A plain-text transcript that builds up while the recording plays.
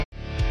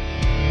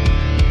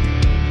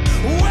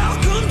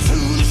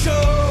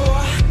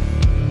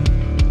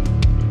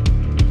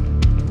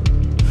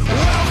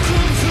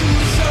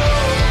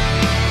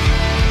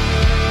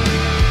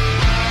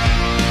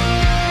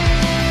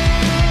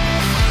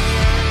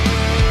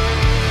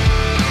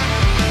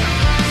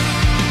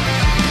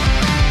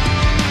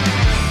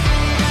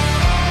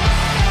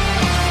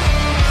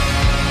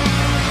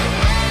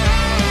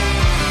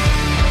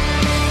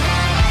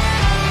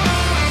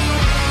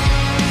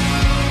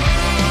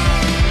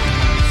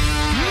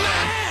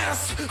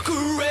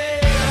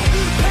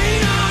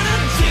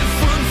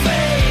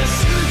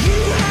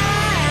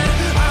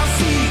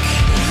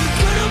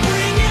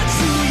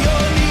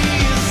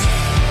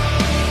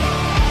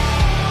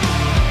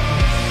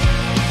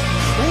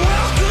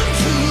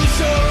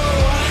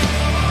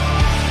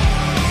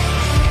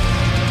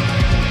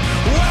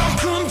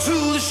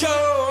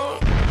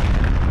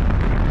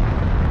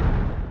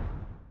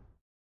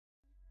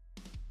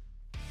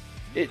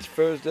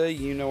Thursday,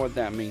 you know what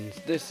that means.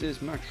 This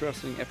is Max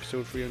Wrestling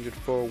episode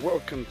 304.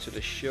 Welcome to the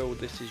show.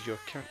 This is your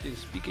captain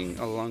speaking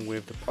along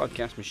with the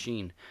podcast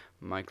machine,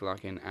 Mike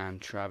Larkin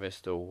and Travis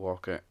the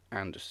Walker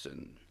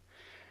Anderson.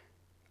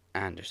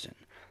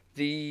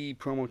 The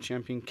promo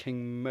champion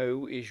King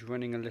Mo is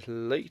running a little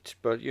late,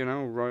 but you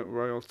know,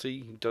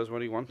 royalty does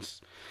what he wants.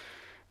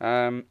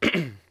 I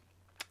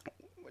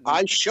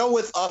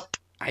showeth up.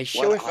 I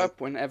showeth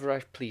up whenever I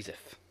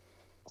pleaseth.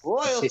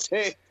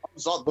 Royalty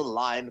comes on the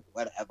line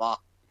whenever.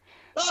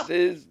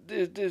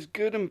 There's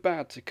good and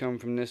bad to come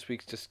from this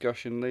week's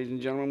discussion, ladies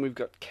and gentlemen. We've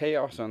got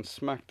chaos on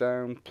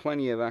SmackDown,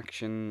 plenty of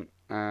action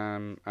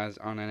as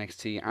on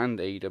NXT and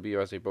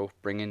AEW as they both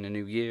bring in the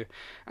new year,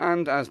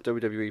 and as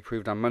WWE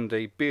proved on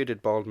Monday,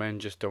 bearded bald men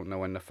just don't know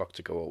when the fuck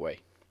to go away.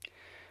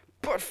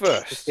 But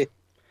first,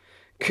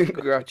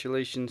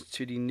 congratulations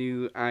to the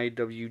new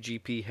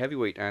IWGP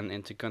Heavyweight and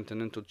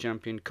Intercontinental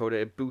Champion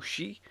Kota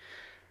Ibushi.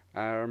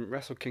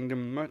 Wrestle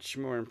Kingdom much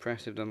more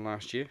impressive than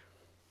last year.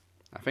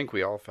 I think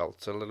we all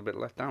felt a little bit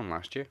let down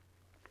last year.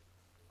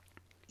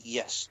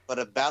 Yes, but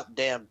about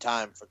damn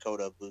time for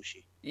Kota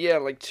Ibushi. Yeah,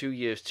 like 2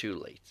 years too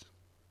late.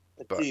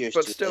 But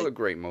still a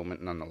great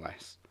moment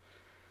nonetheless.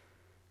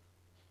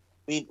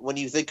 I mean, when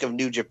you think of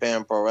New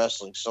Japan Pro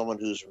Wrestling, someone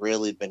who's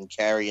really been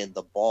carrying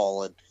the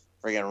ball and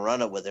friggin'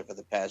 running with it for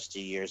the past 2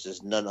 years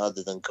is none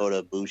other than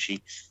Kota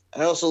Ibushi.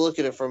 I also look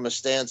at it from a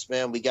stance,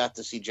 man. We got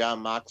to see Jon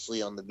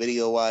Moxley on the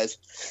video-wise.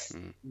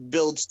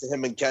 Builds to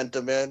him and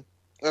Kenta, man.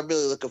 I'm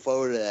really looking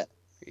forward to that.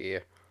 Yeah,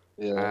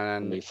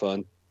 that'll be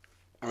fun.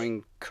 I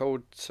mean,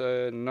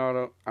 Kota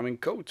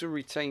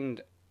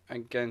retained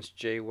against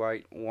Jay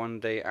White one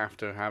day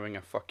after having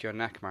a fuck your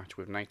neck match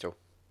with Naito.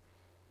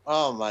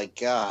 Oh my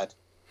god!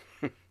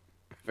 I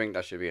think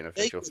that should be an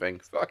official thing.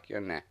 Fuck your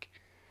neck.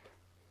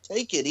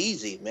 Take it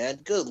easy, man.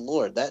 Good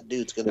lord, that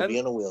dude's gonna be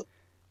in a wheel.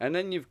 And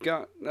then you've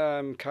got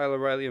Kyle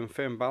O'Reilly and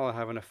Finn Balor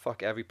having a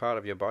fuck every part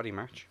of your body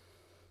match.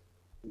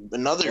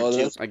 Another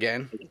two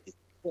again.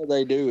 Well,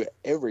 they do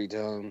every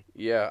time.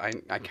 Yeah,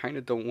 I kind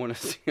of don't want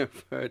to see a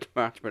third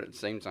match, but at the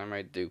same time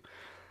I do.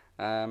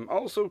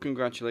 Also,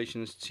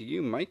 congratulations to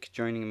you, Mike,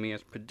 joining me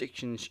as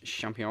predictions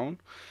champion.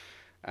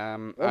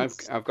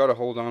 I've got to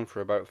hold on for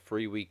about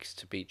 3 weeks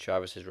to beat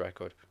Travis's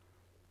record.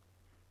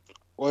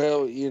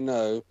 Well, you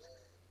know,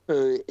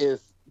 if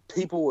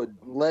people would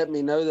let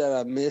me know that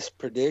I miss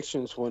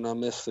predictions when I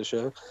miss the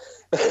show.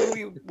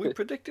 we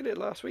predicted it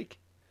last week.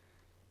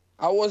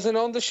 I wasn't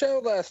on the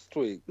show last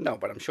week. No,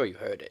 but I'm sure you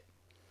heard it.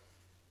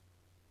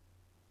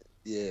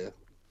 Yeah.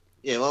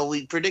 Yeah, well,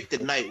 we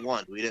predicted night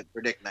 1. We didn't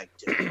predict night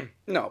 2.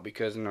 No,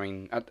 because, I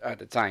mean, at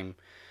the time,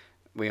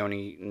 we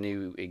only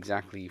knew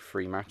exactly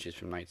 3 matches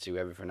from night 2.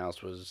 Everything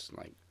else was,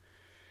 like,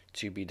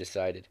 to be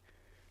decided.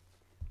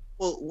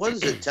 Well, what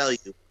does it tell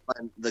you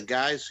when the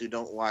guys who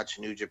don't watch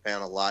New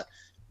Japan a lot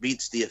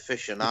beats the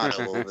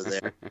aficionado over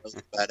there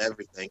about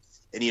everything?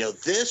 And, you know,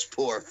 this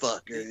poor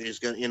fucker is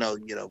going to, you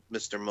know,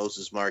 Mr.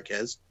 Moses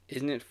Marquez.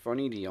 Isn't it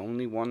funny the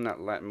only one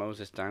that let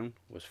Moses down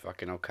was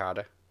fucking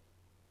Okada?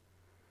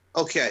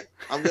 Okay,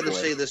 I'm going to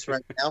say this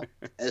right now.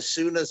 As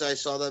soon as I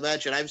saw the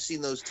match, and I've seen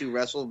those two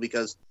wrestle,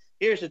 because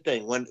here's the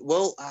thing. When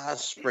Will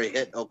Ospreay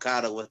hit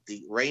Okada with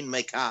the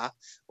Rainmaker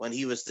when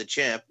he was the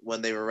champ,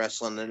 when they were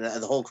wrestling, and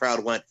the whole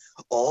crowd went,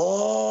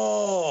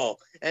 oh!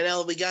 And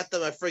now we got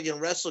them at friggin'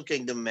 Wrestle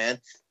Kingdom, man.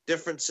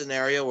 Different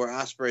scenario where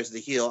Ospreay is the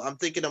heel. I'm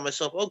thinking to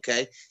myself,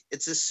 okay,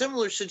 it's a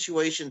similar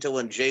situation to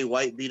when Jay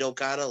White beat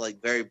Okada,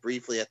 like very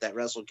briefly at that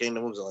Wrestle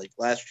Kingdom. Was it like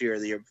last year or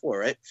the year before,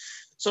 right?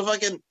 So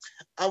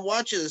I'm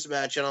watching this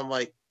match and I'm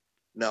like,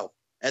 no.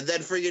 And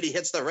then friggin' he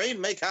hits the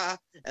Rainmaker,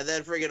 and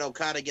then friggin'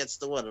 Okada gets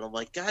the win. And I'm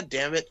like, God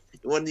damn it.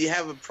 When you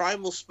have a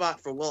primal spot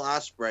for Will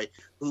Ospreay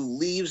who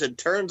leaves and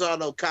turns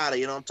on Okada,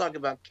 you know, I'm talking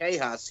about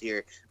chaos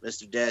here,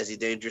 Mr. Dazzy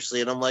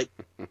Dangerously. And I'm like,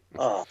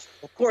 oh,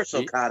 of course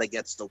Okada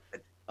gets the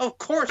win. Of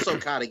course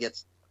Okada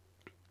gets.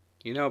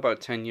 You know, about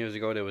 10 years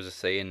ago, there was a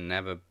saying,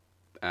 never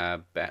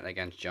bet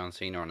against John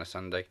Cena on a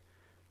Sunday.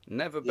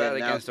 Never bet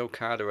against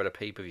Okada at a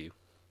pay-per-view.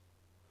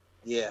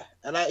 Yeah,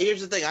 and here's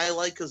the thing. I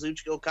like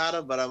Kazuchika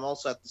Okada, but I'm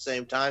also at the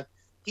same time,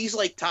 he's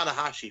like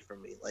Tanahashi for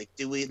me. Like,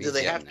 do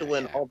they have to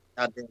win all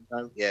the goddamn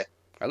time? Yeah.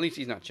 At least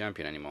he's not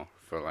champion anymore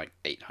for like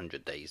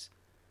 800 days.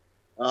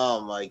 Oh,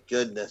 my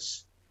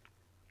goodness.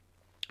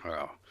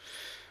 Oh.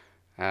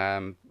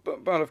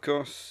 But of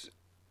course,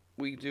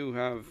 we do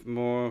have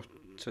more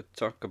to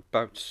talk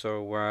about,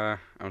 so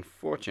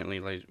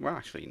unfortunately,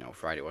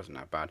 Friday wasn't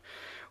that bad.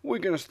 We're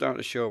going to start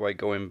the show by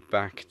going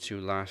back to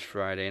last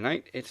Friday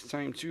night. It's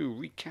time to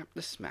recap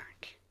the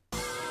smack.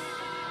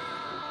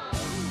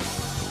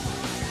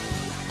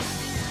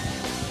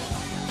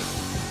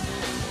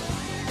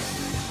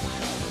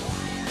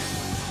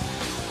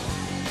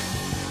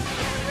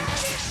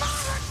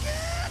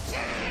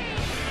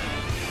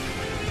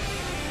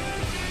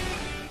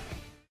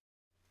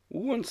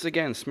 Once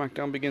again,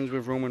 SmackDown begins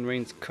with Roman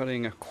Reigns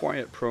cutting a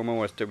quiet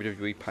promo as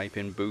WWE pipe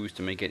in boos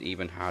to make it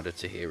even harder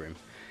to hear him.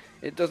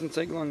 It doesn't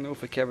take long though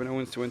for Kevin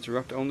Owens to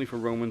interrupt, only for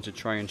Roman to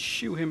try and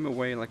shoo him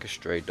away like a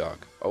stray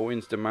dog.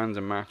 Owens demands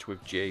a match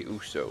with Jey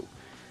Uso.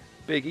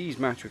 Big E's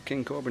match with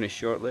King Corbin is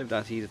short-lived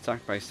as he's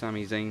attacked by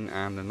Sami Zayn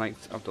and the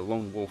Knights of the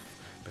Lone Wolf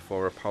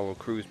before Apollo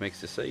Crews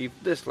makes the save.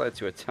 This led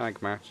to a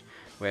tag match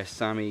where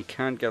Sami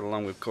can't get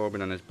along with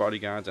Corbin and his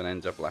bodyguards and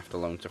ends up left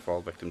alone to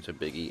fall victim to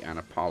Big E and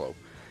Apollo.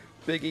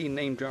 Big E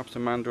name drops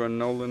Amanda and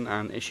Nolan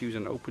and issues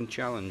an open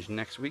challenge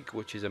next week,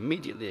 which is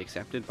immediately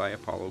accepted by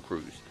Apollo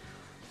Crews.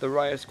 The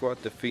Riot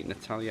Squad defeat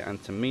Natalya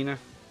and Tamina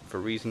for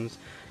reasons.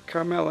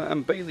 Carmella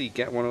and Bayley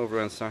get one over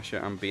on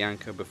Sasha and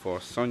Bianca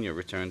before Sonya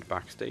returned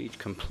backstage.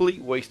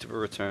 Complete waste of a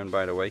return,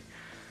 by the way.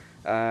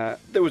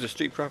 There was a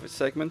Street Profits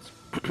segment.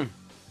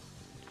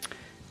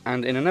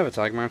 And in another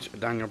tag match,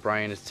 Daniel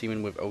Bryan is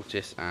teaming with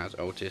Otis as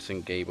Otis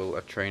and Gable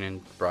are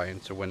training Bryan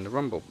to win the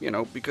Rumble. You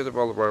know, because of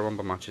all the Royal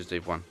Rumble matches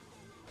they've won.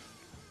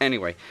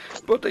 Anyway,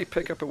 but they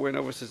pick up a win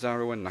over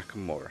Cesaro and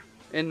Nakamura.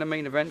 In the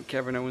main event,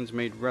 Kevin Owens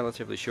made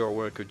relatively short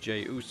work of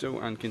Jey Uso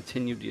and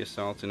continued the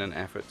assault in an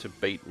effort to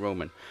bait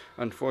Roman.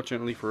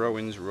 Unfortunately for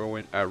Owens,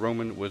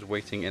 Roman was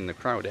waiting in the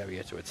crowd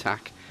area to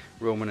attack.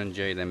 Roman and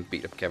Jey then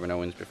beat up Kevin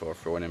Owens before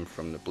throwing him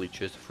from the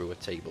bleachers through a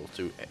table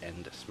to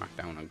end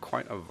SmackDown on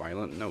quite a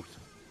violent note.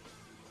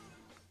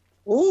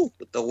 Ooh,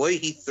 but the way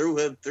he threw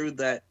him through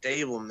that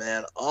table,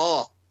 man.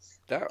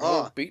 That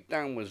whole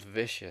beatdown was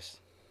vicious.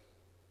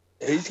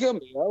 He's going to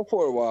be out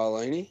for a while,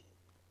 ain't he?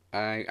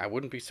 I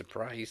wouldn't be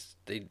surprised.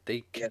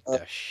 They kicked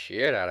the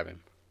shit out of him.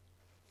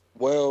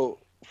 Well,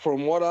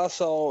 from what I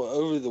saw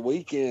over the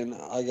weekend,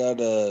 I got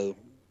a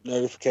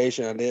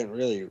notification. I didn't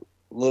really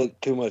look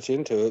too much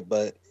into it,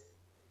 but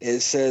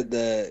it said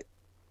that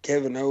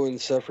Kevin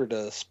Owens suffered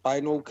a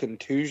spinal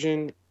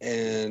contusion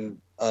and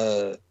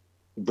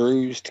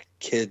bruised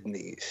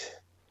kidneys.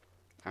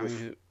 I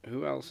mean,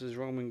 who else is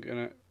Roman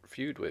going to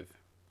feud with?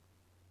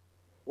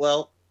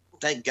 Well,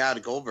 thank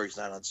God Goldberg's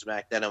not on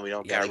SmackDown and we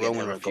don't gotta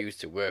Roman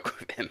refused to work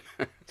with him.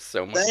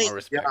 So much more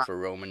respect for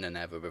Roman than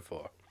ever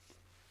before.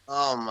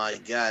 Oh my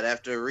God!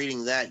 After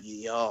reading that,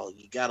 you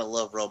gotta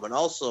love Roman.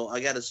 Also,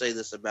 I gotta say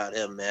this about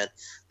him, man.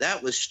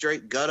 That was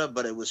straight gutter,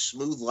 but it was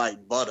smooth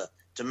like butter.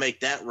 To make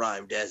that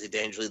rhyme, Dazzy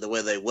Dangerously, the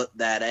way they whipped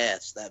that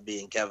ass, that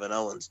being Kevin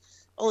Owens.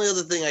 Only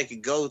other thing I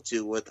could go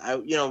to with,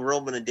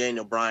 Roman and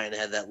Daniel Bryan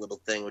had that little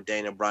thing with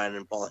Daniel Bryan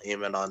and Paul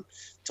Heyman on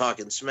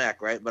Talking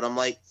Smack, right? But I'm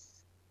like,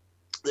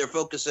 they're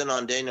focusing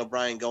on Daniel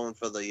Bryan going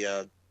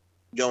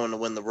to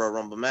win the Royal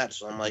Rumble match.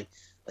 So I'm like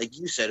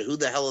you said, who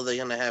the hell are they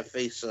going to have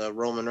face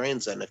Roman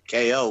Reigns then if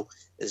KO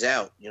is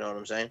out? You know what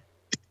I'm saying?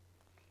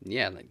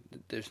 Yeah,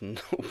 there's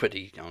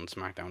nobody on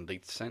SmackDown. They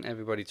sent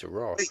everybody to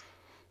Raw.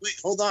 Wait,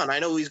 hold on. I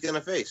know who he's going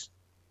to face.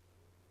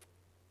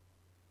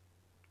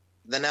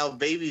 Then now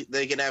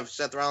they can have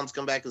Seth Rollins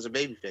come back as a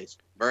babyface.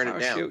 Burn it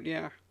down. Shoot,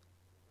 yeah.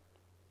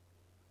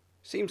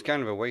 Seems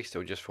kind of a waste,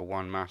 though, just for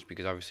one match,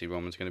 because obviously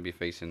Roman's going to be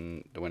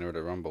facing the winner of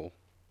the Rumble.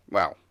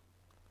 Well,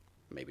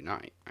 maybe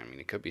not. I mean,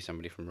 it could be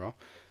somebody from Raw.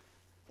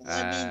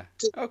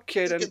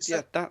 Okay, then,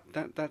 yeah,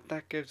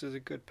 that gives us a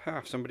good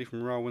path. Somebody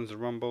from Raw wins the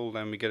Rumble,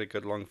 then we get a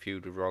good long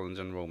feud with Rollins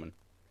and Roman.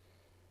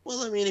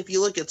 Well, I mean, if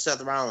you look at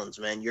Seth Rollins,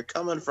 man, you're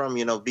coming from,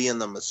 being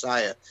the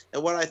Messiah.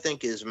 And what I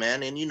think is,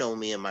 man, and you know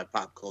me and my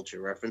pop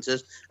culture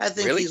references, I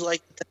think he's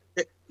like...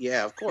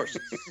 Yeah, of course.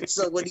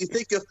 So when you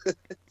think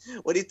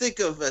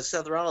of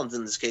Seth Rollins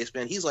in this case,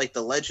 man, he's like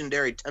the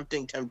legendary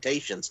Tempting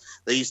Temptations.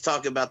 That he's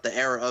talking about the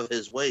error of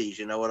his ways.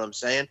 You know what I'm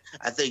saying?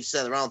 I think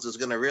Seth Rollins is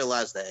going to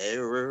realize the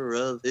error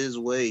of his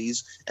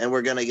ways, and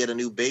we're going to get a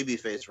new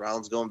babyface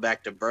Rollins going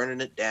back to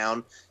burning it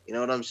down. You know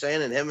what I'm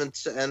saying? And him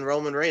and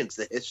Roman Reigns,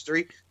 the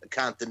history, the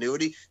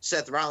continuity.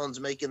 Seth Rollins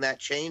making that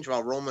change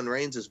while Roman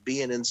Reigns is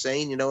being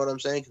insane. You know what I'm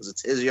saying? Because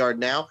it's his yard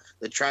now.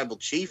 The tribal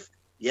chief.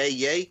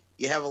 Yay.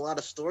 You have a lot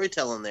of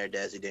storytelling there,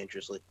 Dazzy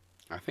Dangerously.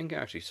 I think I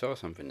actually saw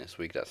something this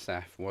week that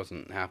Seth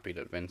wasn't happy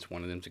that Vince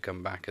wanted him to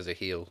come back as a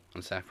heel,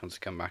 and Seth wants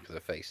to come back as a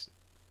face.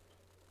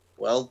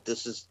 Well,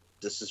 this is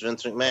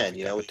Vince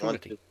McMahon, which one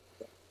to...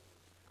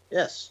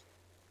 Yes.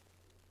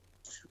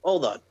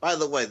 Hold on. By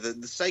the way,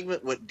 the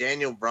segment with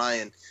Daniel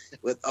Bryan,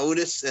 with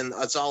Otis, and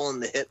it's all in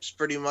the hips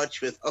pretty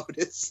much with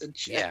Otis and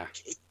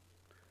Jackie. Yeah.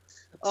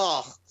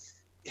 Oh,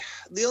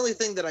 the only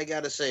thing that I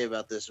got to say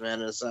about this,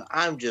 man, is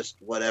I'm just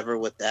whatever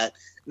with that.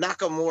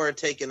 Nakamura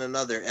taking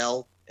another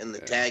L in the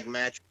tag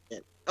match.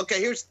 Okay,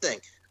 here's the thing.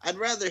 I'd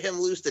rather him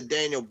lose to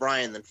Daniel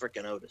Bryan than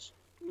frickin' Otis.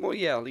 Well,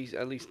 yeah,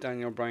 at least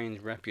Daniel Bryan's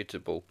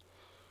reputable.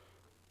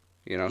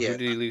 Who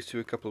did he lose to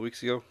a couple of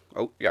weeks ago?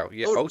 Oh, yeah,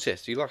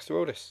 Otis. He lost to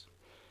Otis.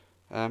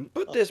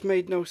 But this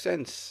made no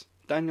sense.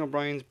 Daniel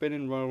Bryan's been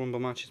in Royal Rumble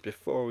matches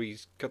before.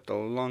 He's got the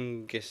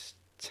longest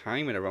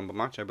time in a Rumble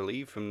match, I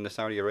believe, from the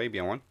Saudi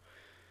Arabia one.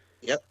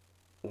 Yep.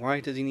 Why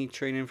does he need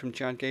training from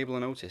Chad Gable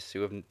and Otis,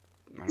 who haven't...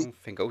 I don't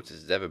think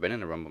Otis has ever been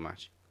in a Rumble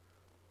match.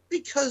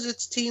 Because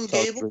it's Team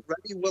Gable,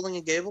 Ready, Willing,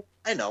 and Gable.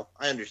 I know.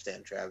 I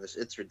understand, Travis.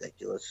 It's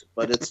ridiculous.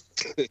 But it's...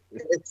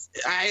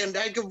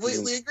 I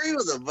completely agree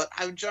with him. But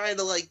I'm trying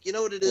to, you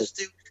know what it is,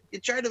 too? You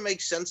try to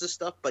make sense of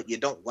stuff, but you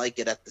don't like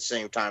it at the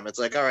same time. It's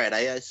like, all right,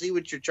 I see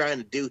what you're trying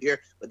to do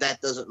here, but that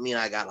doesn't mean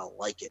I gotta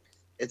like it.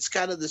 It's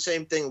kind of the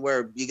same thing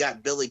where you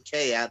got Billy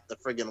Kay at the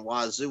friggin'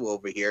 wazoo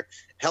over here,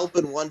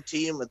 helping one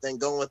team and then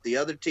going with the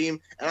other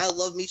team. And I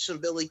love me some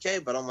Billy Kay,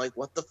 but I'm like,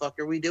 what the fuck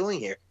are we doing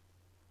here?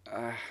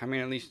 I mean,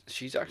 at least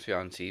she's actually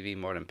on TV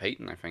more than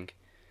Peyton, I think.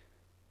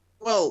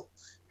 Well,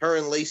 her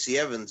and Lacey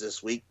Evans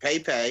this week.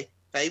 Pay.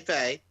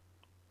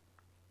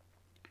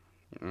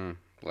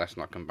 Let's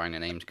not combine the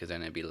names because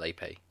then it'd be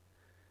Lepe.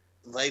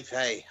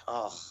 Lepe.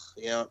 Oh,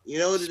 you know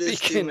what it is.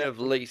 Speaking of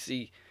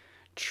Lacey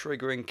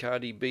triggering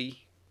Cardi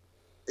B.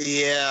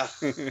 Yeah.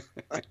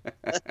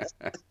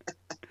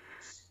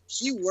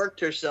 She worked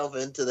herself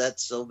into that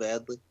so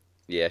badly.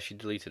 Yeah, she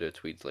deleted her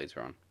tweets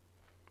later on.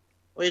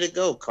 Way to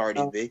go,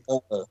 Cardi B.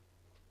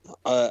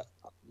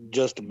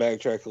 Just to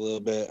backtrack a little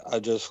bit, I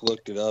just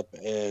looked it up,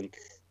 and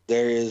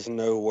there is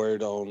no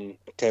word on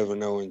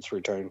Kevin Owens'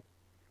 return.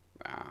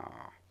 Oh.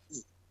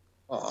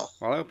 Well,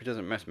 I hope he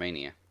doesn't miss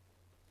Mania.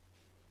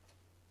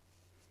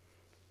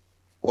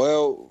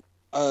 Well,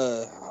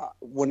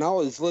 when I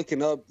was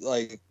looking up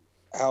like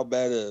how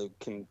bad a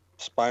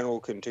spinal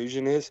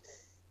contusion is,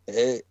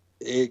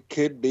 it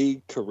could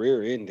be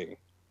career ending,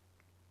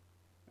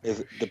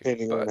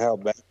 depending on how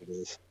bad it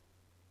is.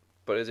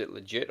 But is it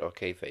legit or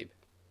kayfabe?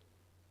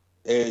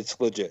 It's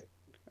legit.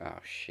 Oh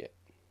shit.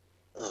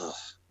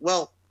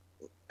 Well,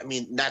 I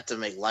mean, not to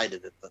make light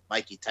of it, but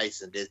Mikey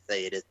Tyson did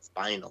say it is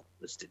spinal,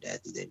 Mr. Daddy.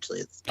 Eventually,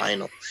 it's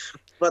spinal.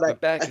 But my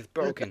back is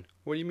broken.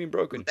 What do you mean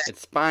broken?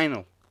 It's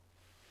spinal.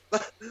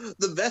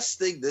 The best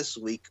thing this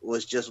week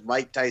was just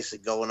Mike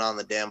Tyson going on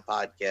the damn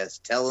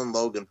podcast telling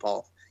Logan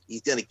Paul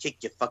he's gonna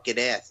kick your fucking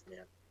ass,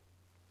 man.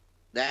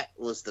 That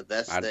was the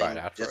best thing. I'd buy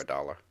that for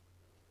 $1.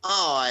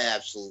 Oh, I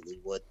absolutely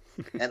would.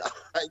 And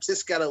I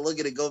just gotta look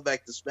at it. Go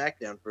back to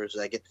SmackDown for a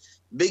second.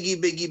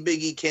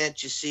 Biggie,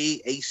 can't you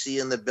see? AC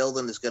in the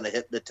building is gonna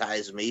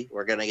hypnotize me.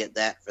 We're gonna get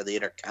that for the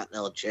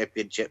Intercontinental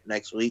Championship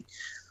next week.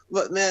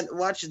 But man,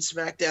 watching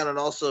SmackDown and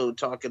also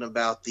talking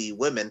about the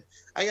women,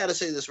 I gotta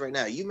say this right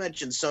now. You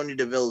mentioned Sonya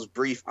Deville's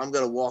brief. I'm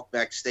gonna walk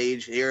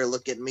backstage here.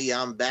 Look at me.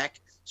 I'm back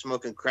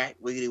smoking crack.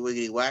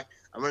 Wiggity whack.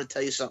 I'm gonna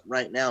tell you something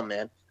right now,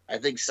 man. I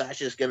think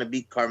Sasha's gonna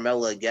beat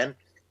Carmella again.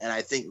 And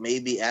I think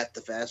maybe at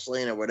the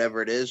Fastlane or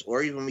whatever it is,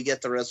 or even we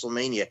get to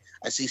WrestleMania,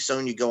 I see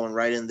Sonya going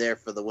right in there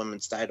for the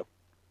women's title.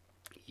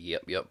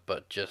 Yep.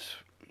 But just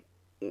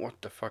what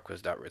the fuck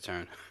was that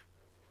return?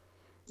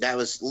 That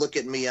was "Look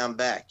at Me, I'm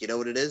Back." You know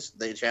what it is?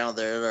 They channeled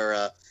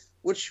their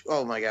which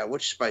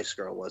Spice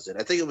Girl was it?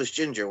 I think it was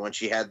Ginger when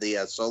she had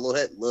the solo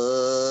hit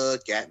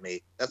 "Look at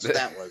Me." That's what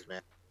that was,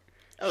 man.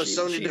 That was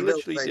Sonya Deville.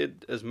 She literally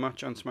did as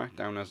much on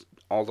SmackDown as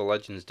all the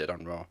legends did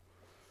on Raw.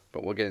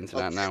 But we'll get into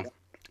that now.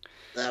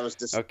 That was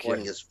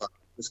disappointing as fuck.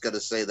 I'm just going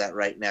to say that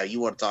right now. You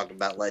want to talk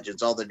about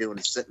legends. All they're doing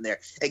is sitting there.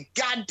 And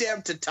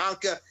goddamn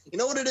Tatanka. You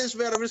know what it is,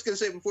 man? I'm just going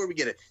to say it before we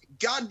get it.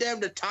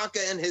 Goddamn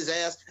Tatanka and his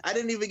ass. I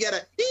didn't even get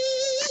a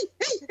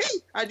hee.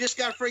 I just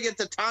got friggin'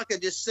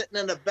 Tatanka just sitting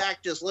in the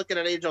back just looking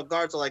at Angel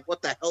Garza like,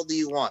 what the hell do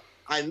you want?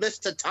 I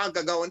missed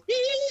Tatanka going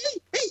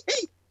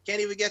hee. Can't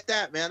even get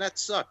that, man. That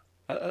sucked.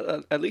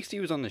 At least he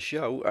was on the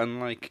show,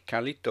 unlike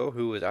Carlito,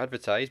 who was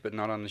advertised but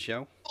not on the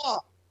show.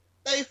 Oh,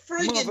 they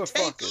friggin'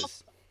 take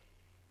off.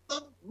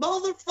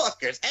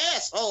 Motherfuckers,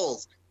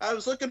 assholes. I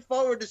was looking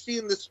forward to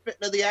seeing the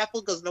spitting of the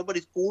apple because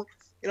nobody's cool.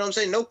 You know what I'm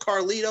saying? No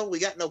Carlito. We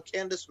got no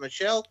Candice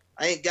Michelle.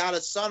 I ain't got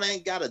a son. I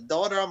ain't got a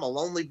daughter. I'm a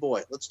lonely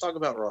boy. Let's talk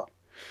about Raw.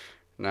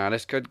 Nah,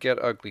 this could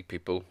get ugly,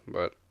 people,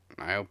 but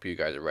I hope you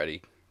guys are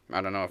ready.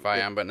 I don't know if I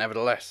am, but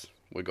nevertheless,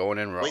 we're going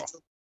in Raw.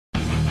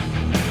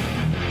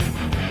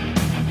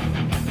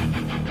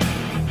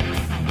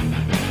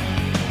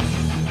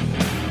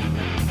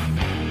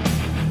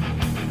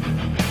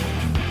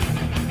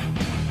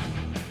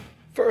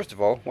 First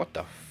of all, what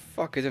the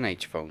fuck is an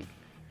H-phone?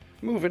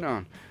 Moving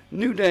on.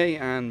 New Day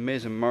and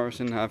Miz and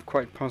Morrison have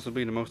quite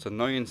possibly the most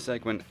annoying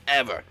segment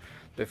ever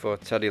before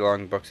Teddy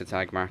Long books a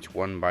tag match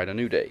won by the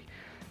New Day.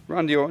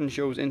 Randy Orton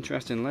shows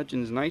interest in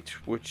Legends Night,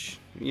 which,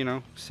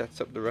 sets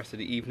up the rest of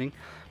the evening.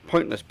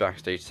 Pointless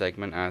backstage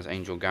segment as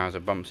Angel Garza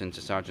bumps into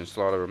Sergeant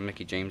Slaughter and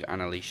Mickie James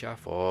and Alicia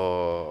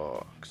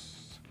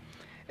Fox.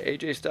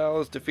 AJ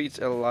Styles defeats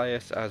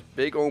Elias as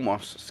Big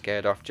Omos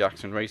scared off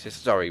Jackson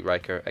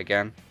Riker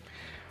again.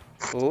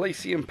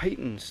 Lacey and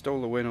Peyton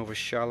stole a win over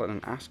Charlotte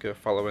and Asuka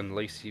following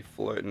Lacey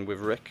flirting with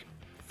Ric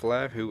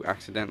Flair, who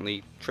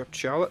accidentally tripped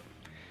Charlotte.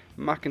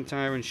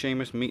 McIntyre and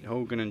Sheamus meet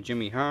Hogan and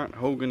Jimmy Hart.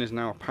 Hogan is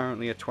now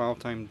apparently a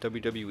 12-time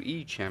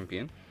WWE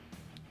champion,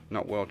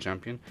 not world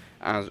champion,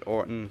 as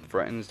Orton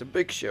threatens the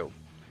Big Show.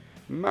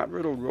 Matt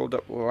Riddle rolled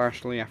up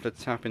Lashley after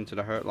tapping to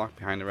the Hurt Lock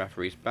behind the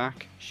referee's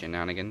back.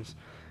 Shenanigans.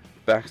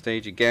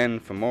 Backstage again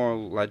for more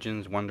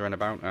legends wandering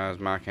about as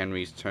Mark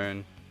Henry's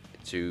turn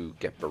to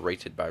get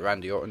berated by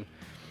Randy Orton.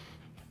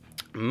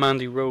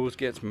 Mandy Rose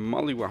gets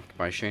mollywopped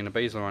by Shayna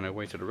Baszler on her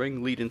way to the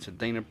ring, leading to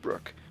Dana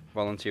Brooke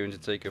volunteering to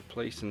take her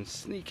place and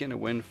sneak in a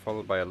win,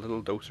 followed by a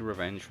little dose of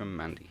revenge from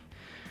Mandy.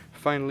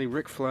 Finally,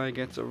 Ric Flair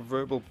gets a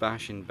verbal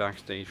bashing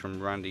backstage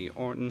from Randy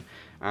Orton,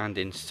 and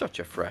in such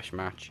a fresh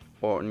match,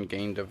 Orton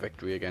gained a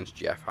victory against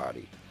Jeff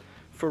Hardy.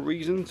 For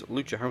reasons,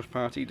 Lucha House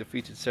Party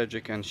defeated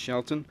Cedric and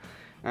Shelton,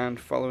 And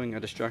following a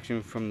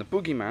distraction from the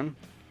Boogeyman,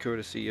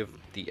 courtesy of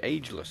the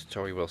ageless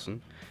Tori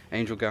Wilson,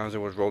 Angel Garza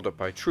was rolled up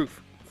by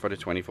Truth for the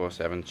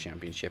 24/7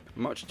 championship,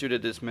 much to the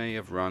dismay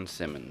of Ron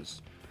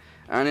Simmons.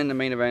 And in the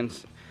main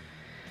event,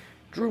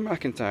 Drew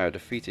McIntyre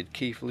defeated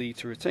Keith Lee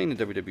to retain the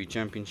WWE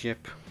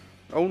Championship,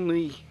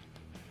 only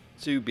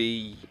to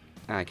be...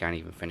 I can't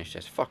even finish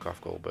this. Fuck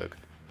off, Goldberg.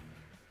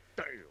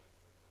 Damn.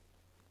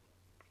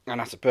 And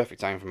that's a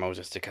perfect time for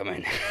Moses to come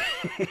in.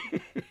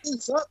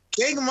 What's up,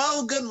 King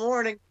Mo? Good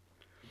morning.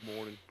 Good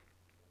morning.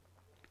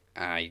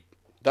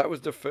 That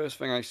was the first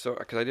thing I saw,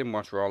 because I didn't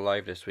watch Raw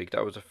live this week.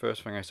 That was the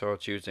first thing I saw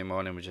Tuesday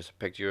morning, was just a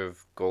picture of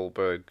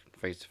Goldberg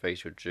face to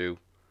face with Drew.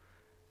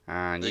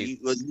 And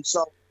you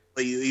saw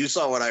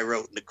what I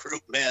wrote in the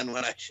group, man,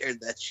 when I shared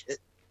that shit.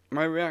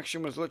 My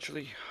reaction was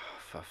literally,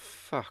 for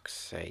fuck's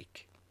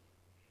sake.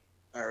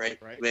 All right.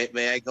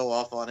 May I go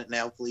off on it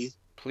now, please?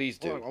 Please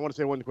do. Hold on, I want to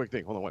say one quick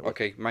thing. Hold on, wait.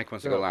 Okay, Mike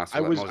wants to go last,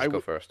 so let Moses go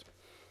first.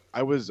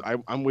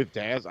 I'm with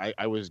Daz.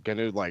 I was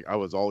gonna I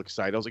was all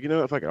excited. I was like, you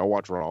know, if I'll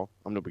watch Raw.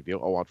 I'm no big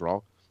deal. I'll watch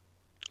Raw.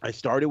 I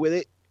started with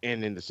it,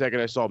 and then the second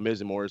I saw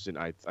Miz and Morrison,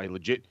 I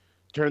legit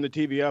turned the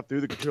TV off,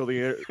 threw the control in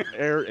the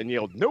air, and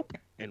yelled nope,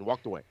 and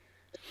walked away.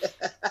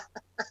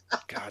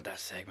 God, that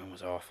segment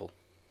was awful.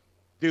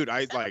 Dude,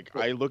 I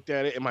looked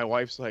at it, and my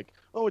wife's like,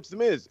 oh, it's the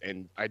Miz,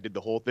 and I did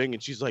the whole thing,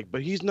 and she's like,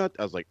 but he's not.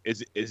 I was like,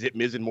 is it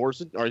Miz and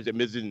Morrison, or is it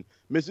Miz and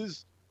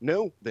Mrs.?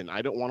 No, then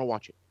I don't want to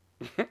watch it.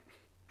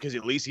 Because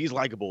at least he's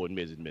likable in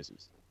Miz and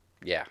Mrs.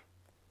 Yeah.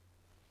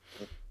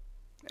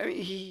 I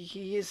mean,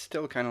 he is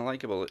still kind of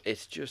likable.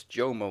 It's just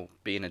Jomo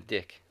being a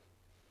dick.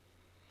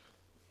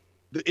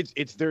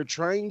 It's they're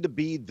trying to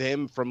be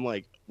them from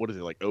what is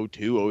it,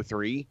 02,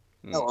 03?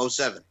 No,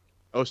 07.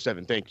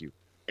 07, thank you.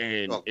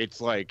 And it's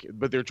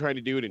but they're trying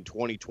to do it in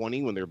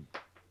 2020 when they're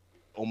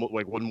almost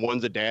when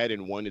one's a dad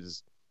and one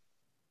is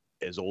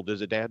as old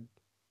as a dad.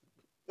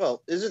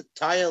 Well, isn't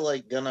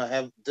Taya gonna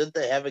have? Did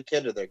they have a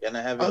kid, or they're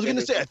gonna have? I was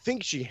gonna say, I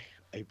think she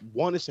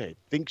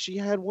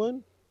had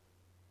one,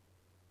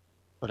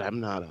 but I'm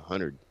not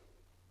 100.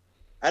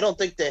 I don't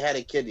think they had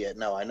a kid yet.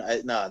 No,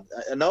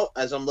 no.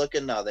 As I'm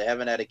looking, no, they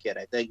haven't had a kid.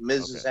 I think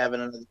Miz is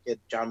having another kid.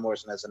 John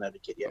Morrison hasn't had a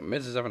kid yet.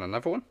 Miz is having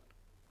another one?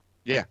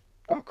 Yeah.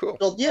 Oh, cool.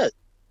 Well, yeah.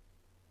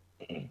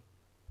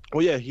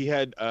 Well, yeah, he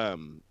had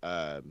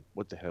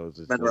what the hell is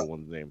this little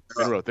one's name?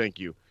 Monroe. Thank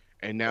you.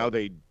 And now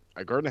they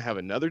are going to have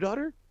another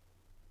daughter.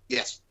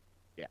 Yes.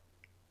 Yeah.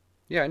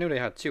 Yeah, I knew they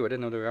had two. I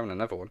didn't know they were having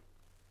another one.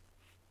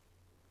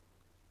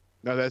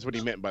 No, that's what he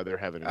meant by they're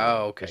having.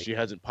 Oh, okay. She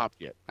hasn't popped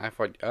yet. I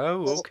thought.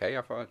 Oh, okay.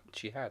 I thought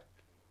she had.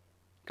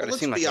 God, it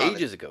seemed like honest.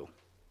 ages ago.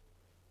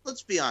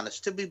 Let's be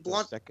honest. To be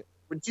blunt,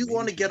 would you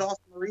want to get off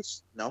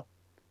Maurice? No.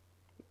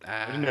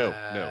 No,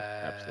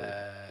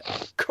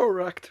 absolutely.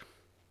 Correct.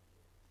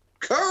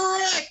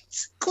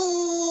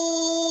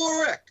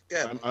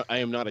 Yeah. I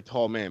am not a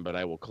tall man, but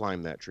I will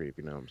climb that tree, if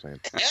you know what I'm saying.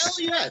 Hell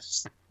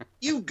yes.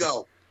 You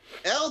go.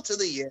 Hell to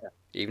the yeah.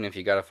 Even if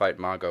you got to fight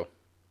Margot.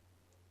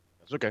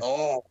 That's okay.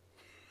 Oh.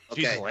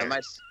 She's Okay.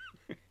 hilarious.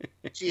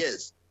 She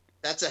is.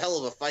 That's a hell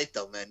of a fight,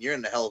 though, man. You're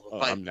in a hell of a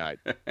fight. I'm not.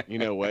 You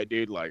know what,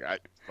 dude?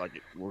 Fuck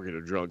it. We're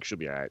gonna drunk. She'll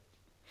be all right.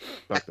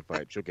 Fuck the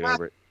fight. She'll get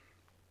over it.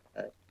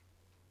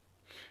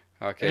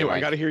 Okay. Anyway, Mike,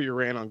 I got to hear your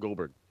rant on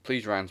Goldberg.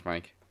 Please rant,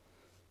 Mike.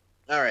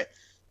 All right.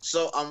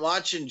 So I'm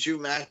watching Drew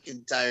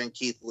McIntyre and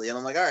Keith Lee, and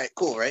I'm like, all right,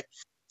 cool, right?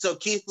 So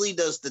Keith Lee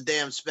does the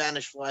damn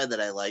Spanish fly that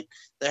I like.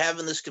 They're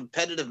having this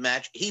competitive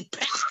match. He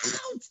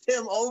pounced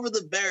him over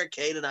the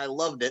barricade, and I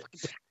loved it.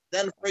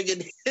 Then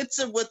friggin' hits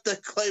him with the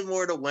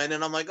Claymore to win,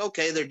 and I'm like,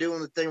 okay, they're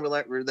doing the thing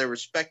where they're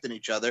respecting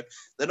each other.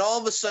 Then all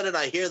of a sudden,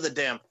 I hear the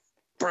damn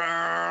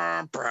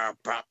brah, brah,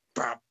 brah,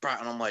 brah, brah,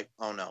 and I'm like,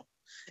 oh no.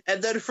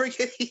 And then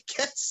friggin'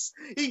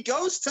 he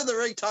goes to the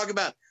ring talking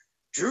about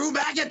Drew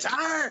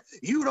McIntyre,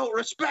 you don't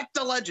respect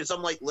the legends.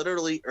 I'm like,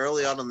 literally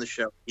early on in the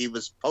show, he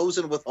was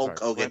posing with Hulk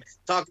Hogan,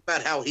 talking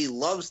about how he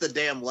loves the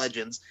damn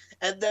legends,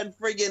 and then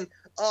friggin'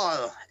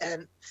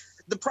 and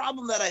the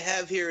problem that I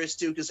have here is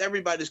too, because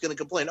everybody's going to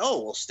complain,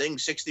 oh, well,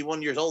 Sting's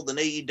 61 years old in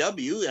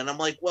AEW, and I'm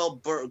like,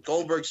 well,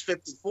 Goldberg's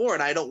 54,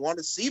 and I don't want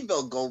to see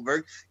Bill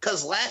Goldberg,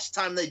 because last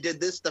time they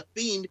did this, The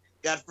Fiend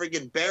got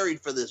friggin'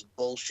 buried for this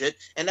bullshit,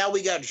 and now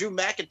we got Drew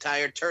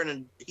McIntyre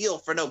turning heel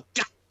for no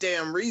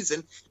goddamn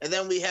reason, and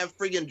then we have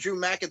friggin' Drew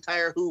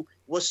McIntyre, who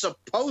was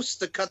supposed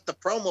to cut the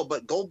promo,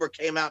 but Goldberg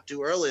came out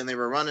too early, and they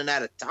were running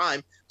out of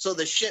time, so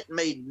the shit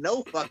made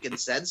no fucking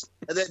sense,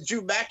 and then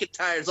Drew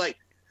McIntyre's like,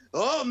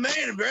 oh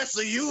man,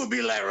 wrestling you would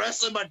be like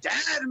wrestling my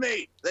dad,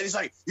 mate. Then he's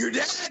like, your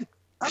dad?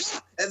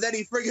 Ah! And then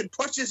he friggin'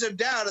 pushes him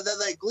down, and then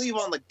they leave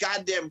on the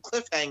goddamn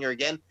cliffhanger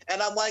again.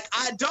 And I'm like,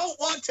 I don't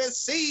want to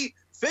see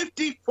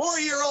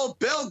 54-year-old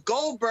Bill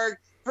Goldberg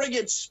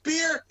friggin'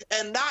 spear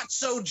and not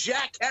so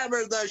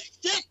jackhammer the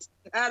shit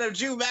out of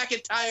Drew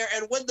McIntyre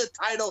and win the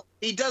title.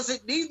 He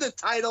doesn't need the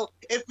title.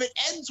 If it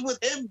ends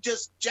with him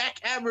just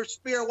jackhammer,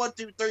 spear, 1,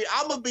 2, 3,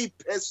 I'm going to be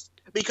pissed,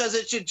 because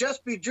it should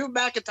just be Drew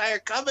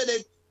McIntyre coming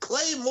in,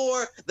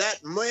 Claymore,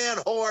 that man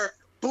whore,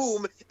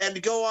 boom,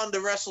 and go on to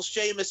wrestle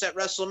Sheamus at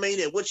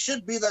WrestleMania, which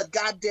should be the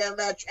goddamn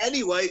match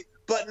anyway.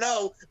 But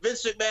no,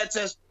 Vince McMahon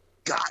says,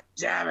 God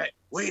damn it,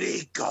 we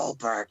need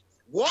Goldberg.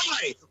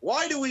 Why?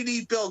 Why do we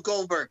need Bill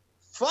Goldberg?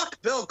 Fuck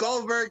Bill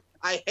Goldberg.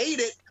 I hate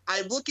it.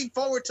 I'm looking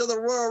forward to the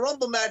Royal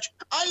Rumble match.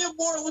 I am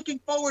more looking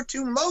forward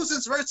to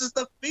Moses versus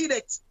the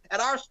Phoenix at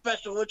our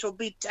special, which will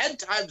be 10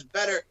 times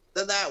better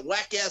than that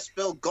whack-ass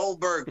Bill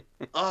Goldberg.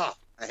 Oh,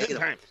 I hate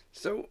him.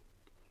 So,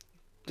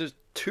 there's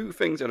two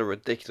things that are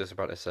ridiculous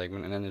about this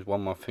segment, and then there's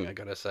one more thing I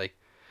gotta say.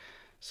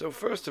 So,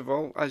 first of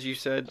all, as you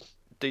said,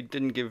 they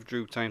didn't give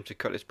Drew time to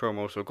cut his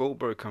promo, so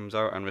Goldberg comes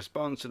out and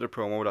responds to the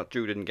promo that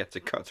Drew didn't get to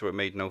cut, so it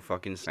made no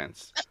fucking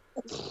sense.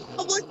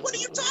 I'm like, what are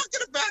you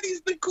talking about?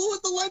 He's been cool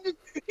with the Legends.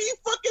 He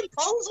fucking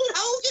posed with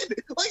Hogan.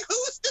 Like,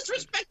 who's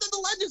disrespecting the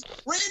Legends?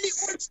 Randy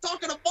Orton's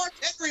talking to Mark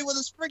Henry with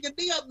his friggin'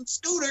 knee on the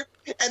scooter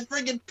and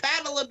friggin'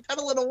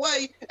 pedaling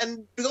away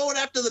and going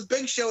after the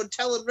Big Show and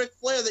telling Ric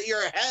Flair that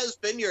you're a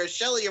has-been, you're a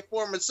shell of your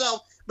former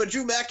self. But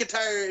Drew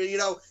McIntyre,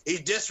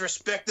 he's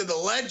disrespecting the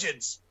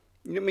Legends.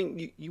 You know what I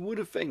mean? You would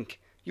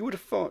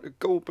have thought that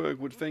Goldberg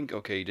would think,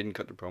 okay, he didn't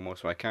cut the promo,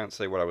 so I can't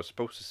say what I was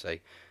supposed to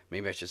say.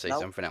 Maybe I should say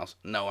something else.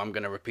 No, I'm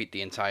going to repeat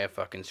the entire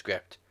fucking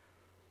script.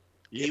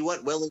 He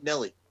went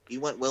willy-nilly.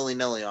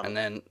 On And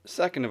then,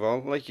 second of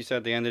all, like you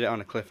said, they ended it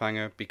on a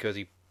cliffhanger because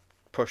he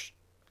pushed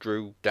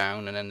Drew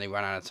down and then they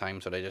ran out of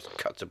time, so they just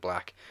cut to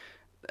black.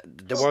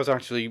 There was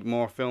actually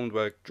more filmed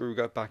where Drew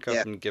got back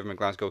up and gave him a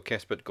Glasgow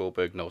kiss, but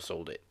Goldberg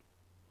no-sold it.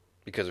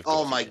 Because of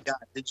Oh my God,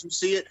 did you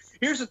see it?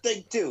 Here's the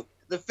thing, too.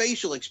 The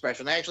facial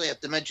expression. I actually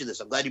have to mention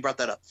this. I'm glad you brought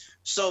that up.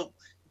 So,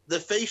 the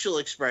facial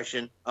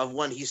expression of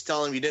when he's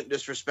telling him you didn't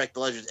disrespect the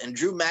Legends, and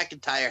Drew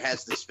McIntyre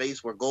has this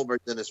face where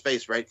Goldberg's in his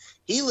face, right?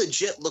 He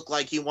legit looked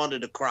like he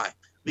wanted to cry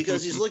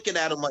because he's looking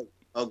at him like,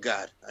 oh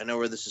God, I know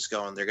where this is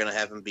going. They're going to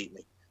have him beat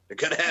me.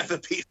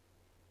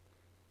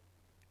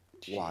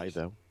 Why,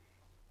 though?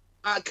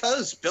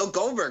 Because Bill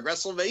Goldberg,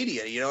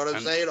 WrestleMania. You know what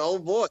I'm saying? Oh,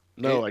 boy.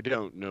 No, I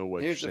don't know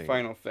what you're Here's saying. the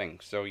final thing.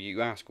 So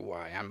you ask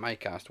why, and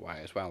Mike asked why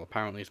as well.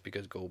 Apparently it's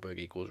because Goldberg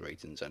equals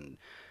ratings, and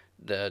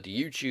the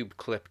YouTube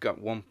clip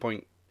got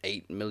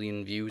 1.8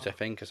 million views, I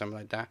think, or something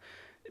like that.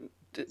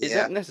 Is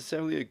that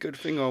necessarily a good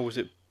thing, or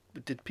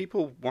did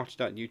people watch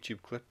that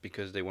YouTube clip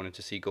because they wanted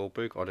to see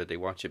Goldberg, or did they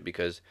watch it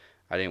because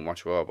I didn't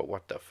watch Raw, but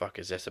what the fuck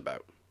is this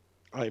about?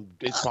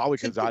 It's probably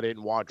because I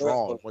didn't watch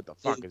Raw. What the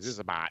fuck is this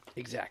about?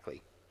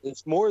 Exactly.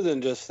 It's more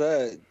than just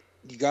that.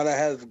 You got to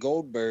have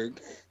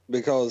Goldberg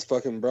because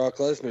fucking Brock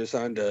Lesnar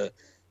signed a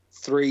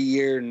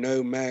 3-year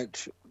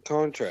no-match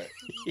contract.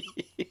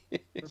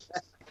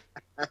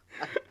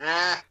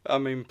 I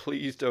mean,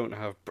 please don't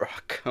have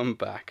Brock come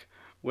back,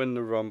 win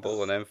the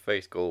Rumble, and then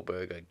face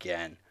Goldberg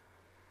again.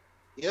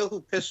 You know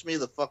who pissed me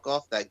the fuck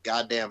off? That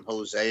goddamn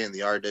Jose in the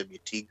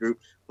RWT group.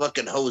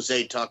 Fucking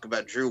Jose talk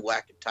about Drew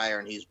McIntyre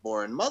and he's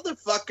boring.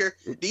 Motherfucker,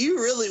 do you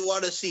really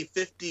want to see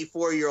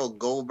 54-year-old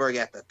Goldberg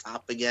at the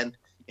top again?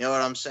 You know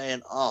what I'm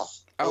saying?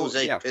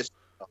 Jose pissed me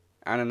off.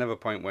 And another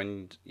point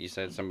when you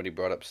said somebody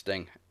brought up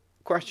Sting.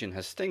 Question,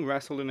 has Sting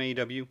wrestled in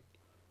AEW?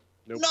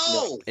 Nope.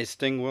 No! Is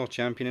Sting world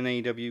champion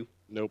in AEW?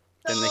 Nope.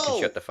 Then they can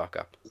shut the fuck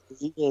up. Is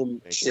he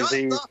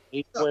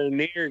anywhere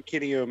near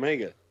Kenny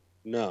Omega?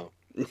 No.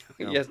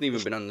 He hasn't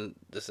even been on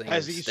the same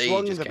Has he stage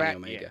swung as the Kenny bat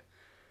Omega.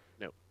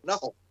 yet?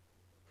 No.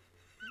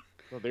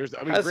 Well,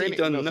 has He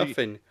done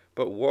nothing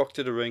but walk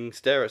to the ring,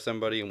 stare at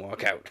somebody, and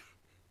walk out?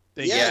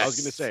 I was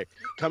gonna say,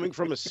 coming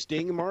from a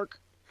Sting mark,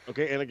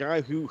 okay, and a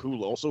guy who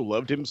also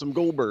loved him some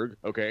Goldberg,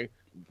 okay,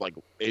 like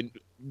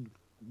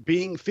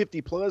being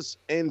 50 plus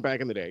and back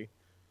in the day,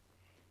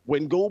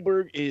 when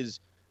Goldberg is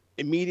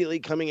immediately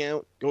coming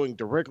out, going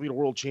directly to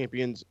world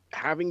champions,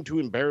 having to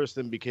embarrass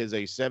them because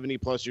a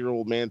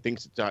 70-plus-year-old man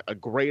thinks it's a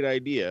great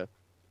idea,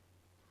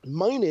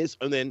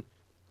 and then,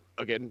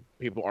 again,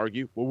 people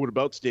argue, well, what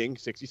about Sting,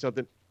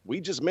 60-something?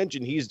 We just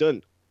mentioned he's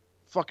done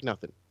fuck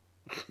nothing.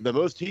 The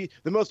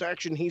most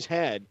action he's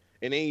had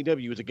in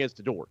AEW is against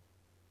the door,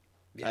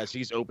 as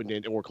he's opened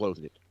it or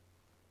closed it.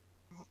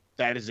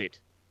 That is it.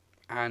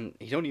 And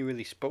he only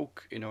really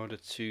spoke in order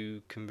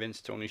to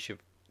convince Tony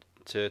Schiavone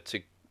to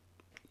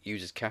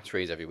use his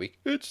catchphrase every week.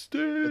 It's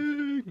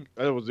Sting!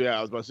 I was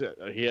about to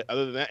say,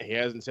 other than that, he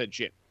hasn't said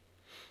shit.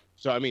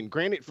 So, I mean,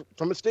 granted,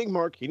 from a Sting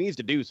mark, he needs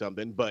to do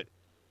something, but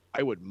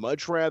I would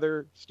much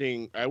rather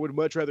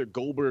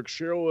Goldberg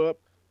show up,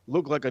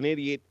 look like an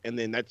idiot, and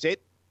then that's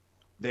it,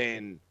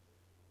 than,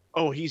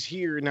 he's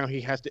here, now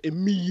he has to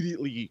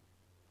immediately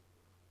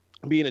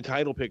be in a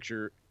title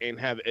picture and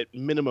have at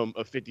minimum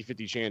a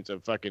 50-50 chance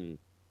of fucking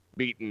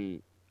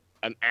beating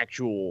an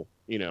actual,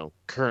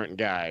 current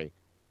guy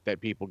that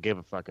people give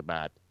a fuck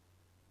about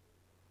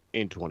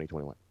in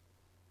 2021.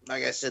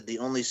 Like I said, the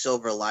only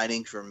silver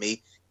lining for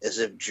me is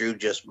if Drew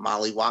just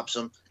mollywops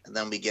him, and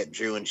then we get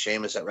Drew and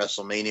Sheamus at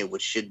WrestleMania,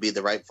 which should be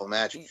the rightful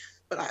match.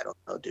 But I don't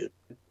know, dude.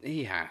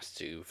 He has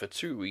to, for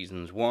two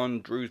reasons.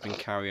 One, Drew's been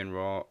carrying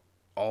Raw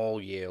all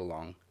year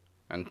long.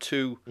 And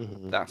two,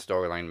 that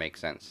storyline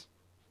makes sense.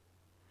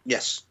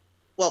 Yes.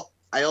 Well,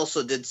 I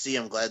also did see,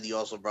 I'm glad you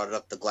also brought it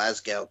up, the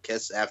Glasgow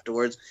kiss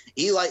afterwards.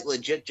 He,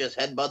 legit just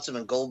headbutts him,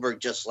 and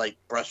Goldberg just,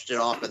 brushed it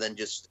off and then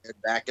just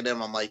stared back at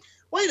him. I'm like,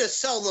 way to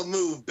sell the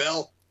move,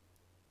 Bill.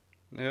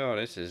 No,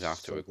 this is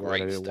off to So a glad I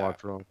great didn't start.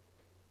 watch Raw.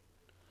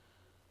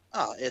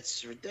 Oh,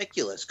 it's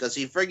ridiculous because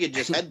he friggin'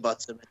 just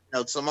headbutts him.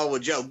 Samoa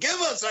Joe, give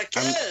us a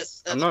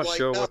kiss. I'm And not like,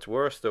 sure no. what's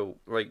worse though,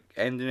 like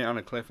ending it on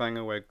a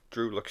cliffhanger where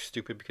Drew looks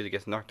stupid because he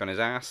gets knocked on his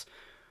ass,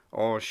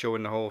 or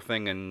showing the whole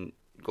thing and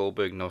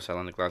Goldberg no sell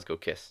on the Glasgow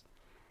Kiss.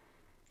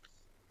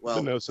 Well,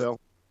 The no sell.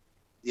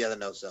 Yeah, the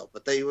no sell.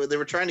 But they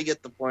were trying to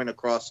get the point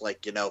across,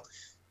 like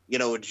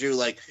with Drew,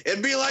 like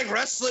it'd be like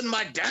wrestling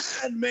my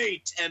dad,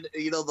 mate, and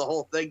the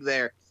whole thing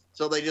there.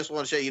 So they just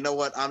want to say, you know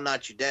what? I'm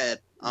not your dad.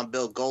 I'm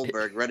Bill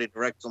Goldberg, ready to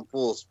wreck some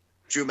fools.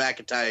 Drew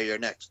McIntyre, you're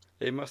next.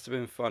 It must have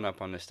been fun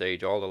up on the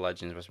stage. All the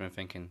legends must have been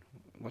thinking,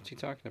 "What's he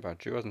talking about?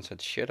 Drew hasn't said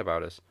shit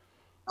about us."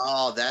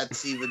 Oh,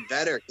 that's even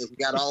better because we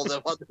got all of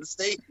them on the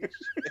stage.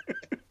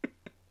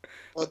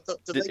 Well,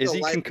 to make Is a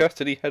he lighter, concussed?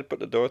 Did he headbutt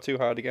the door too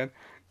hard again?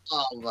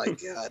 oh my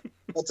god!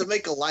 Well, to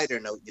make a lighter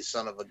note, you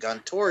son of a gun,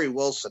 Tori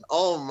Wilson.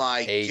 Oh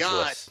my god!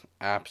 Ageless,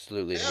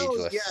 absolutely Hell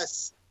ageless.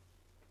 yes.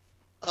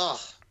 Oh,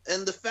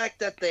 and the fact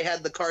that they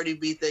had the Cardi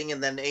B thing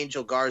and then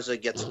Angel Garza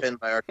gets pinned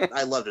by her,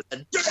 I loved it.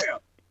 And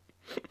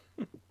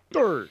damn!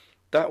 Third.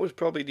 That was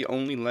probably the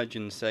only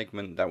legend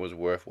segment that was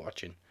worth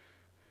watching,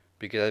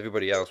 because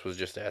everybody else was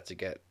just there to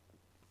get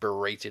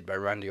berated by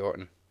Randy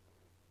Orton.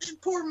 And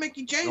poor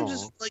Mickey James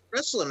is like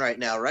wrestling right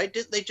now, right?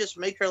 Didn't they just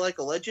make her like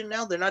a legend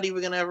now? They're not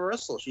even going to have her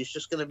wrestle. She's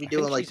just going to be I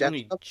doing think like she's that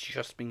only stuff.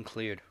 just been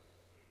cleared.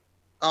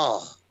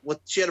 Oh,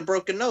 she had a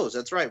broken nose.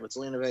 That's right, with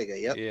Selena Vega.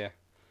 Yep. Yeah,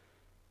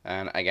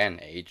 and again,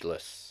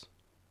 ageless.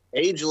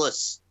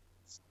 Ageless.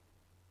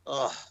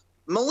 Oh,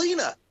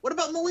 Melina. What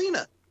about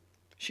Melina?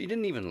 She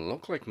didn't even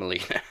look like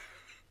Melina.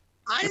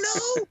 I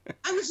know.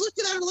 I was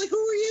looking at her like, who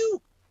are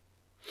you?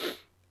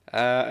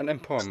 And then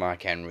poor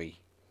Mark Henry.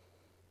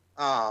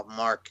 Oh,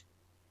 Mark.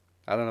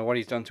 I don't know what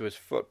he's done to his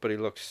foot, but he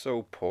looks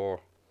so poor.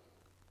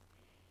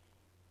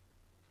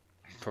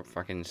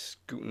 Fucking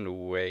scooting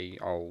away,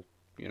 all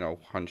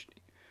hunched.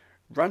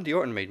 Randy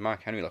Orton made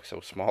Mark Henry look so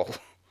small.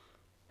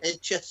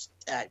 It just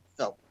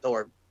felt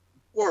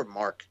poor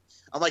Mark.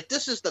 I'm like,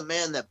 this is the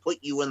man that put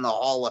you in the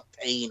Hall of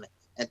Pain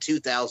in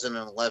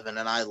 2011,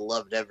 and I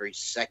loved every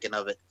second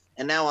of it.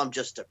 And now I'm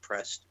just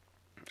depressed.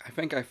 I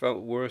think I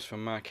felt worse for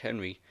Mark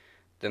Henry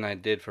than I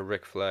did for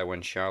Ric Flair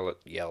when Charlotte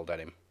yelled at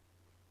him.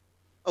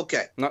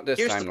 Okay. Not this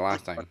Here's time, the the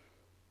last time.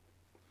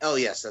 Oh,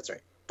 yes, that's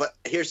right. But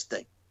here's the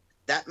thing.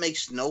 That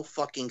makes no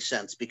fucking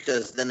sense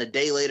because then a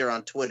day later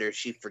on Twitter,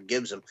 she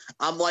forgives him.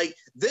 I'm like,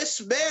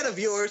 this man of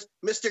yours,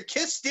 Mr.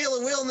 Kiss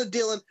Stealing, Wheeling and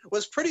Dealing,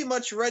 was pretty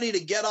much ready to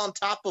get on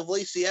top of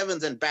Lacey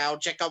Evans and bow,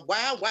 check out,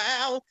 wow,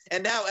 wow.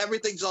 And now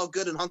everything's all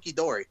good and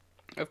hunky-dory.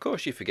 Of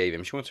course she forgave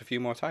him. She wants a few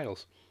more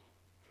titles.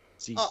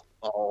 See,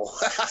 Oh,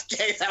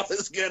 okay, that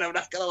was good. I'm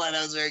not going to lie,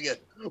 that was very good.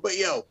 But,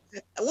 yo,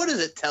 what does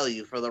it tell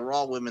you for the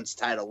Raw Women's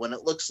title when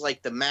it looks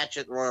like the match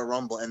at Royal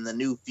Rumble and the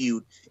new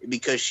feud,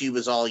 because she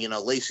was all,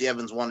 Lacey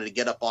Evans wanted to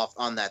get up off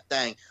on that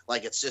thing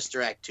like it's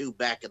Sister Act 2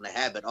 back in the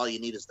habit. All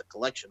you need is the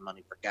collection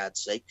money, for God's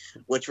sake,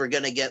 which we're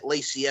going to get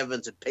Lacey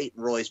Evans and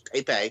Peyton Royce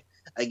Pepe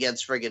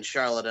against friggin'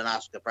 Charlotte and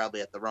Asuka probably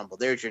at the Rumble.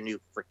 There's your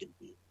new freaking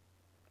feud.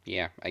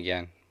 Yeah,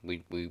 again,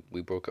 we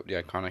broke up the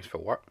Iconics for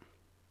what?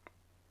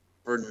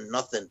 For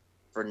nothing.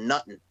 For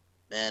nothing,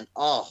 man.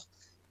 Oh,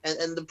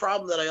 and the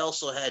problem that I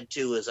also had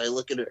too is I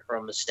look at it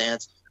from the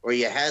stance where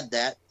you had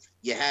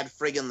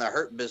friggin' the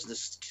Hurt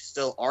Business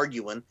still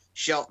arguing,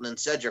 Shelton and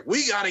Cedric.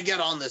 We got to get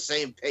on the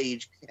same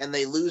page, and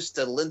they lose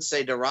to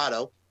Lince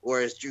Dorado, or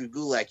as Drew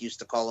Gulak used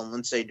to call him,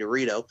 Lince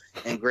Dorito,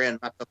 and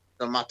Grand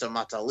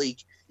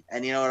Metalik.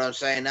 And you know what I'm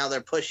saying? Now they're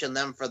pushing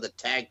them for the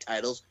tag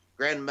titles.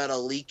 Grand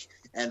Metalik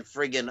and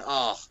friggin'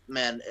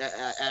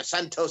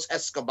 Santos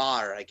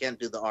Escobar. I can't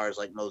do the R's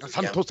like Moses.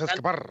 Santos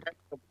Escobar.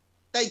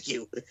 Thank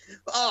you.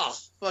 Oh,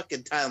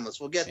 fucking timeless.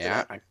 We'll get to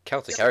that.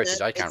 Celtic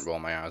Heritage, I can't roll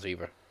my R's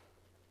either.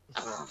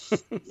 Oh,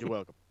 You're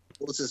welcome.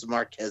 this is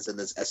Marquez and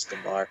his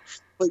Escobar.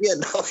 But yeah,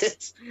 no,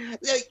 it's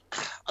like,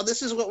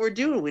 this is what we're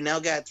doing. We now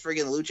got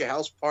friggin' Lucha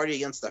House Party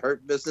against the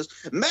Hurt Business.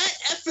 Matt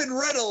effing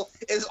Riddle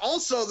is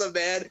also the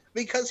man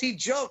because he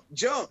jumped.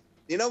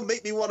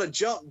 Make me want to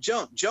jump.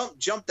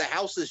 The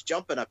house is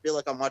jumping. I feel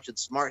like I'm watching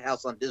Smart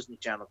House on Disney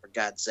Channel, for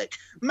God's sake.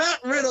 Matt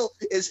Riddle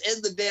is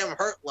in the damn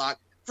Hurt Lock,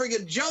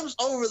 friggin' jumps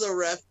over the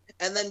ref,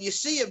 and then you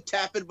see him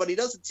tapping, but he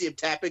doesn't see him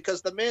tapping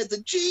because the man's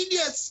a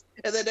genius.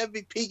 And then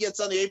MVP gets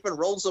on the apron,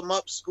 rolls him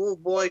up,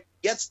 schoolboy,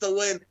 gets the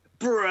win.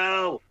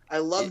 Bro, I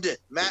loved it.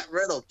 Matt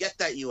Riddle, get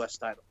that U.S.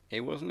 title.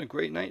 It wasn't a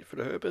great night for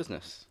the Hurt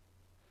Business.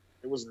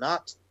 It was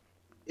not.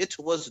 It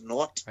was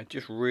not. I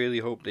just really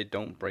hope they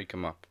don't break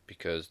them up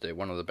because they're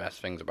one of the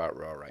best things about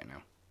Raw right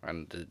now.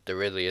 And there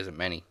really isn't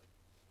many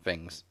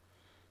things.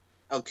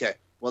 Okay.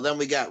 Well, then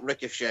we got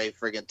Ricochet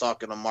friggin'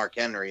 talking to Mark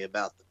Henry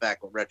about the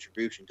fact with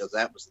Retribution because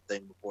that was the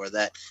thing before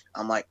that.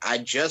 I'm like, I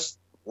just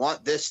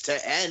want this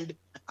to end.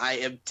 I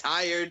am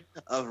tired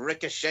of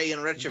Ricochet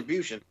and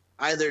Retribution.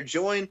 Either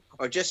join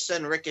or just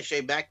send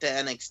Ricochet back to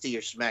NXT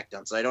or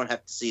SmackDown so I don't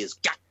have to see his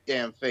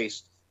goddamn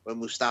face with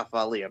Mustafa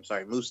Ali. I'm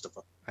sorry,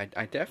 Mustafa. I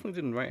definitely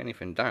didn't write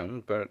anything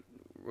down, but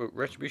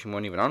Retribution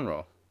weren't even on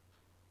Raw.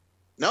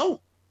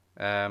 No.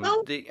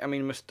 No.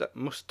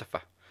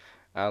 Mustafa.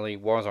 Ali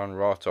was on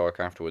Raw Talk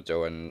afterwards,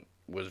 though, and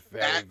was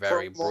very, That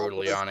very promo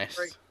brutally was honest.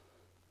 great.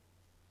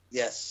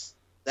 Yes,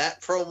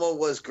 that promo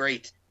was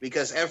great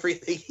because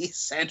everything he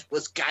said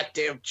was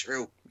goddamn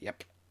true.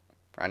 Yep.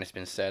 And it's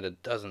been said a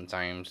dozen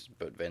times,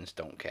 but Vince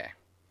don't care.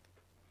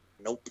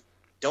 Nope,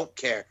 don't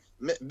care.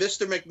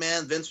 Mr.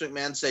 McMahon, Vince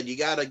McMahon said, "You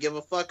gotta give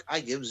a fuck."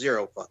 I give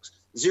 0 fucks.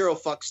 0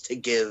 fucks to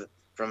give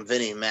from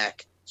Vinnie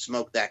Mac.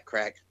 Smoke that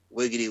crack.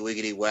 Wiggity,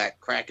 wiggity, whack.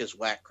 Crack is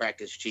whack.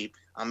 Crack is cheap.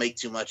 I'll make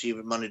too much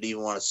even money to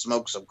even want to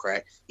smoke some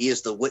crack. He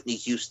is the Whitney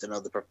Houston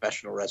of the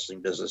professional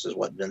wrestling business is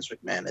what Vince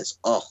McMahon is.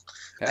 Oh,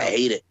 I Hell,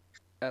 hate it.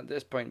 at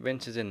this point,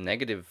 Vince is in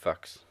negative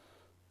fucks.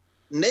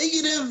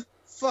 Negative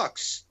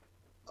fucks.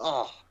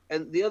 Oh,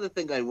 and the other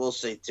thing I will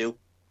say, too,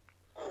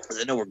 is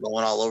I know we're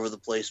going all over the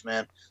place,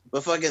 man,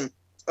 but fucking,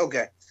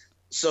 okay.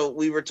 So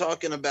we were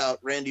talking about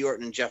Randy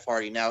Orton and Jeff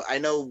Hardy. Now, I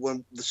know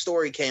when the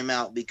story came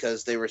out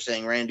because they were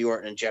saying Randy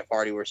Orton and Jeff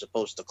Hardy were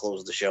supposed to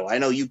close the show. I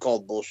know you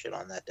called bullshit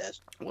on that, Des.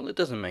 Well, it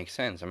doesn't make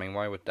sense. I mean,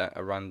 why would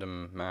a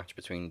random match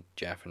between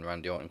Jeff and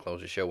Randy Orton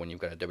close the show when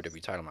you've got a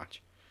WWE title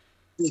match?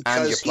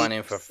 And you're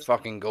planning for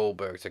fucking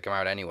Goldberg to come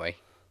out anyway.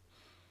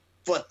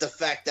 But the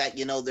fact that,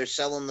 they're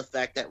selling the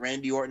fact that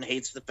Randy Orton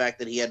hates the fact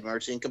that he had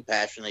mercy and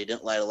compassion. They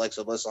didn't light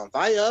Alexa Bliss on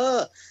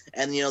fire.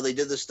 And, they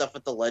did this stuff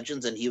with the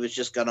Legends, and he was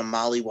just going to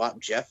mollywop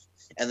Jeff.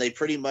 And they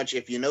pretty much,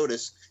 if you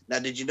notice... Now,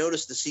 did you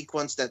notice the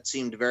sequence that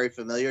seemed very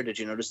familiar? Did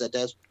you notice that,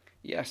 Des?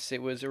 Yes,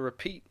 it was a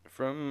repeat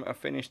from a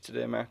finish to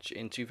their match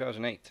in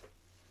 2008.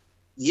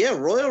 Yeah,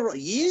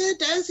 yeah,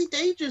 Dazzy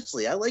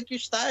Dangerously. I like your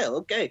style.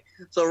 Okay.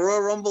 So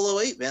Royal Rumble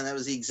 08, man, that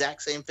was the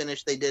exact same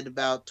finish they did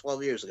about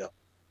 12 years ago.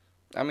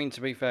 I mean,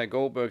 to be fair,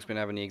 Goldberg's been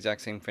having the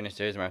exact same finish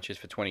to his matches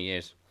for 20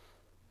 years.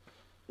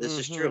 This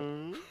is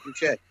true.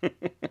 Touche.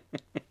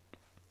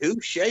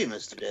 Touche,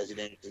 Mr. Dazzy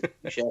Dangerously.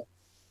 Touche.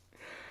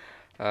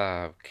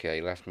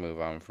 Okay, let's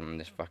move on from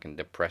this fucking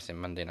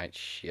depressing Monday night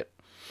shit.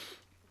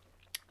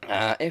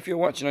 If you're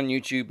watching on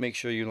YouTube, make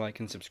sure you like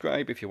and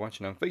subscribe. If you're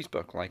watching on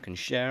Facebook, like and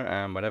share.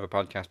 And whatever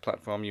podcast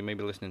platform you may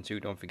be listening to,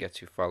 don't forget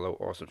to follow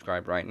or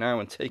subscribe right now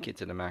and take it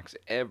to the max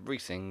every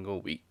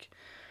single week.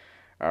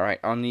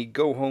 Alright, on the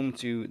go home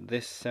to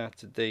this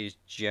Saturday's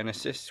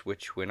Genesis,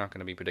 which we're not going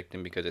to be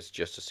predicting because it's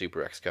just a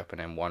Super X Cup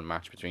and then one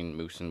match between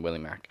Moose and Willie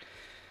Mack.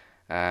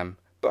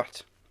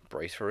 But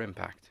brace for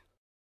impact.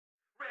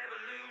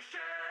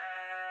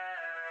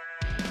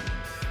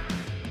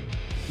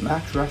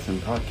 Max Wrestling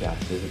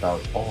Podcast is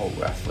about all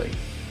wrestling.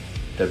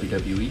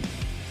 WWE,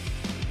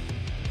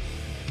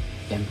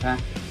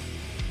 Impact,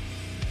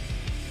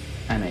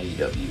 and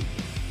AEW.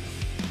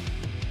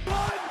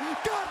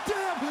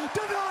 Goddamn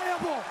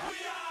deniable!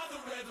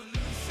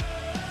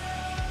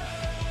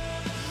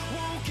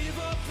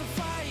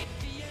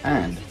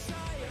 And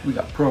we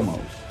got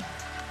promos.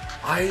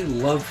 I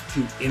love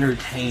to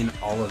entertain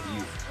all of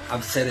you.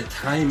 I've said it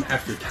time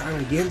after time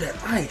again that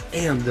I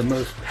am the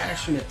most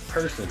passionate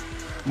person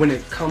when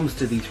it comes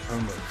to these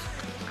promos.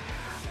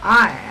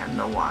 I am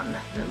the one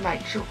that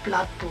makes your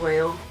blood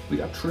boil. We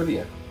got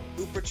trivia.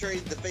 Who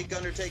portrayed the fake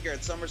Undertaker at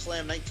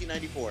SummerSlam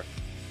 1994?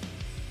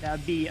 That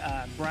would be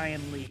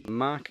Brian Lee.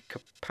 Mark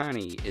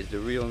Kapani is the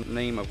real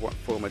name of what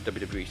former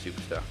WWE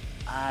superstar?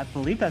 I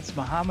believe that's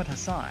Muhammad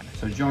Hassan.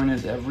 So join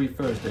us every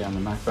Thursday on the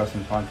Max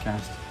Wrestling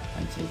Podcast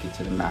and take it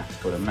to the max.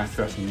 Go to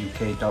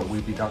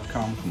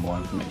maxwrestlinguk.weebly.com for more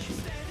information.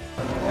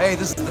 Hey,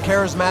 this is the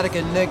charismatic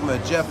enigma,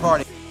 Jeff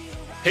Hardy.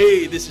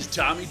 Hey, this is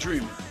Tommy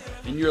Dreamer,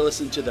 and you're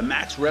listening to the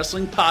Max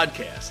Wrestling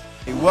Podcast.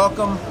 Hey,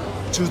 welcome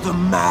to the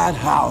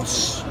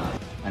Madhouse.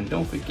 And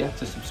don't forget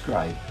to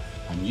subscribe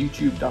on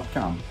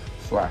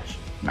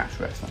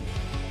youtube.com/maxwrestling.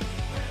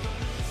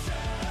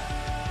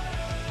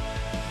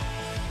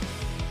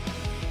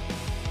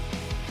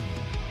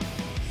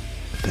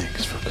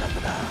 Thanks for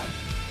coming out.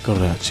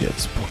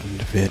 Gracias por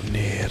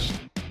venir.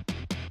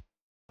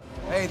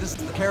 Hey, this is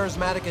the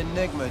charismatic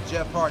enigma,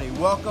 Jeff Hardy.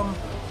 Welcome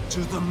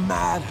to the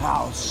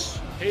Madhouse.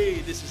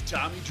 Hey, this is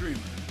Tommy Dreamer,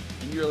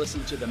 and you're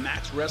listening to the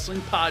Max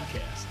Wrestling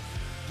Podcast,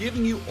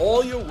 giving you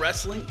all your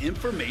wrestling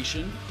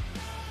information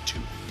to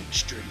the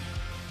extreme.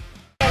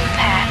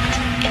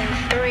 Impact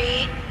in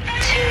 3,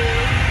 2,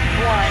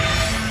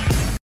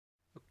 1.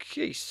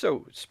 Okay,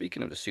 so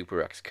speaking of the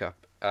Super X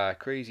Cup,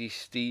 Crazy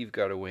Steve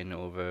got a win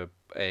over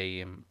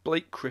a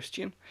Blake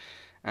Christian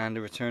and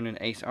a returning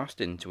Ace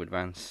Austin to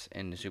advance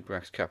in the Super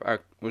X Cup. I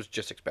was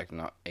just expecting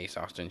that Ace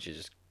Austin should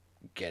just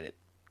get it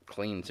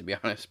clean, to be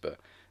honest, but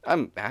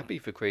I'm happy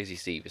for Crazy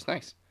Steve. It's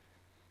nice.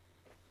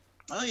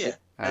 Oh, yeah.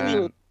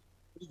 Pretty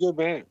good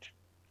match.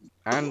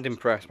 And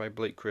impressed by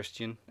Blake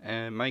Christian.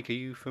 Mike, are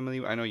you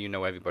familiar? I know you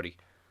know everybody.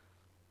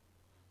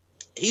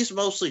 He's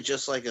mostly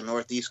just like a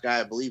Northeast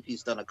guy. I believe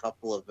he's done a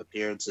couple of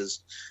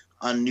appearances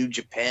on New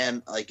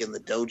Japan, like in the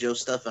dojo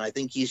stuff, and I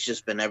think he's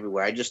just been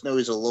everywhere. I just know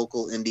he's a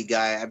local indie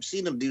guy. I've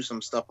seen him do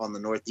some stuff on the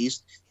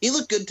Northeast. He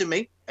looked good to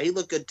me.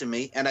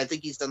 And I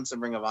think he's done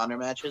some Ring of Honor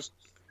matches.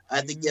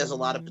 I think he has a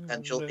lot of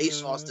potential.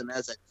 Ace Austin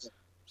has a...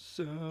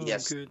 So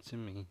Yes. good to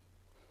me.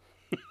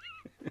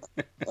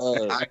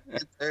 I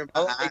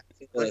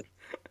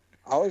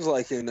was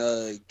like in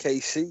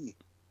KC.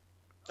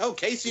 Oh,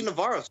 Casey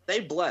Navarro, stay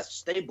blessed.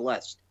 Stay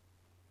blessed.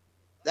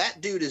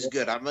 That dude is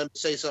good. I'm going to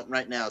say something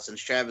right now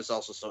since Travis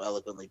also so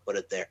eloquently put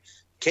it there.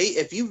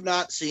 If you've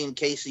not seen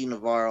Casey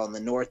Navarro in the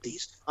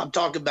Northeast, I'm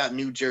talking about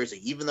New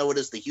Jersey, even though it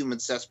is the human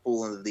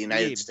cesspool of the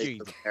United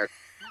States of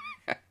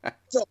America.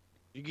 So,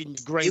 you getting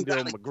grinded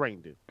on my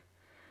grinder.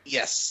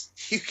 Yes,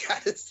 you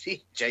got to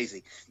see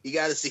Jay-Z. You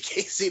got to see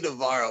Casey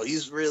Navarro.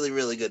 He's really,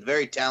 really good.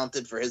 Very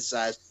talented for his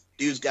size.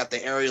 Dude's got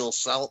the aerial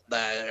assault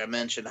that I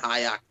mentioned,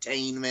 high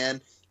octane, man.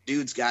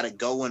 Dude's got it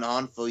going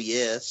on for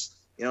years.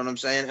 You know what I'm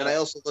saying? And I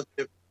also looked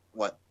at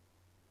what?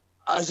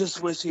 I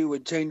just wish he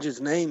would change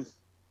his name.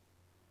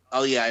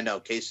 Oh, yeah, I know.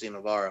 Casey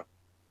Navarro.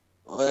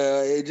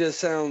 Well, it just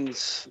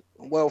sounds,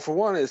 well, for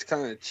one, it's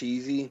kind of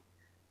cheesy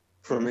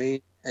for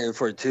me. And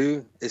for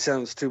two, it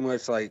sounds too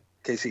much like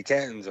Casey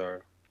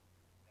Catanzaro.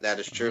 That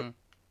is true.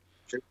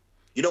 True.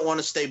 You don't want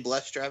to stay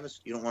blessed, Travis?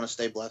 You don't want to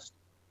stay blessed?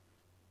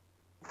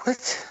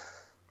 What?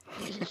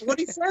 What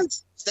he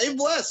says. Stay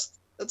blessed.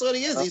 That's what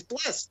he is. He's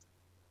blessed.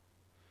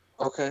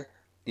 Okay.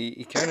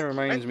 He kind of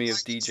reminds me of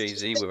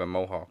DJZ with a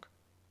mohawk.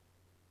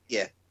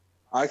 Yeah.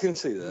 I can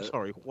see that. I'm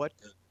sorry, what?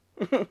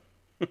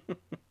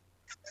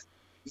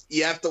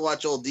 You have to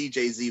watch old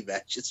DJZ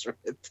matches from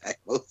Impact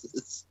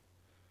Moses.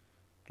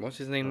 What's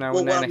his name now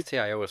in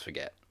NXT? I always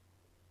forget.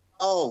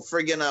 Oh,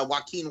 friggin'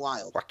 Joaquin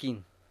Wilde.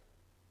 Joaquin.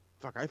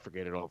 Fuck, I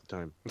forget it all the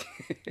time.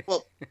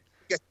 Well,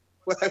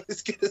 what I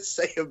was going to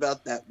say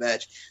about that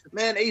match.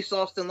 Man, Ace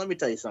Austin, let me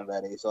tell you something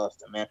about Ace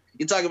Austin, man.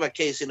 You talk about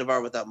Casey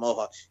Navarro with that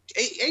mohawk.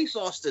 Ace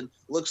Austin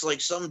looks like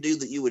some dude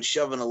that you would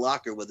shove in a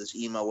locker with his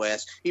emo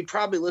ass. He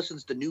probably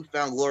listens to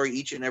Newfound Glory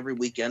each and every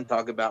weekend,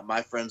 talk about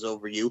My Friends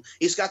Over You.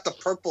 He's got the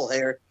purple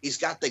hair. He's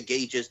got the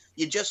gauges.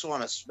 You just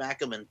want to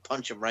smack him and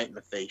punch him right in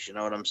the face. You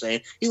know what I'm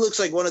saying? He looks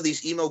like one of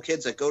these emo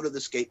kids that go to the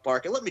skate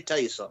park. And let me tell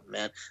you something,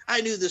 man.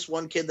 I knew this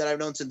one kid that I've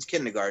known since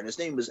kindergarten. His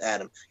name was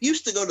Adam. He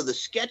used to go to the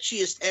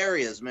sketchiest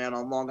areas, man,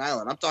 on Long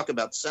Island. I'm talking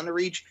about Center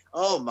Reach.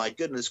 Oh, my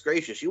goodness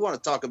gracious. You want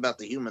to talk about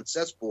the human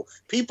cesspool.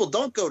 People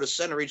don't go to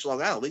Center Reach,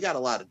 Long Island. We got a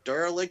lot of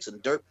derelicts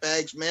and dirt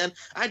bags, man.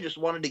 I just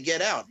wanted to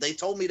get out. They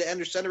told me to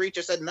enter Center Reach.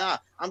 I said, nah,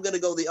 I'm going to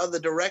go the other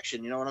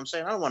direction. You know what I'm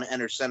saying? I don't want to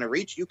enter Center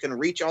Reach. You can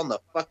reach on the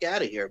fuck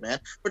out of here, man.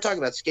 We're talking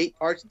about skate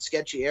parks and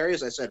sketchy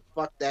areas. I said,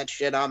 fuck that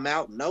shit. I'm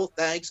out. No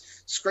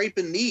thanks.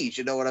 Scraping knees.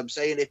 You know what I'm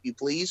saying? If you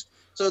please.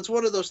 So it's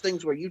one of those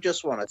things where you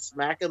just want to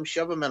smack him,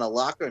 shove him in a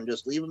locker, and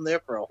just leave him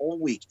there for a whole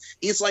week.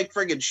 He's like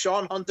friggin'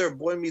 Sean Hunter,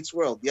 Boy Meets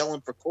World,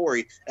 yelling for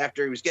Corey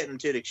after he was getting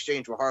into an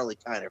exchange with Harley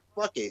Kiner.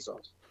 Fuck Ace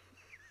Austin.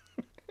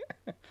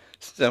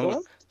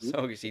 So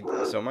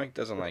Mike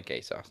doesn't like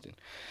Ace Austin.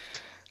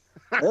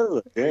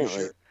 Oh, Are you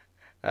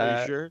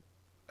sure?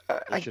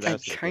 I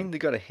kind of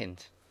got a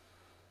hint.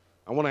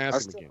 I want to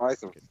ask him again. Like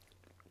him.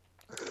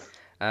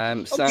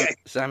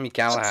 Sami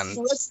Callihan.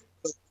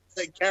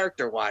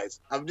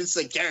 Character-wise. I'm just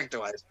saying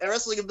character-wise.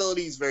 Wrestling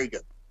ability is very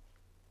good.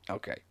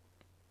 Okay.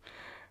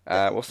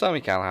 Well, Sami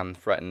Callihan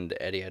threatened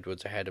Eddie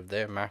Edwards ahead of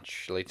their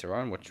match later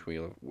on, which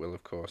we'll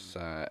of course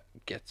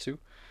get to.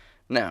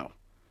 Now,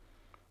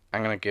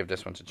 I'm going to give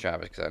this one to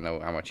Travis because I know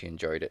how much he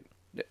enjoyed it.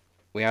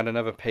 We had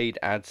another paid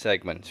ad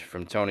segment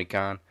from Tony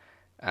Khan,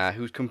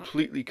 who's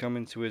completely come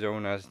into his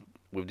own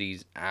with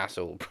these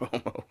asshole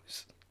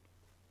promos.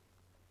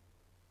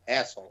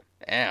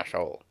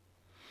 Asshole.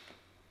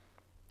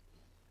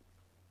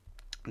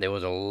 There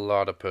was a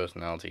lot of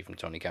personality from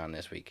Tony Khan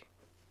this week.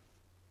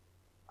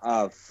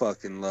 I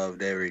fucking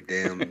loved every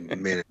damn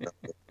minute of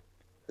it.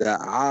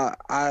 Yeah,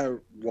 I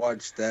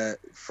watched that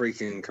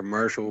freaking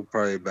commercial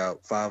probably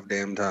about 5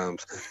 damn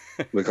times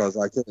because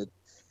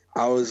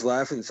I was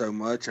laughing so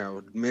much I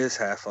would miss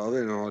half of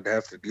it and I would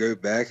have to go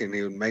back and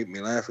he would make me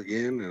laugh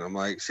again and I'm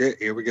like, shit,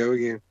 here we go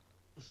again.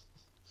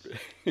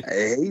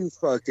 He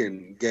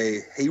fucking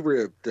he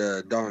ripped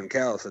Don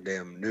Callis a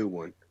damn new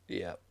one.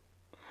 Yeah.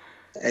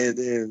 And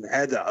then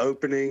had the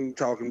opening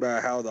talking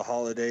about how the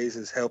holidays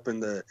is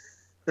helping the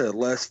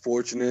less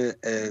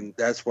fortunate, and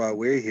that's why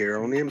we're here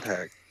on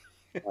Impact.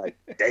 Like,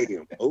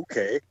 damn,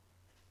 okay.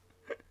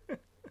 I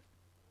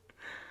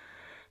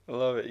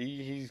love it.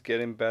 He's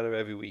getting better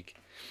every week.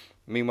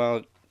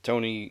 Meanwhile,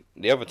 Tony,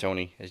 the other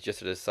Tony, is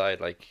just at his side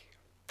like,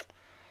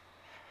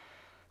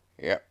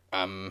 yeah,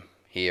 I'm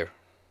here.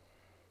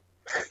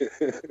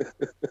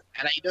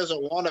 And he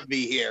doesn't want to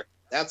be here.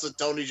 That's what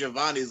Tony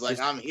Schiavone's like.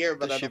 I'm here,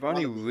 but I don't want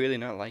to Schiavone really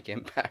not like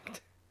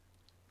Impact?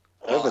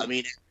 Well, I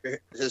mean,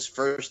 his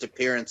first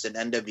appearance in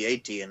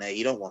NWA TNA,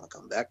 you don't want to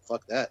come back.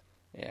 Fuck that.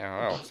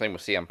 Yeah, well, same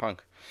with CM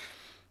Punk.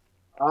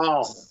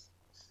 Oh,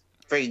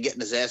 freaking getting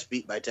his ass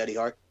beat by Teddy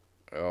Hart.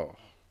 Oh.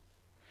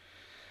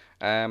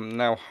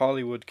 Now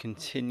Hollywood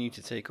continue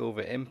to take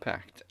over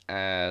Impact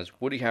as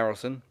Woody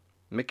Harrelson,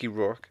 Mickey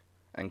Rourke,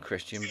 and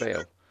Christian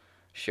Bale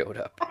showed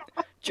up.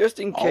 Just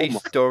in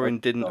case Doran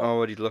didn't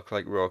already look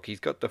like Rourke, he's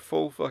got the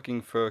full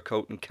fucking fur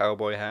coat and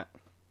cowboy hat.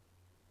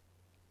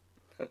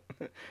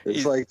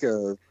 It's like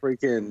a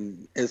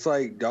freaking, it's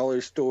like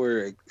dollar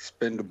store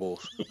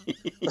Expendables.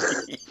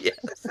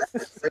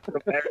 Yes.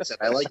 Comparison.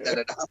 I like that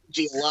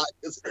analogy a lot.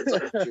 It's so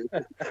true.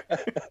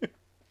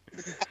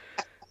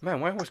 Man,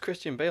 why was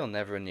Christian Bale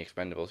never in the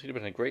Expendables? He'd have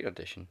been a great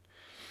addition.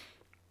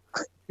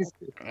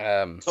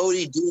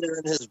 Cody Deaner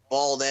and his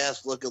bald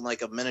ass looking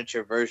like a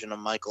miniature version of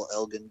Michael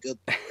Elgin. Good.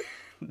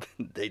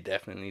 They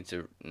definitely need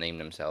to name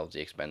themselves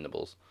the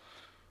Expendables.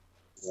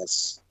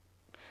 Yes.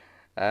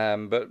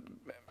 But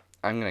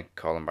I'm going to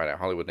call them by their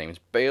Hollywood names.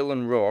 Bale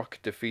and Rourke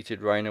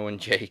defeated Rhino and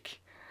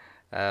Jake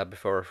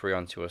before a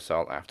 3-on-2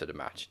 assault after the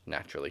match,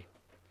 naturally.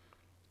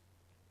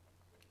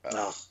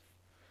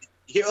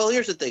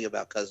 Here's the thing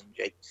about Cousin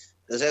Jake.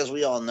 Because as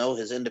we all know,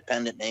 his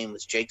independent name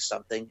was Jake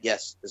something.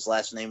 Yes, his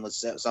last name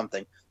was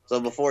something. So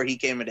before he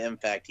came into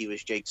Impact, he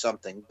was Jake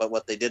something. But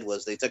what they did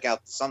was they took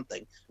out the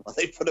something. Well,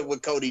 they put it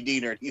with Cody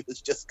Deaner, and he was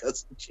just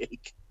Cousin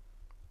Jake.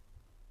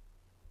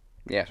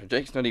 Yeah, so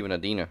Jake's not even a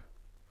Deaner.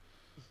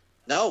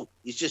 No,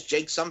 he's just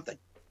Jake something.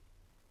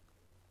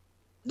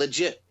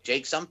 Legit,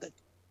 Jake something.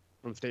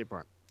 From State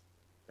Farm.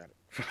 Got it.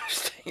 From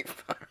State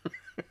Farm.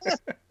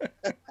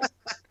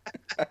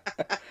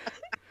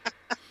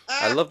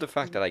 I love the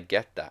fact that I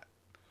get that.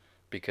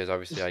 Because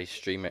obviously I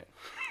stream it.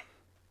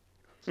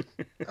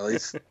 At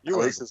least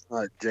it's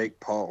not Jake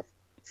Paul.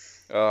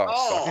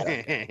 Oh.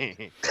 I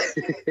mean,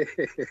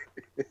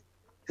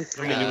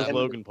 it was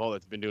Logan Paul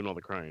that's been doing all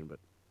the crying, but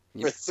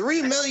for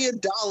 $3 million,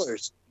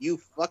 you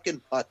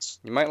fucking putz.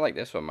 You might like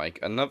this one, Mike.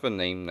 Another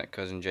name that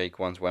Cousin Jake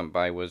once went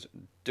by was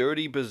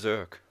Dirty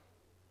Berserk.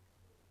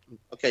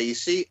 Okay, you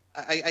see,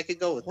 I could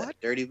go with that.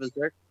 Dirty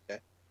Berserk.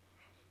 Okay.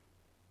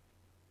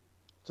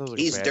 Sounds like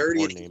He's a bad dirty.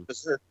 porn He's name.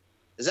 berserk.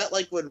 Is that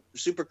like when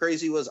Super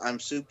Crazy was? I'm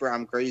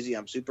crazy,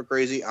 I'm super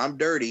crazy, I'm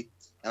dirty,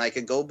 and I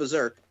can go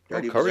berserk.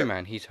 Dirty Curry berserk.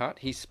 man, he's hot,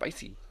 he's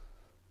spicy.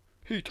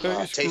 He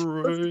tastes tastes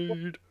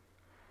great.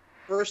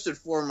 First and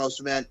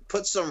foremost, man,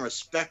 put some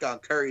respect on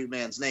Curry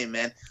Man's name,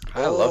 man.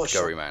 I love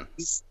Curry Man.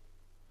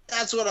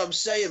 That's what I'm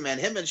saying, man.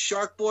 Him and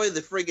Shark Boy,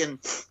 the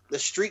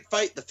street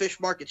fight, the fish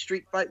market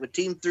street fight with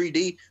Team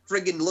 3D,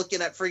 friggin' looking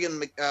at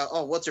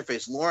what's her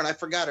face? Lauren, I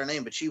forgot her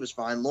name, but she was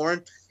fine.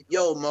 Lauren,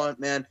 yo,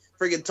 man,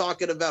 friggin'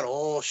 talking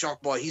about,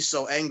 Shark Boy, he's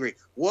so angry.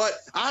 What?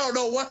 I don't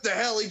know what the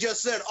hell he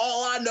just said.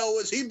 All I know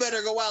is he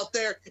better go out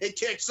there and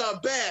kick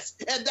some bass.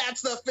 And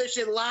that's the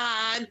fishing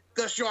line,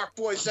 because Shark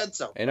Boy said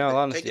so. In all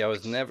honesty, I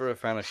was never a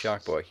fan of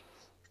Shark Boy.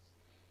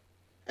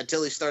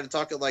 Until he started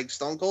talking like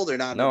Stone Cold or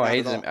not? No, not I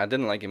hated at all? him. I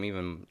didn't like him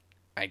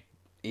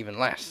even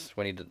less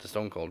when he did the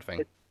Stone Cold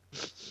thing.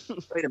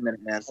 Wait a minute,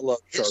 man. I love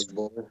Shark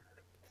Boy.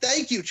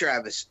 Thank you,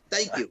 Travis.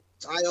 Thank you.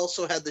 I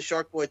also had the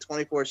Shark Boy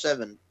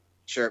 24/7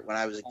 shirt when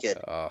I was a kid.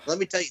 Let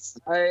me tell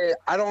you.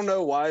 I don't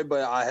know why,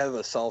 but I have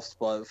a soft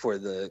spot for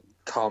the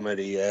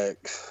Comedy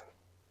X.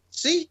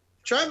 See,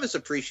 Travis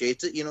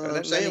appreciates it. You know what I'm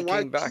Then saying? he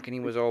came back and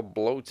he was all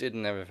bloated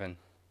and everything.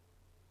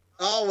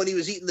 Oh, when he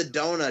was eating the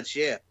donuts,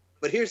 yeah.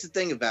 But here's the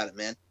thing about it,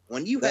 man.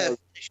 When you have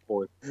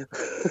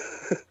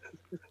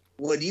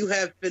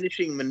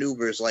finishing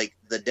maneuvers like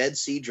the Dead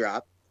Sea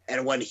Drop,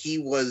 and when he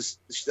was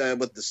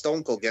with the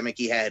Stone Cold gimmick,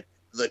 he had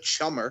the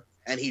Chummer,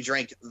 and he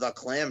drank the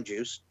clam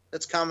juice.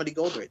 That's comedy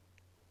gold right.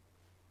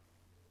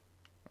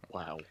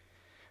 Wow.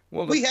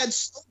 Well, we had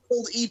Stone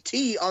Cold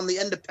E.T. on the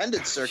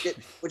independent circuit,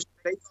 which is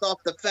based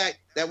off the fact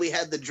that we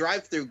had the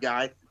drive-through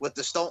guy with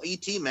the Stone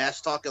E.T.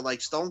 mask talking like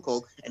Stone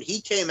Cold, and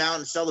he came out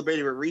and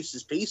celebrated with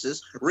Reese's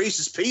Pieces.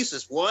 Reese's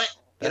Pieces, what?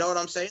 You know what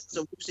I'm saying?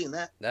 So we've seen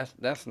that.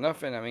 That's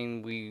nothing. I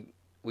mean,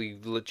 we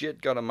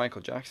legit got a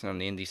Michael Jackson on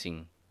the indie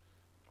scene,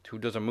 who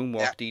does a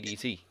moonwalk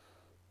DDT.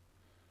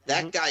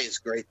 That guy is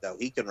great though.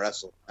 He can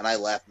wrestle, and I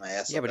laugh my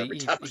ass off every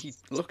time. He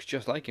looks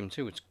just like him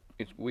too.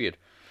 It's weird.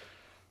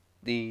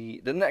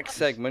 The next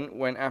segment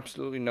went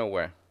absolutely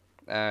nowhere.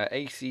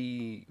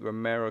 AC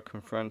Romero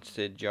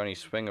confronted Johnny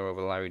Swinger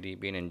over Larry D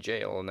being in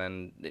jail, and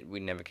then we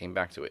never came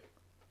back to it.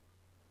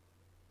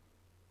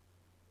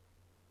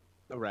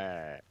 All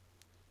right.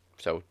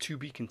 So to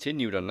be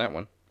continued on that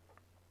one.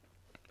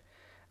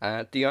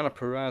 Deonna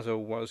Purrazzo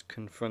was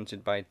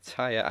confronted by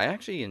Taya. I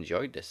actually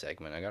enjoyed this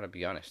segment, I gotta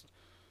be honest.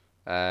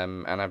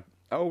 And I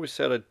always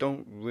said I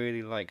don't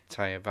really like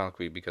Taya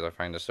Valkyrie because I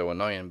find her so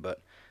annoying,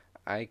 but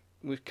I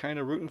was kind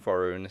of rooting for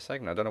her in this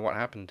segment. I don't know what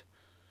happened.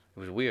 It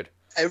was weird.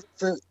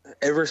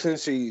 Ever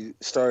since she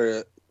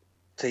started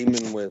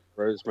teaming with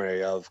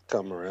Rosemary, I've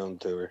come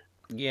around to her.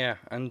 Yeah,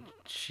 and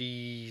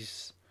she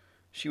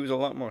was a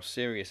lot more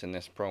serious in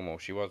this promo.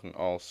 She wasn't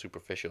all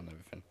superficial and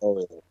everything. Oh,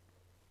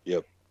 yeah.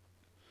 Yep.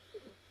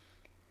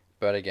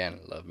 But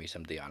again, love me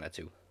some Deonna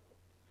too.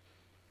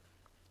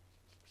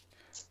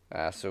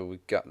 So we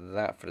got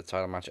that for the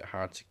title match at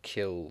Hard to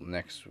Kill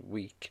next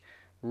week.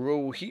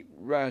 Rohit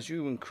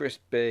Raju and Chris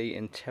Bay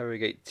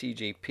interrogate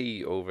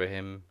TJP over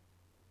him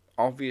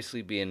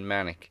obviously being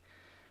Manic.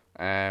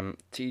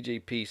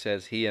 TJP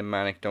says he and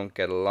Manic don't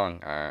get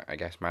along. I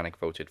guess Manic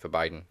voted for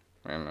Biden.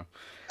 I don't know.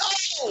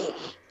 Oh!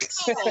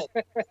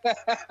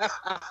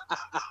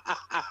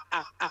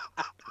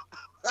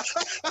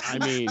 I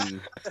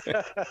mean,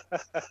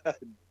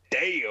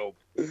 damn.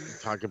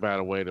 Talk about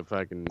a way to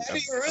fucking.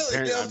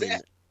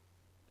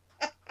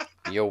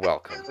 You're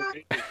welcome.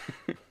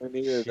 I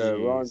needed a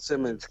Ron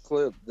Simmons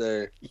clip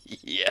there.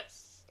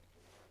 Yes.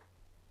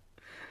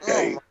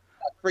 Oh,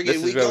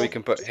 This is where we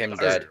can put him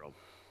dead.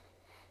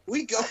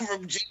 We go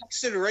from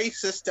Jackson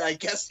racist to I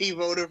guess he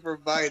voted for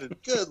Biden.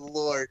 Good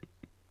Lord.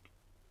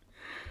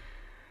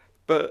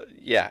 But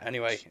yeah,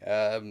 anyway,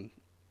 and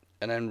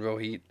then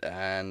Rohit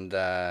and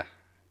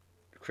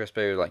Chris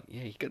Bay were like,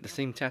 yeah, he got the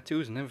same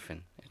tattoos and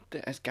everything.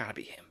 It's gotta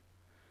be him.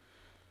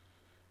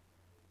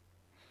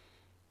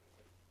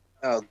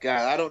 Oh,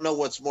 God. I don't know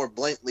what's more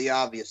blatantly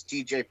obvious.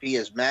 TJP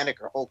as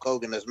Manic or Hulk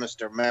Hogan as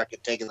Mr. America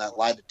taking that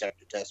lie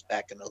detector test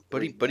back in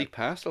 03. But he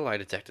passed the lie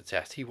detector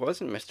test. He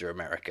wasn't Mr.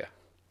 America.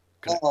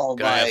 Can my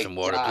I have some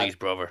water, God. please,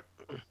 brother?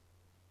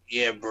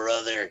 Yeah,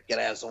 brother. Can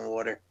I have some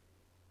water?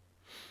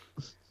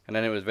 And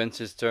then it was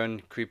Vince's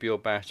turn. Creepy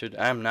old bastard.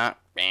 I'm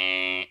not.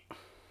 Yep.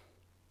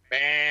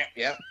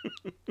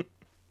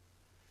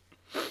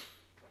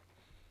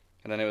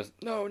 And then it was,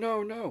 no.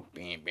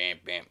 Bam, bam,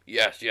 bam.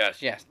 Yes.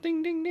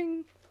 Ding, ding,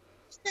 ding.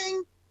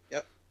 Ding.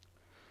 Yep.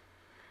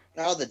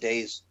 Oh, the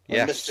days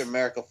when Yes. Mr.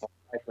 America fought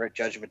Piper at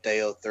Judgment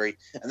Day 03.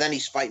 And then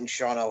he's fighting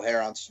Sean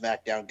O'Hare on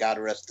SmackDown. God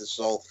rest his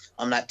soul.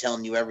 I'm not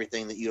telling you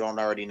everything that you don't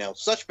already know.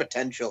 Such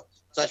potential.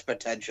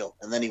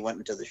 And then he went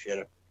into the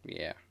shitter.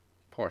 Yeah.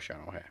 Poor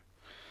Sean O'Hare.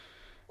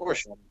 Poor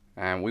Sean.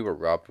 And we were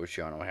robbed with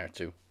Sean O'Hare,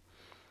 too.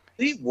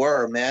 We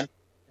were, man.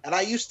 And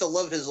I used to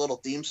love his little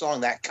theme song,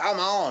 that Come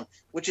On,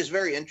 which is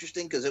very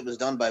interesting because it was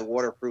done by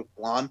Waterproof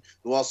Blonde,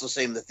 who also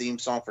sang the theme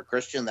song for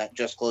Christian, that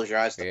Just Close Your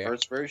Eyes, the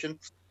first version.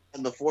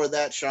 And before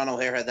that, Sean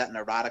O'Hare had that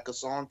Neurotica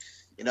song,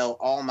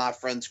 All My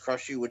Friends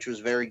Crush You, which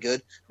was very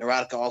good.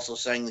 Neurotica also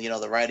sang, The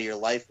Ride of Your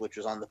Life, which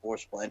was on the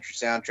Forcible Entry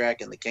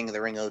soundtrack, and the King of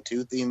the Ring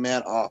 02 theme,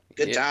 man. Oh,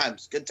 good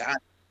times.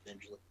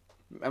 Angela.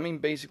 I mean,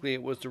 basically,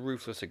 it was the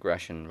Ruthless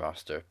Aggression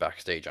roster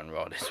backstage on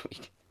Raw this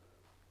week.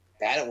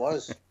 That it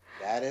was.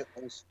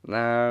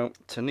 Now,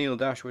 Tenille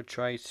Dashwood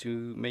tried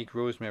to make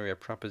Rosemary a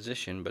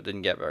proposition, but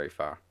didn't get very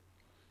far.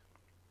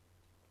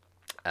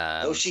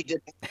 No, she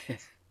didn't.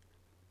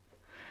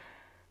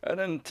 And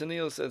then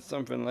Tenille said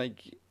something like,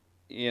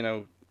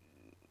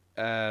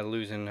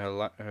 losing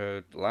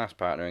her last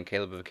partner, and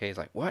Caleb of is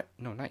like, what?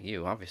 No, not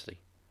you, obviously.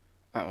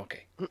 Oh,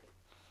 okay.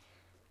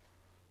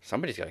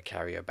 Somebody's got to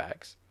carry her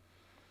bags.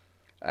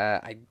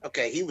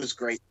 Okay, he was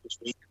great this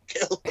week.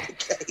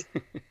 Okay.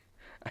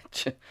 I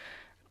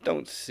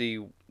don't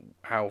see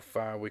how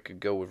far we could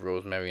go with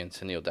Rosemary and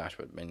Tenille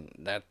Dashwood. I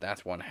mean,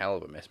 that's one hell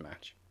of a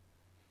mismatch.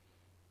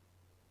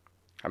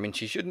 I mean,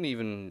 she shouldn't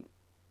even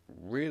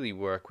really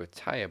work with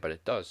Taya, but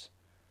it does.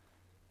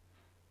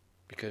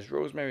 Because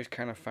Rosemary's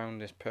kind of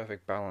found this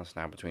perfect balance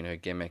now between her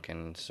gimmick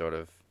and sort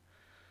of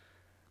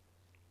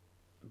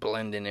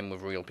blending in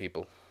with real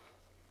people.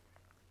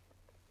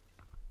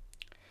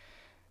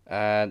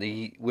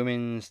 The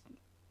women's,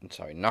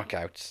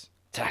 knockouts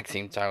tag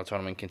team title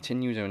tournament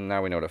continues, and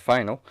now we know the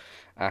final.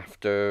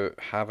 After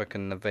Havoc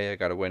and Nevaeh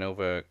got a win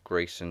over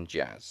Grace and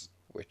Jazz,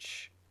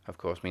 which of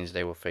course means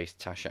they will face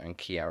Tasha and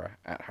Kiara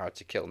at Hard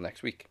to Kill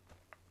next week.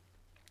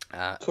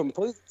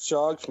 Completely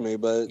shocks me,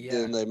 but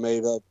then they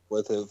made up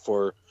with it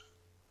for,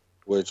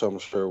 which I'm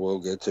sure we'll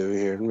get to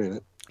here in a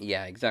minute.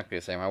 Yeah, exactly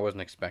the same. I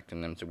wasn't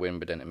expecting them to win,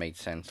 but then it made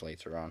sense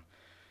later on.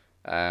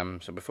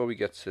 So before we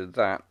get to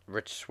that,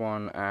 Rich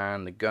Swann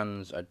and the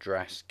Guns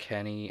address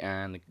Kenny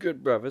and the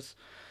Good Brothers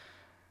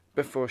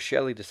before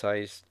Shelley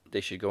decides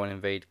they should go and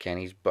invade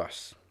Kenny's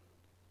bus.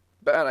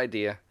 Bad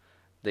idea.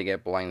 They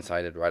get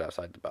blindsided right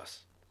outside the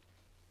bus.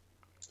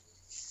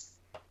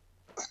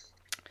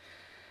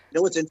 You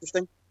know what's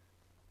interesting?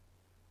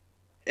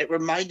 It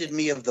reminded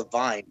me of the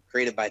Vine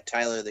created by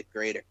Tyler the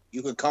Creator.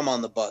 You could come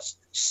on the bus.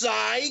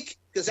 Psych!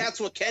 Because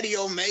that's what Kenny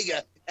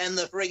Omega and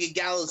the friggin'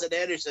 Gallows and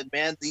Anderson,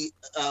 man, the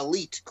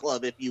elite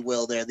club, if you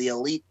will, there, the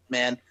elite,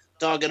 man,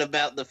 talking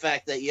about the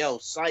fact that,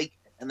 psych,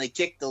 and they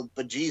kicked the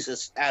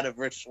bejesus out of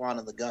Rich Swann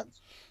and the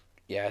Guns.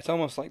 Yeah, it's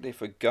almost like they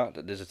forgot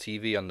that there's a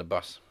TV on the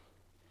bus.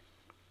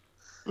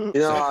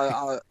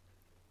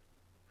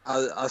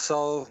 I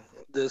saw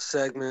this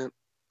segment,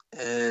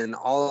 and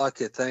all I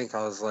could think,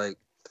 I was like,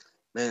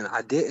 man,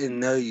 I didn't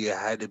know you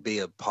had to be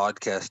a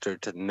podcaster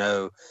to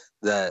know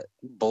that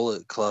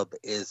Bullet Club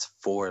is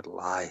for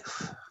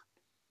life.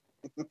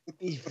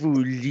 For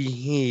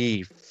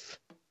life.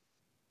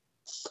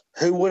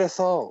 Who would have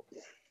thought?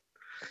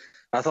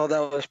 I thought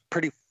that was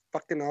pretty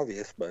fucking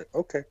obvious, but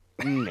okay.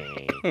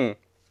 You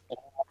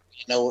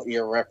know what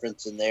you're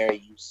referencing there,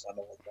 you son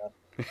of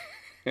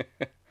a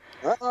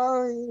gun.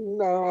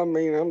 No, I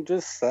mean, I'm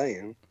just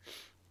saying.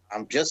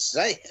 I just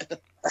say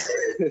that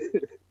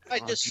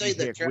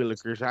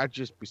Willikers, I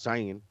just be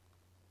saying.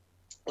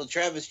 Well,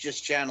 Travis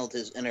just channeled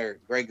his inner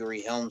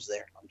Gregory Helms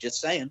there. I'm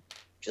just saying.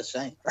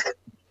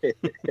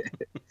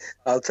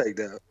 I'll take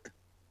that.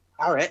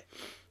 All right.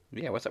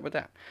 Yeah, what's up with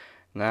that?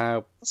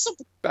 Now,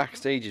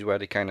 backstage is where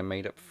they kind of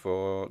made up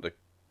for the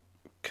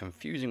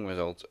confusing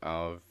result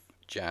of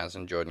Jazz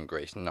and Jordynne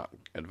Grace not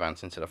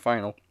advancing to the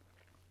final.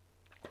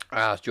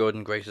 As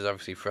Jordynne Grace is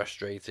obviously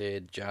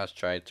frustrated, Jazz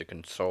tried to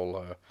console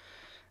her,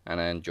 and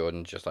then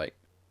Jordynne's just like,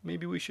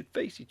 maybe we should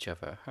face each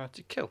other, Hard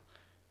to Kill.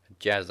 And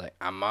Jazz like,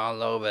 I'm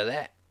all over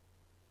that.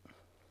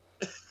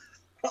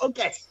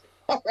 Okay.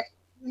 All right.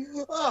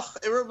 Oh,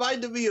 it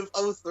reminded me of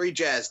 03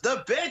 Jazz.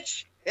 The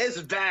bitch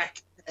is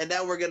back. And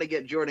now we're going to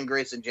get Jordan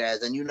Grace and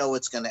Jazz. And you know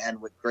it's going to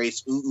end with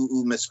Grace,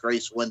 Miss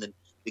Grace winning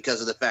because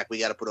of the fact we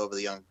got to put over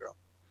the young girl.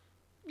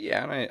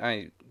 Yeah, and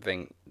I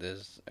think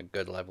there's a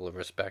good level of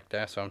respect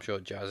there, so I'm sure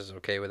Jazz is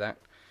okay with that.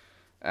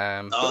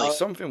 But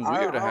something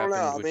weird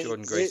happened with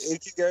Jordan Grace.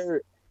 It could go.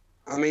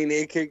 I mean,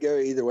 it could go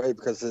either way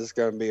because it's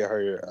going to be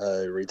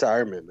her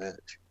retirement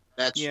match.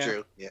 That's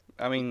true. Yeah.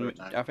 I mean,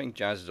 I think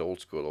Jazz is old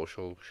school, or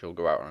she'll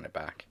go out on it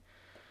back.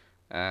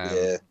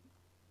 Yeah.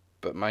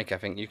 But Mike, I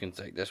think you can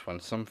take this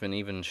one. Something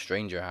even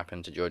stranger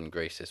happened to Jordan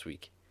Grace this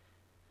week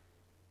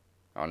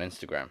on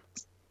Instagram.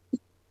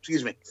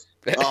 Excuse me.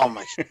 Oh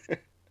my.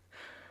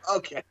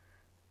 Okay.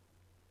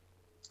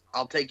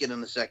 I'll take it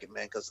in a second,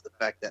 man, because of the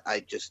fact that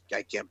I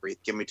can't breathe.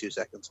 Give me 2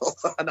 seconds. Hold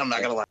on. I'm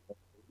not gonna lie.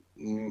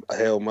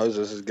 Hell,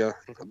 Moses is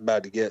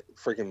about to get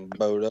freaking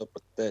bowed up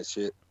with that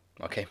shit.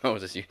 Okay,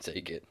 Moses, you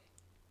take it.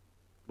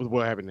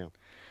 What happened now?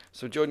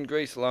 So Jordan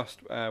Grace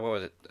lost,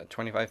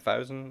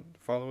 25,000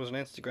 followers on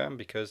Instagram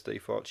because they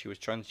thought she was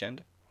transgender.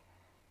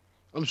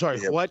 I'm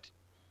sorry, what?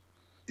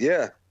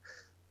 Yeah.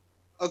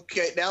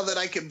 Okay, now that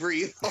I can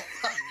breathe.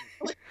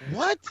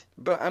 What?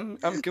 But I'm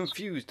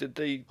confused. Did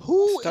they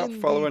stop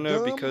in following the her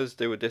dumb- because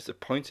they were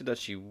disappointed that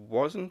she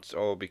wasn't,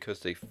 or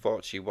because they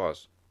thought she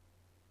was?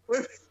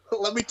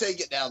 Let me take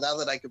it now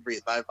that I can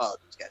breathe. My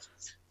apologies, guys.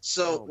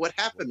 So what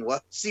happened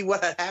was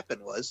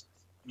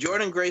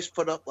Jordan Grace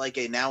put up like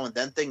a now and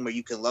then thing where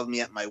you can love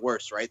me at my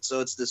worst, right?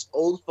 So it's this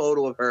old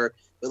photo of her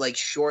with like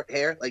short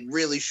hair, like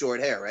really short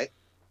hair, right?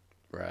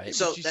 Right.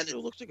 So she then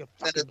still looks like a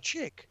fucking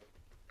chick.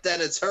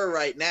 Then it's her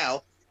right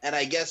now. And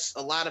I guess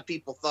a lot of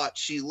people thought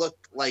she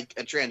looked like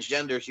a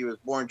transgender. She was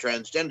born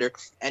transgender.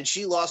 And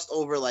she lost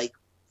over like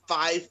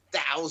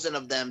 5,000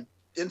 of them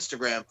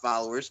Instagram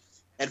followers.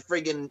 And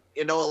friggin',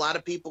 a lot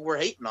of people were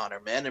hating on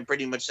her, man, and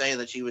pretty much saying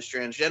that she was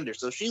transgender.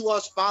 So she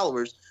lost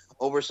followers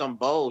over some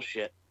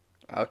bullshit.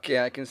 Okay,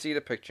 I can see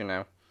the picture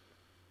now.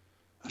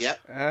 Yep.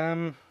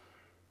 I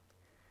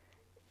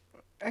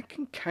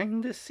can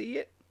kind of see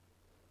it.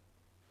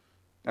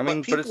 I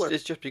mean, but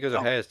it's just because her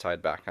hair is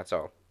tied back, that's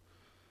all.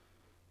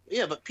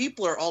 Yeah, but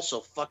people are also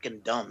fucking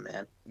dumb,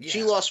 man. Yeah.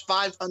 She lost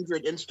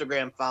 500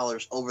 Instagram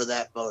followers over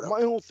that photo.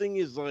 My whole thing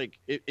is like,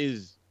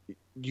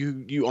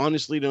 you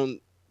honestly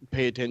don't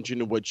pay attention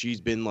to what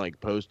she's been like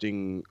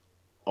posting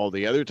all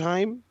the other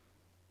time.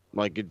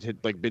 Like it had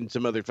like been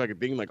some other fucking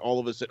thing. Like all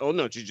of a sudden, oh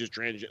no, she's just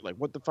transgender. Like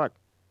what the fuck?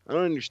 I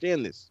don't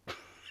understand this.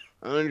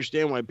 I don't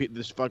understand why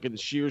this fucking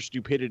sheer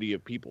stupidity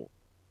of people.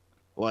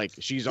 Like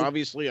she's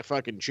obviously a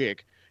fucking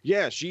chick.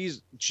 Yeah, she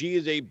is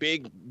a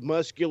big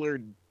muscular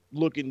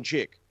looking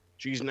chick.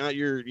 She's not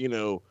your,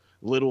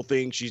 little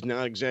thing. She's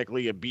not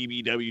exactly a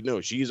BBW.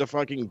 No, she's a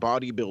fucking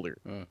bodybuilder.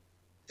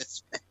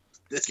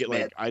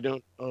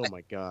 Oh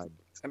my God.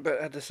 But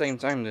at the same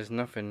time, there's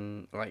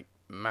nothing like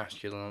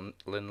masculine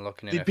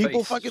looking in her face. Did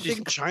people fucking She's...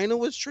 think China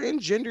was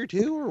transgender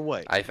too, or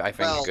what? I think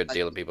a good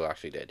deal of people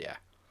actually did, yeah.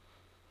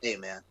 Hey,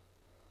 man.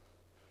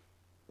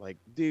 Like,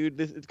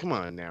 dude, come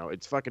on now.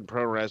 It's fucking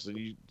pro wrestling.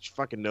 You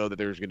fucking know that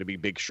there's going to be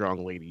big,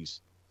 strong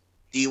ladies.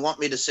 Do you want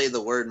me to say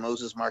the word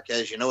Moses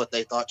Marquez? You know what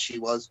they thought she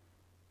was?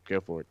 Go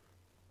for it.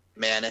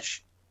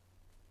 Mannish.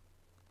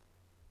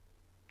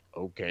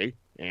 Okay,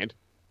 and?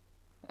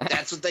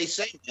 That's what they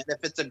say, man.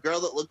 If it's a girl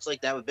that looks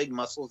like that with big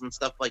muscles and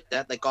stuff like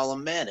that, they call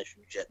them mannish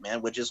and shit,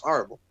 man, which is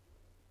horrible.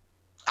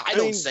 I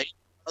don't say it.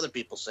 Other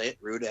people say it.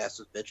 Rude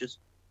asses bitches.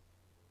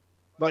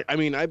 Like, I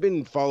mean, I've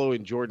been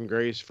following Jordan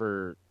Grace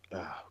for,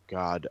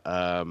 at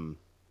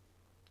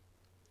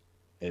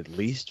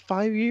least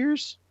 5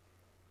 years.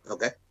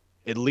 Okay.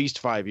 At least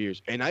 5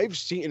 years. And I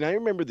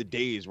remember the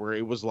days where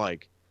it was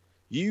like,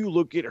 you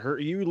looked at her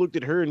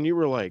and you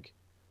were like,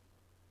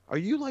 are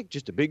you like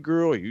just a big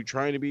girl? Are you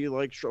trying to be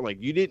like, couldn't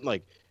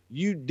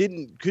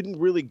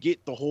really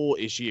get the whole,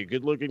 is she a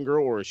good looking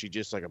girl or is she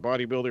just like a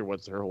bodybuilder?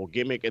 What's her whole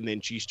gimmick? And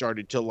then she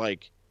started to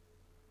like,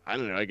 I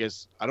don't know, I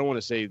guess, I don't want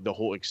to say the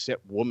whole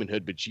accept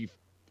womanhood, but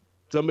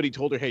somebody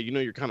told her, hey,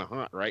 you're kind of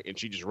hot, right? And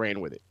she just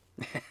ran with it.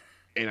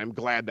 And I'm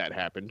glad that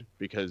happened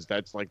because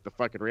that's like the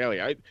fucking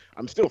reality.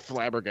 I'm still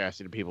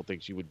flabbergasted that people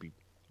think she would be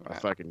a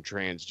fucking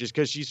trans just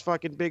because she's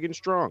fucking big and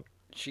strong.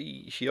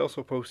 She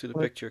also posted a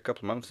picture a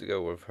couple of months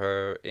ago of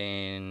her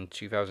in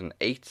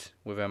 2008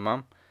 with her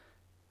mom.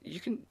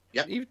 Even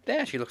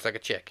there, she looks like a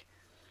chick.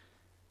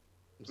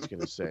 I was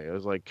gonna say, I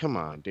was like, come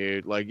on,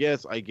 dude. Like,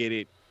 yes, I get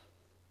it.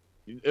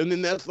 And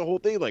then that's the whole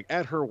thing. Like,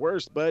 at her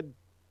worst, bud.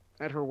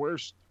 At her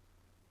worst.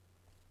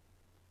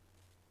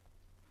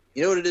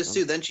 You know what it is,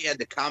 too? Then she had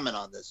to comment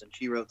on this, and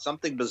she wrote,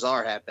 something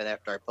bizarre happened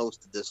after I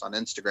posted this on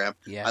Instagram.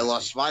 Yeah. I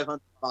lost 500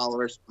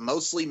 followers,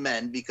 mostly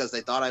men, because they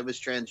thought I was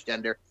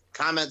transgender.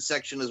 Comment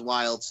section is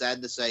wild.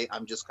 Sad to say,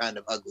 I'm just kind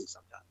of ugly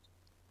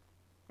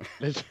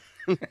sometimes.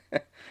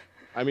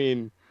 I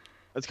mean,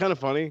 that's kind of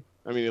funny.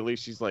 I mean, at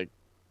least she's, like,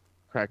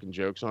 cracking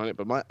jokes on it.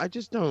 But I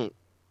just don't.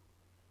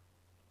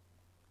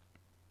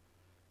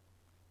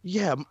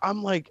 Yeah,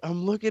 I'm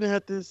looking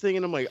at this thing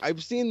and I'm like,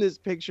 I've seen this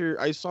picture.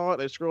 I saw it.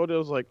 I scrolled. I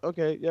was like,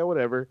 okay, yeah,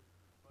 whatever.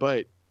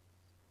 But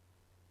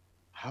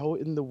how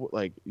in the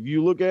like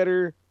you look at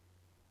her,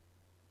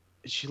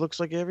 she looks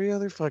like every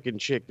other fucking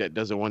chick that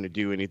doesn't want to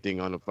do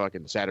anything on a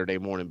fucking Saturday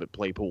morning but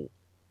play pool.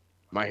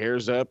 My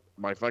hair's up,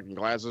 my fucking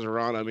glasses are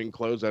on, I'm in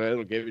clothes that I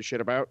don't give a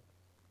shit about.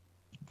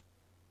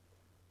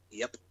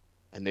 Yep.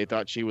 And they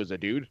thought she was a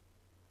dude.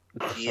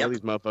 Yep. All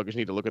these motherfuckers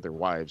need to look at their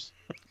wives.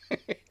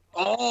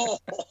 Oh,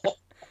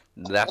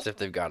 That's if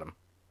they've got them.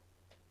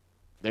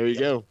 There you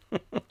go.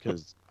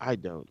 Because I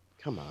don't.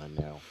 Come on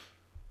now.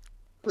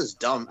 it was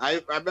dumb.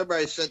 I remember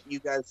I sent you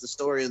guys the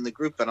story in the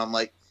group, and I'm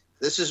like,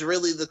 this is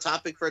really the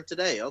topic for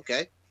today.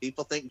 Okay.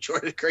 People think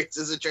Jordan Grace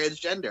is a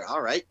transgender.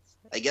 All right.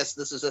 I guess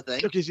this is a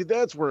thing. Okay, see,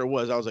 that's where it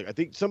was. I was like, I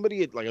think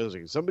somebody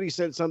somebody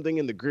said something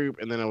in the group,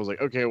 and then I was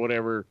like, okay,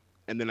 whatever.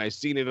 And then I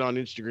seen it on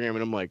Instagram,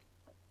 and I'm like,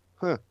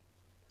 huh.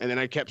 And then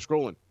I kept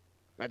scrolling.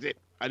 That's it.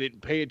 I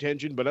didn't pay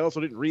attention, but I also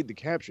didn't read the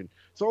caption.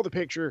 So the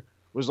picture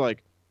was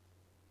like,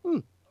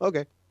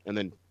 okay. And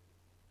then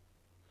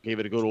gave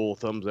it a good old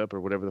thumbs up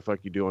or whatever the fuck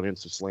you do on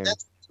Insta Slam.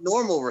 That's the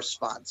normal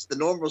response. The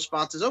normal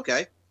response is,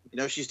 okay,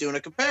 she's doing a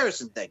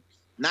comparison thing.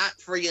 Not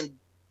friggin'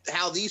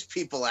 how these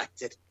people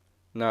acted.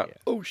 Not,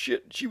 oh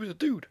shit, she was a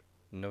dude.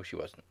 No, she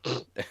wasn't.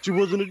 She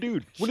wasn't a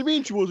dude. What do you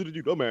mean she wasn't a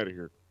dude? I'm out of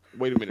here.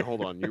 Wait a minute,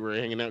 hold on. You were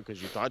hanging out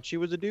because you thought she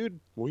was a dude?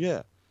 Well,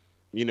 yeah.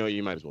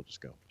 You might as well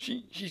just go.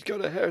 She's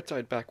got her hair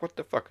tied back. What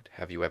the fuck?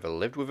 Have you ever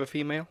lived with a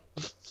female?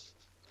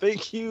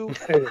 Thank you.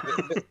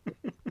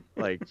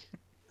 Like,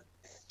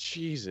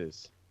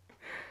 Jesus.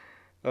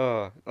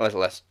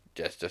 Let's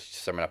just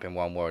sum it up in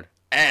one word.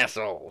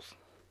 Assholes.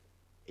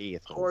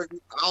 Or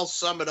I'll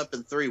sum it up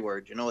in 3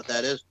 words. You know what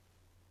that is?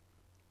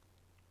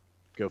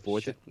 Go for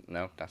it.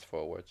 No, that's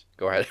 4 words.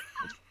 Go ahead.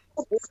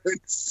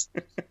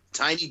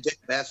 Tiny dick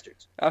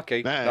bastards.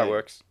 Okay, that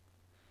works.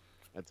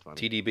 That's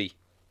funny. TDB.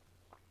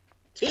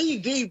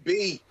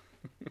 TDB.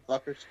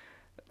 Fuckers.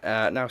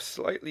 Now,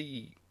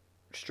 slightly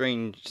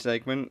strange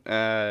segment.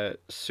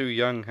 Sue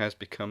Young has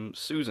become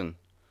Susan.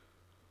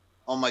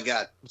 Oh my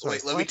God! Sorry,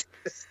 wait,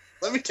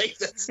 let me take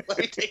this.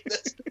 Okay,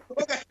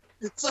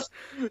 so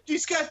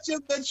she's got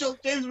James Mitchell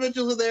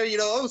in there.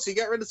 So he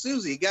got rid of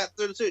Susie. He got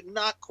rid of Susie.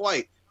 Not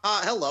quite.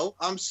 Hello,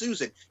 I'm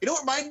Susan. You know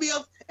what it reminded me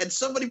of? And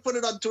somebody put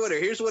it on Twitter.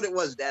 Here's what it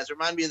was, Daz.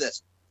 Remind me of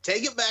this.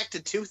 Take it back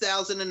to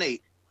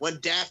 2008 when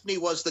Daphne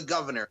was the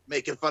governor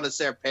making fun of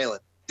Sarah Palin.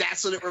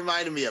 That's what it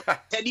reminded me of.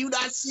 Can you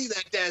not see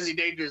that, Dazzy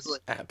Dangerously?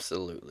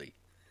 Absolutely.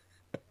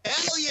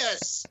 Hell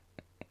yes.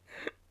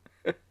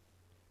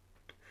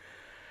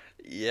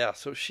 Yeah,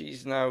 so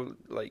she's now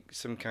like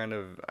some kind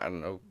of, I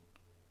don't know,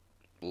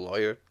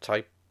 lawyer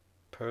type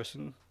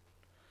person.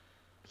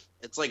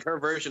 It's like her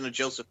version of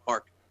Joseph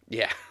Park.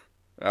 Yeah.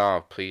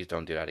 Oh, please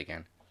don't do that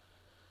again.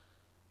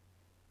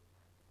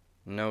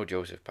 No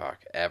Joseph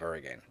Park ever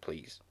again,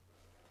 please.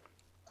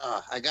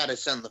 I gotta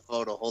send the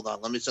photo. Hold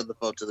on, let me send the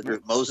photo to the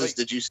group. Moses,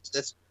 did you see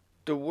this?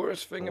 The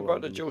worst thing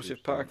about the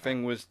Joseph Park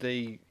thing was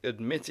they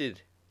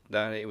admitted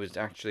that it was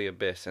actually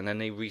Abyss, and then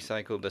they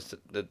recycled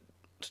the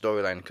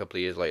storyline a couple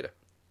of years later.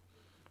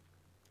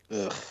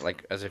 Ugh.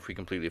 Like, as if we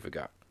completely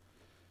forgot.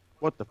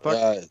 What the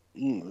fuck?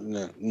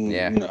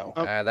 No.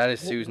 That is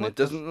Susan. It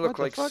doesn't look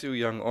like fuck? Sue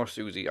Young or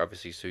Susie.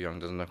 Obviously, Sue Young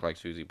doesn't look like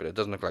Susie, but it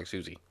doesn't look like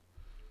Susie.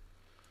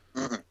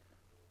 Mm-mm.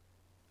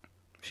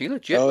 She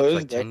legit looks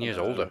like 10 years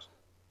older.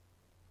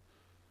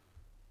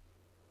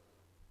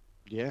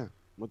 Yeah.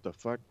 What the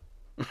fuck?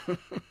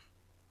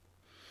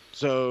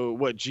 So,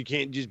 what, she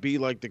can't just be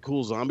like the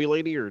cool zombie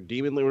lady or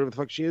demon lady, whatever the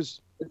fuck she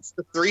is? It's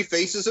the 3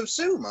 faces of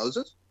Sue,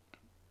 Moses.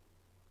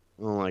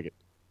 I don't like it.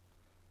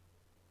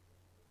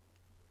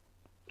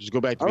 Just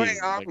go back to being,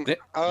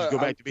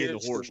 being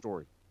the horror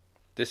story.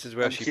 This is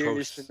where I'm she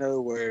curious posts. to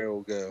know where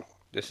it'll go.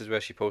 This is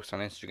where she posts on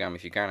Instagram.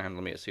 If you can't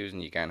handle me at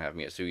Susan, you can't have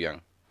me at Sue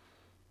Young.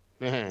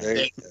 There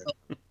you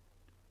go.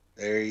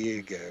 There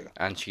you go.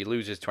 And she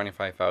loses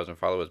 25,000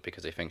 followers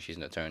because they think she's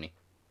an attorney.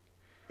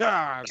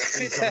 I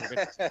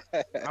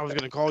was going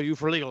to call you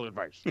for legal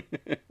advice.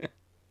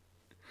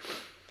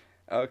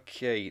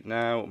 Okay,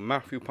 now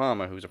Matthew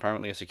Palmer, who's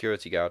apparently a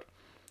security guard,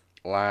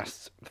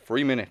 lasts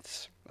 3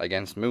 minutes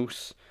against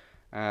Moose,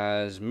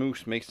 as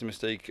Moose makes the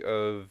mistake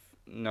of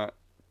not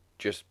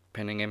just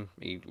pinning him.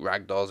 He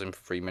ragdolls him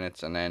for 3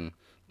 minutes and then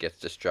gets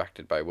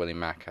distracted by Willie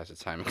Mack as the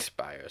time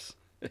expires.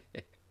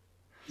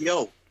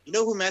 Yo, you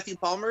know who Matthew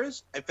Palmer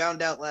is? I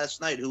found out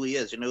last night who he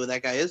is. You know who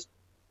that guy is?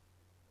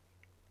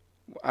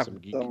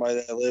 Somebody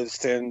that lives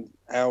 10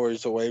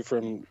 hours away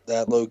from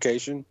that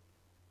location?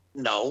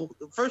 No.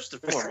 First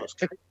and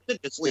foremost,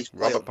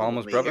 Robert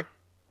Palmer's brother?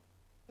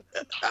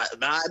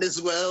 Might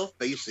as well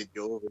face it,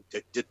 you're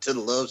addicted to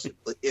love,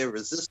 simply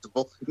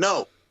irresistible.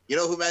 No. You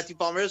know who Matthew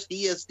Palmer is?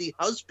 He is the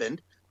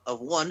husband of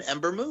one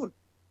Ember Moon.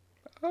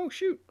 Oh,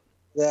 shoot.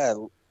 Yeah,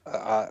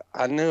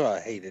 I knew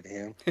I hated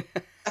him.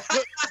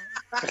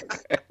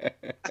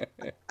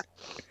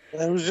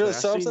 There was just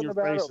something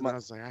about it. I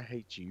was like, I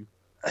hate you.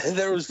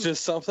 There was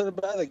just something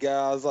about the guy.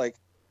 I was like,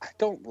 I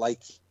don't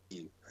like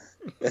you.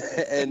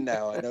 And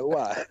now I know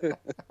why.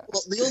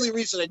 Well, the only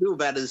reason I knew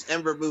about it is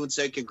Ember Moon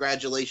said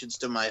congratulations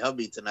to my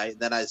hubby tonight.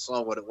 Then I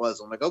saw what it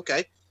was. I'm like,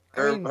 okay,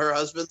 her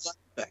husband's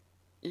back.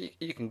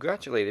 You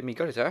congratulate him. He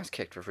got his ass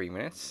kicked for 3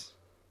 minutes.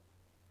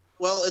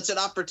 Well, it's an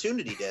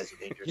opportunity,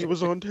 Designator. He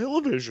was on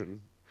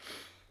television.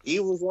 He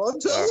was on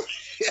television.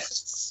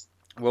 Yes.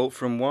 Well,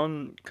 from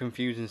one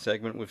confusing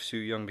segment with Su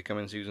Yung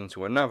becoming Susan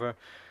to another,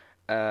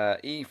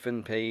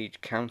 Ethan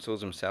Page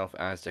counsels himself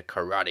as the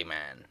Karate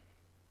Man.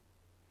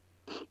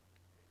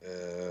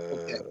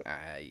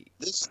 Okay.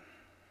 This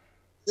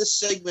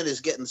segment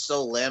is getting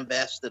so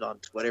lambasted on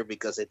Twitter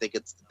because they think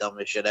it's the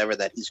dumbest shit ever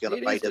that he's going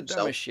to fight himself. It is the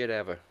dumbest shit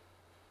ever.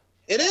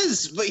 It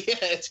is, but yeah,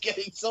 it's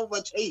getting so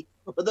much hate.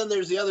 But then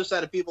there's the other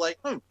side of people like,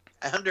 I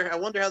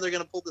wonder how they're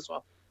going to pull this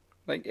off.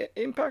 Like,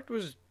 Impact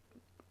was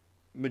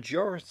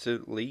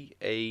majoritarily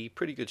a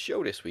pretty good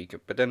show this week,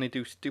 but then they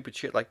do stupid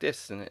shit like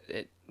this, and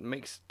it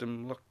makes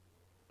them look...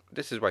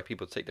 This is why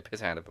people take the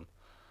piss out of them.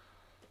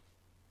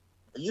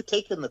 Are you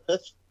taking the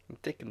piss? I'm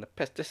taking the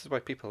piss. This is why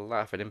people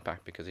laugh at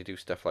Impact, because they do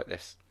stuff like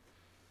this.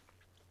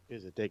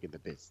 Is it taking the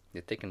piss?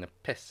 You're taking the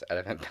piss out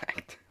of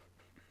Impact.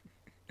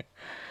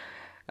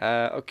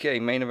 Okay,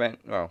 main event.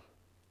 Well,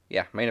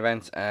 yeah, main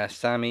event.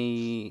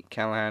 Sami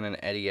Callihan and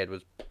Eddie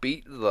Edwards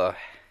beat the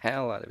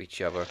hell out of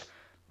each other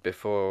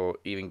before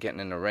even getting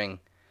in the ring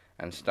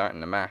and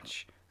starting the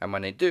match. And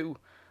when they do,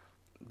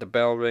 the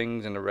bell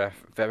rings and the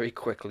ref very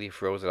quickly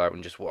throws it out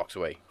and just walks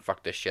away.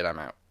 Fuck this shit, I'm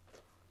out.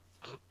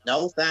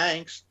 No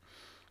thanks.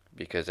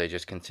 Because they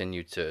just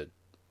continue to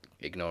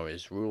ignore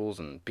his rules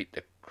and beat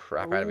the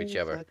crap out of each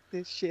other. Fuck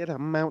this shit,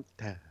 I'm out.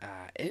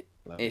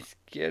 It's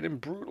getting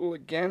brutal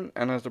again,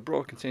 and as the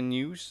brawl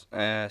continues,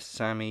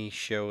 Sami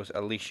shows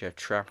Alicia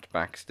trapped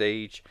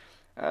backstage.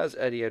 As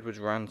Eddie Edwards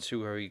ran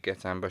to her, he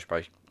gets ambushed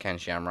by Ken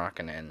Shamrock,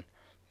 and then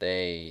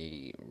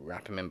they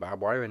wrap him in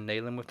barbed wire and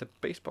nail him with a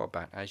baseball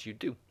bat, as you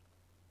do.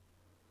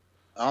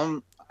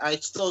 I'm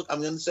going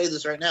to say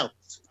this right now.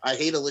 I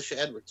hate Alicia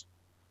Edwards.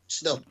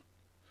 Still.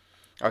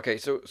 Okay,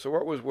 so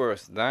what was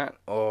worse, that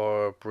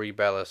or Brie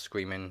Bella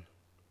screaming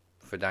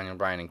for Daniel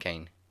Bryan and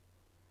Kane?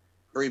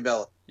 Brie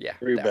Bella. Yeah,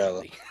 Brie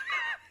Bella.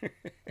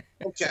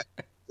 Okay.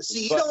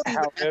 See,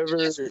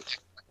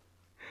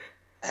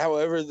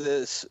 however,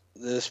 this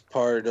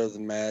part of the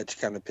match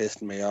kind of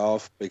pissed me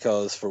off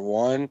because, for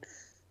one,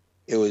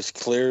 it was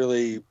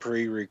clearly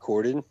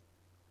pre-recorded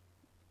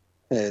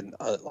and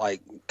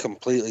like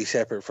completely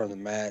separate from the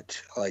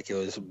match. Like it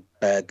was a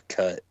bad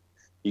cut.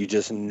 You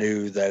just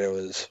knew that it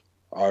was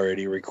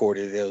already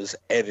recorded. It was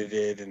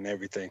edited and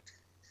everything.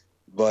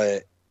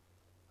 But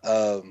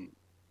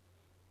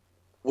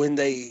when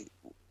they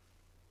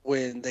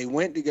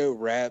went to go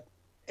wrap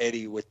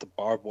Eddie with the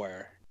barbed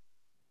wire,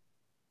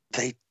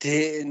 they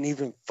didn't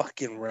even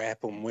fucking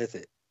wrap him with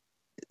it.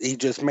 He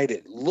just made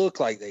it look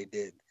like they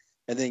did.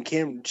 And then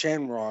Ken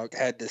Shamrock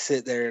had to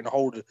sit there and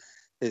hold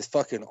his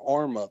fucking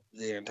arm up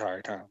the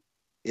entire time.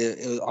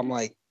 I'm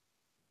like,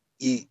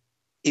 if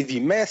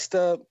you messed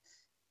up,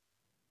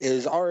 it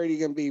was already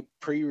going to be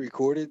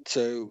pre-recorded,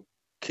 so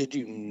could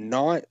you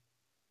not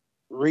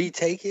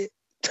retake it?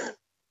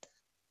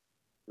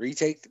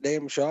 Retake the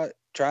damn shot?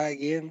 Try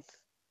again?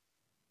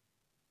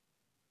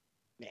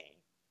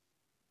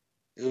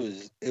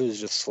 It was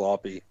just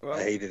sloppy. Well,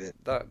 I hated it.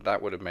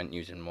 That would have meant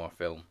using more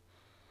film.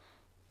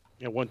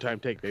 Yeah, one-time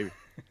take, baby.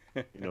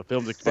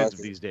 Film's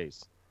expensive these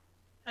days.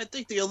 I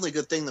think the only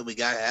good thing that we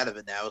got out of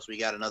it now is we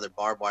got another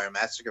barbed wire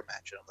massacre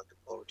match that I'm looking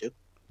forward to.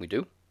 We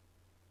do?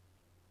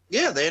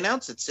 Yeah, they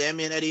announced it.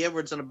 Sami and Eddie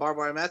Edwards in a barbed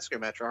wire massacre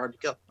match are hard to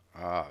kill.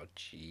 Oh,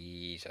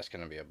 jeez, that's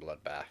going to be a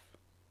bloodbath.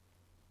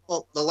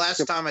 Well, the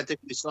last time I think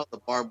we saw the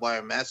barbed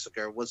wire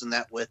massacre, wasn't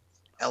that with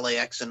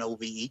LAX and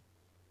OVE?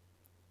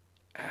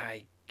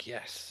 I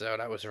guess so.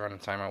 That was around the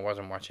time I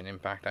wasn't watching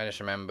Impact. I just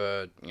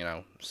remember,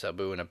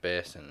 Sabu and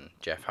Abyss and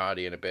Jeff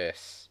Hardy and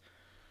Abyss.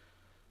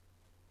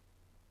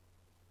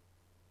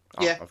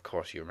 Yeah. Oh, of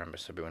course you remember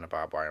Sabu in a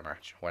barbed wire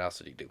match. What else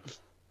did he do?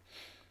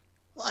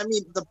 Well, I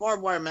mean, the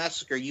barbed wire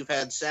massacre, you've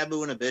had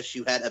Sabu and Abyss,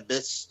 you had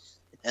Abyss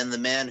and the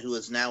man who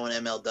is now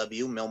in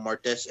MLW, Mil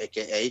Martes,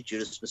 a.k.a.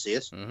 Judas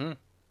Macias. Mm-hmm.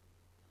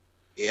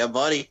 Yeah,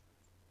 buddy.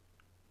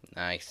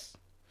 Nice.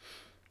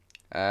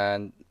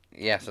 And,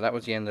 yeah, so that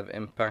was the end of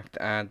Impact.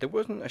 And there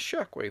wasn't a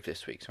Shockwave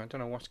this week, so I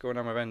don't know what's going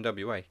on with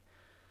NWA.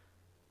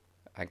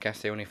 I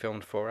guess they only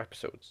filmed 4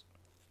 episodes.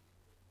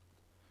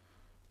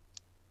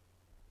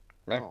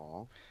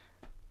 Well,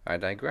 I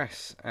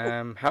digress.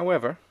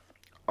 However,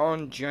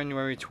 on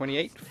January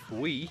 28th,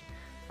 we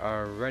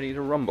are ready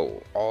to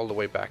rumble all the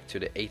way back to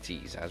the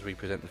 80s as we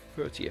present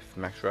the 30th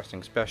Max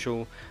Wrestling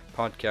Special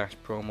Podcast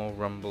Promo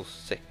Rumble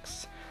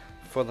 6.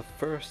 For the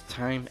first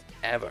time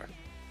ever,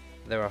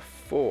 there are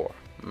 4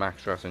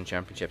 Max Wrestling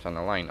Championships on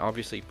the line.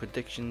 Obviously,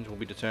 predictions will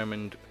be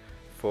determined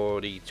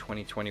for the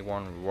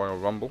 2021 Royal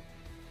Rumble,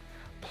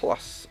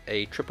 plus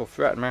a triple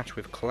threat match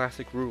with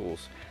classic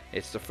rules.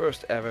 It's the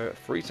first ever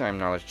 3-time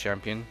Knowledge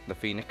Champion, the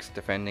Phoenix,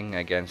 defending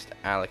against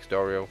Alex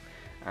Dorio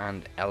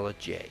and Ella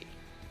J.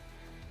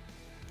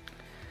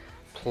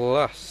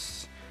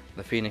 Plus,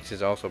 the Phoenix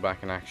is also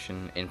back in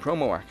action, in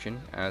promo action,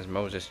 as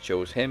Moses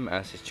chose him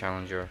as his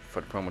challenger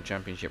for the Promo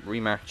Championship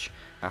rematch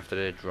after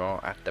the draw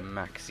at the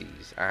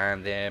Maxis,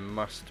 and there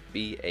must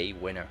be a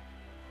winner.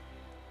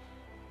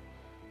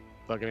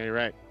 Fucking A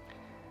right.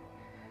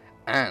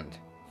 And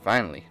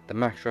finally, the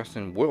Max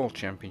Wrestling World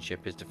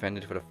Championship is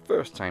defended for the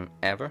first time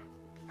ever,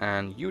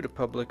 and you, the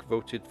public,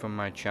 voted for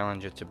my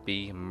challenger to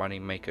be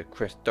Moneymaker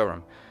Chris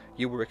Durham.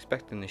 You were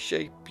expecting the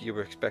Shape, you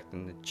were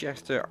expecting the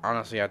Jester.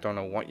 Honestly, I don't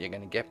know what you're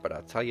going to get, but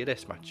I'll tell you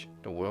this much.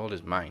 The world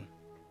is mine.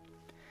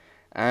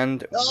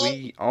 And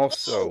we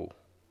also...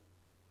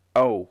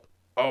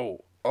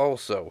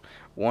 Also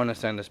want to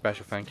send a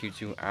special thank you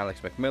to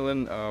Alex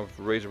McMillan of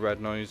Razor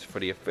Red Noise for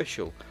the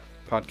official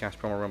podcast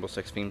promo Rumble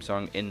 6 theme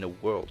song in the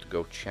world.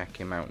 Go check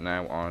him out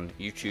now on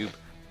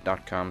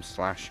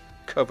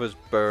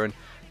youtube.com/coversburn.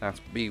 That's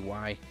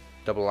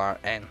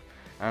BYRRN.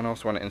 And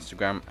also on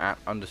Instagram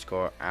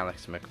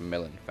 @_Alex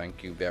McMillan.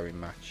 Thank you very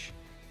much.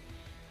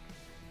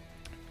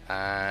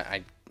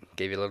 I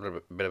gave you a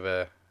little bit of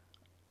a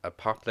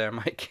pop there,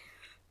 Mike.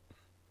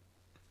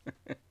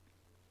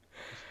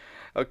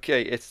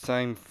 Okay, it's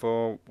time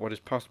for what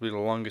is possibly the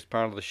longest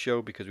part of the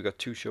show, because we've got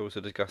two shows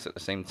to discuss at the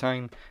same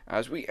time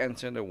as we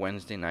enter the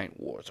Wednesday Night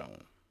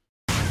Warzone.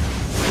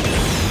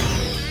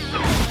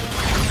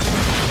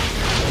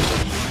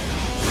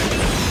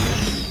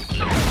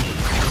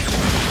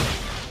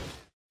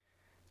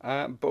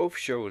 Both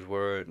shows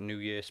were New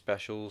Year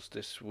specials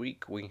this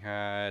week. We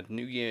had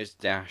New Year's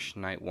Dash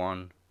Night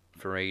 1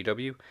 for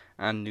AEW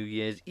and New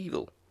Year's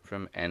Evil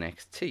from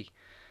NXT.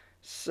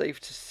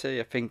 Safe to say,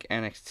 I think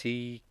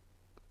NXT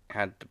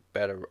had the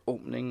better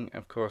opening.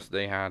 Of course,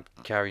 they had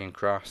Karrion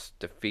Kross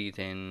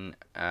defeating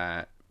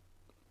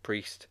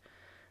Priest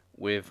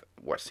with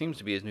what seems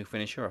to be his new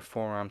finisher, a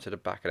forearm to the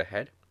back of the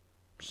head.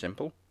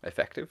 Simple,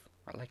 effective,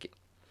 I like it.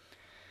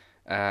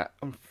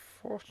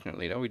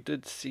 Unfortunately, though, he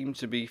did seem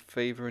to be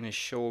favouring his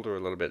shoulder a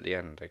little bit at the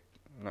end. I'm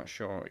not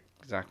sure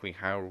exactly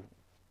how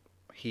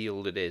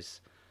healed it is.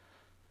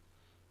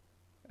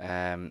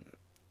 I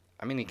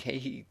mean,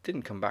 he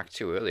didn't come back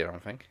too early, I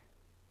don't think.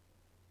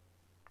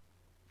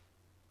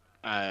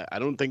 I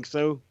don't think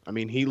so. I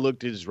mean, he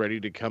looked as ready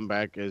to come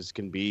back as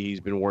can be. He's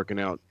been working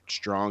out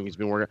strong. He's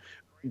been working.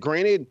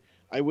 Granted,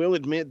 I will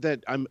admit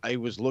that I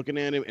was looking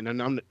at him, and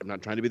I'm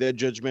not trying to be that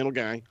judgmental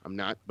guy. I'm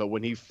not. But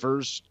when he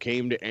first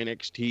came to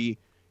NXT,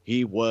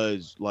 he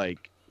was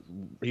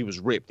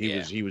ripped.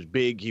 He was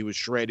big. He was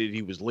shredded.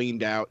 He was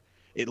leaned out.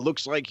 It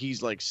looks like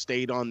he's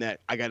stayed on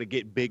that I got to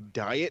get big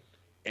diet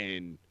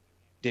and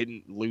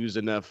didn't lose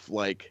enough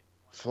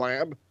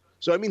flab.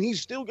 So I mean, he's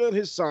still got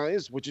his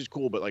size, which is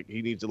cool, but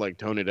he needs to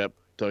tone it up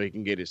so he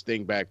can get his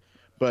thing back.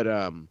 But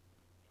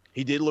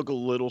he did look a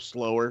little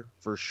slower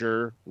for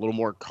sure, a little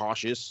more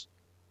cautious.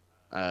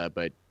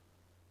 But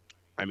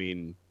I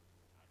mean,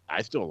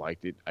 I still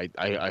liked it.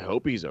 I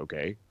hope he's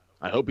okay.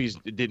 I hope he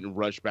didn't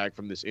rush back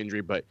from this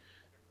injury. But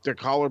the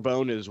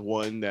collarbone is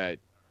one that,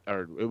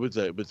 or it was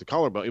the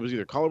collarbone. It was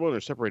either collarbone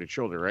or separated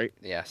shoulder, right?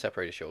 Yeah,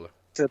 separated shoulder.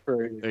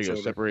 Separated. There you go,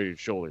 separated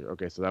shoulder.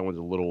 Okay, so that one's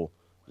a little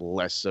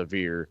less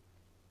severe.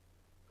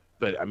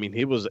 But I mean,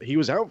 he was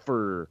out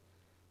for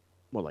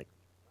 4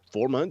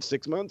 months,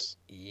 6 months.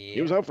 Yeah.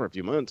 He was out for a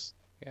few months.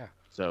 Yeah.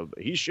 So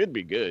he should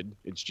be good.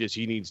 It's just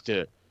he needs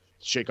to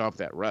shake off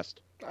that rust.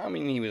 I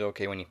mean, he was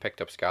okay when he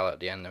picked up Scarlett at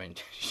the end. I mean,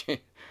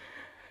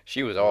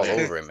 she was all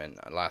over him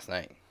last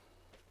night.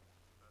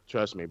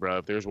 Trust me, bro.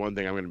 If there's one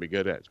thing I'm going to be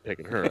good at, it's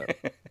picking her up.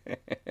 I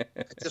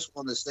just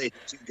want to say,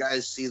 did you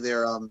guys see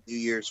their New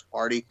Year's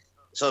party?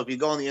 So if you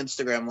go on the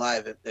Instagram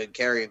Live at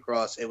Karrion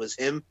Kross, it was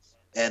him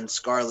and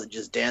Scarlett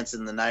just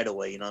dancing the night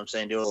away. You know what I'm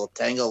saying? Do a little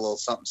tango, a little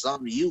something,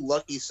 something. You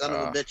lucky son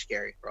of a bitch,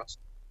 Karrion Kross.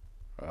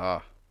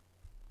 Ah.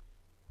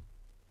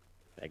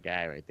 That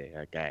guy right there.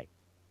 That guy.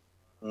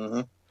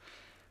 Mm-hmm.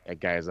 That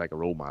guy is like a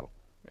role model.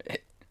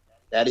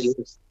 That he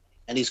is.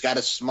 And he's got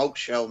a smoke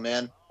show,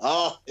 man.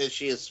 Oh, is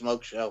she a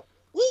smoke show?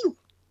 Woo!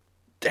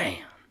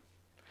 Damn.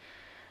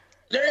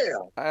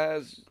 Damn.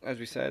 As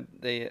we said,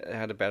 they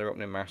had a better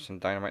opening match than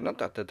Dynamite. Not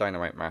that the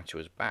Dynamite match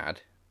was bad,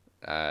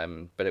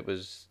 but it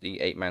was the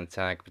 8-man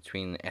tag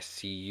between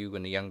SCU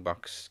and the Young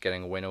Bucks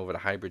getting a win over the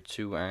Hybrid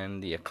 2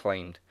 and the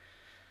Acclaimed.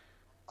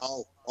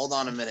 Oh, hold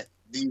on a minute.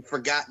 You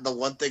forgot the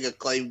one thing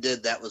Acclaim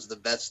did that was the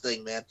best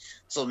thing, man.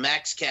 So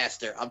Max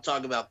Caster, I'm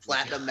talking about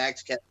Platinum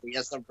Max Caster.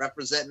 Yes, I'm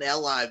representing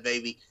LI,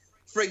 baby.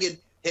 Friggin'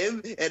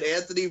 him and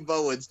Anthony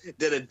Bowens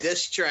did a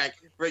diss track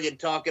friggin'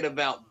 talking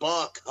about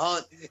Buck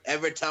Hunt.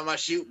 Every time I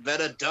shoot,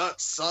 better duck,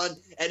 son.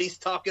 And he's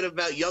talking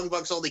about Young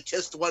Bucks only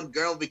kissed one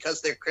girl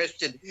because they're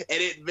Christian.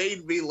 And it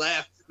made me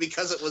laugh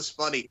because it was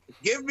funny.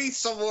 Give me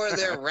some more of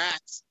their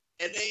raps.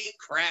 And they ain't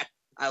crap.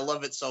 I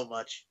love it so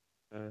much.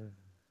 I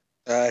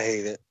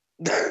hate it.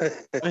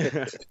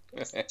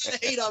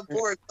 Hate on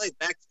poor Clay.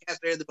 Max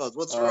Caster and the Bowens.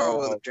 What's wrong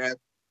with it, Trav?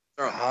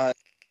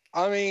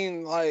 I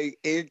mean,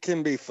 it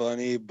can be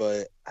funny,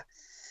 but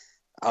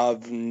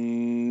I've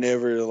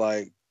never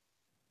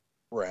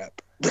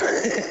rap.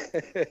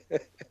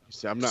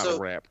 See, I'm not a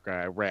rap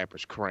guy. Rap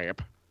is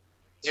crap.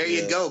 There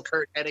you go,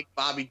 Kurt Hennig,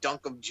 Bobby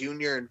Duncombe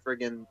Jr., and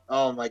friggin'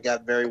 oh my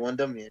God, Barry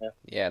Windham.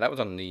 Yeah, that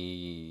was on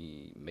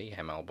the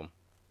Mayhem album.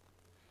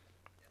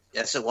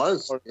 Yes, it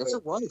was. Yes,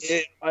 it was.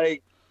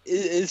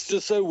 It's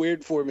just so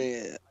weird for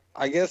me.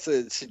 I guess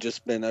it's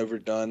just been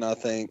overdone, I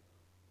think.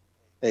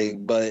 Hey,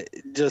 but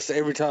just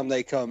every time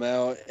they come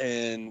out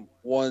and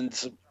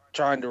one's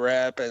trying to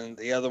rap and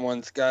the other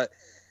one's got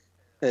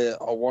a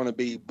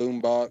wannabe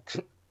boombox,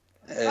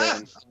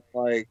 and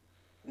like,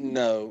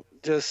 no,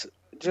 just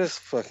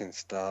fucking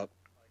stop.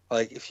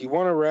 Like, if you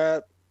want to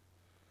rap,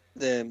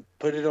 then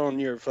put it on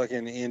your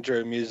fucking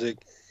intro music.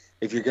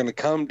 If you're gonna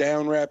come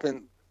down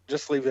rapping,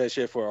 just leave that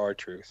shit for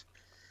R-Truth.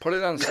 Put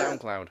it on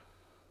SoundCloud.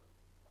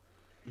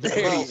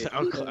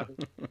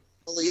 SoundCloud.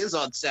 Well, he is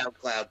on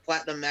SoundCloud.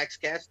 Platinum Max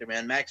Caster,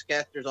 man. Max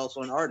Caster's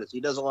also an artist.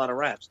 He does a lot of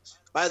raps.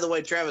 By the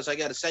way, Travis, I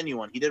got to send you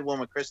one. He did one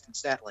with Kristen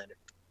Statlander.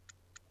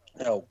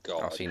 Oh,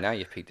 God. Oh, see, now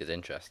you've piqued his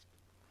interest.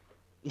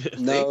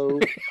 No,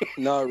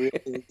 not really.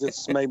 It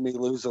just made me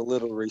lose a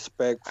little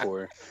respect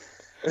for her.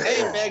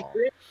 Hey,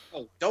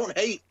 man. Don't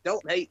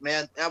hate,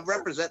 man. I'm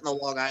representing the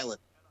Long Island.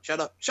 Shut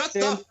up. Shut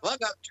the fuck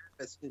up,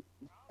 Travis.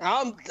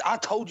 I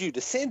told you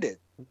to send it.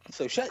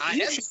 So shut up.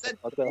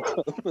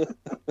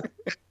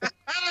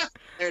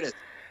 There it is.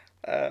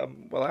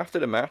 Well, after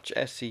the match,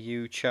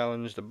 SCU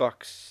challenged the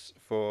Bucks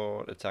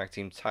for the tag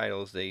team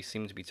titles. They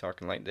seem to be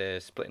talking like they're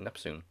splitting up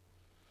soon.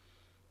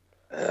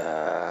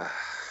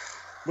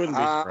 Wouldn't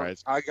be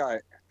surprised. I got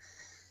it.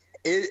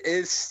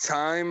 It's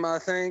time, I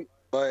think,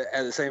 but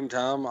at the same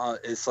time,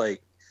 it's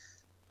like,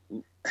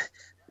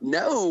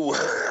 no,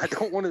 I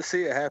don't want to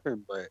see it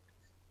happen, but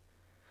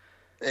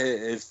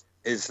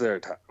it's their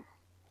time.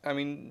 I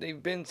mean,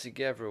 they've been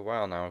together a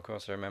while now. Of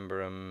course, I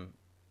remember them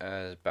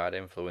as Bad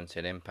Influence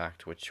in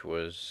Impact, which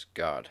was,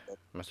 God,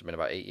 must have been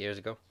about 8 years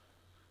ago.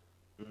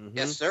 Mm-hmm.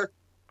 Yes, sir.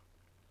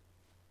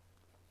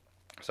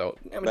 So,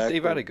 I mean,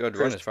 they've had a good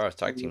run as far as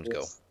tag teams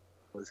go.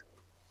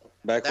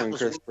 Back when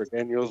Christopher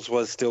Daniels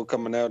was still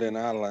coming out in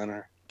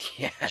eyeliner.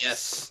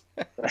 Yes.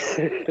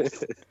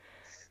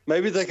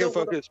 Maybe they can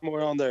focus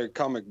more on their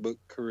comic book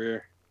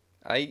career.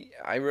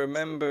 I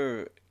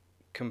remember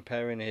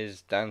comparing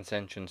his dance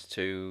entrance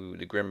to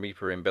the Grim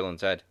Reaper in Bill and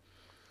Ted.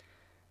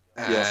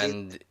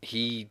 And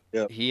he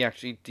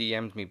actually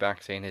DM'd me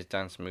back saying his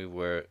dance move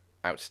were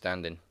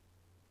outstanding.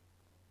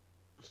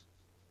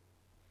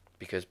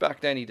 Because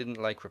back then he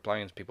didn't like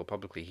replying to people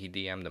publicly. He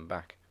DM'd them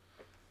back.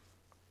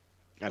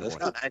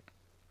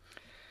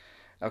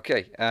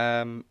 Okay,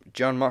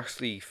 John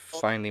Moxley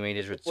finally made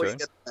his return.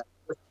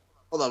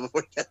 Hold on,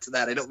 before we get to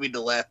that, I don't mean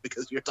to laugh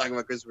because you're talking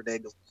about Christopher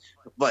Daniels,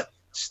 but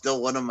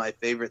still one of my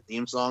favorite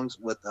theme songs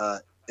with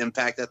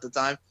Impact at the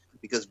time,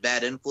 because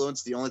Bad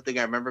Influence, the only thing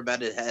I remember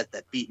about it had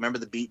that beat. Remember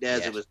the beat,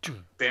 Daz? Yes. It was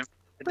bam,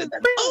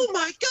 oh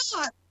my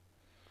God!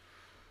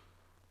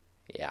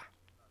 Yeah.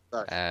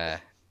 Sorry.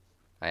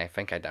 I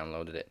think I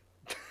downloaded it.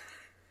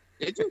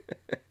 Did you?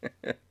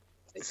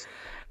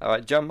 All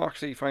right, John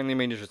Moxley finally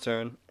made his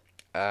return.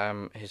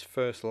 His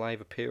first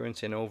live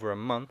appearance in over a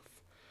month.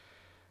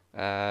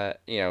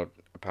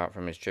 Apart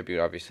from his tribute,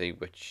 obviously,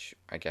 which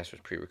I guess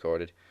was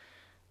pre-recorded.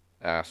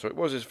 So it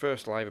was his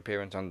first live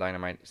appearance on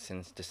Dynamite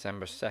since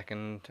December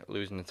 2nd,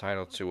 losing the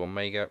title to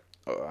Omega.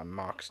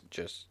 Mox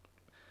just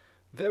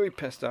very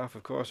pissed off,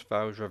 of course,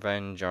 vows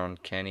revenge on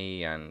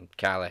Kenny and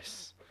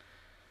Callis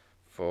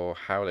for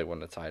how they won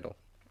the title.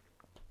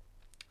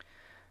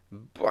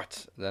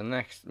 But the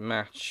next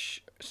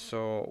match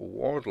saw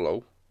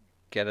Wardlow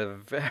get a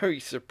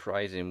very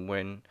surprising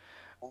win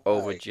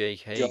over Jake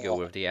Hager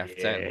with the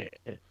F10.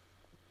 Yeah.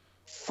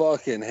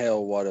 Fucking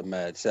hell, what a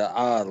match.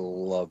 I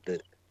loved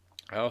it.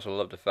 I also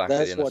love the fact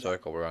that the Inner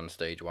Circle were on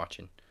stage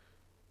watching.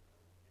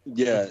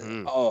 Yeah.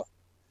 Mm-hmm. Oh,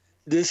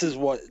 this is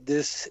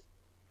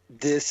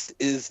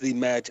the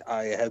match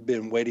I have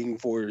been waiting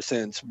for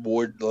since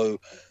Wardlow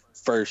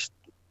first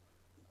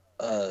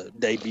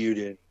debuted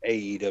in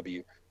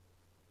AEW.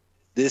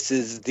 This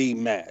is the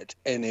match,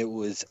 and it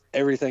was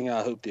everything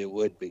I hoped it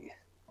would be.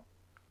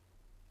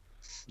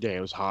 Yeah,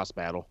 it was Haas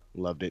battle.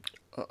 Loved it.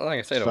 Like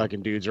I said,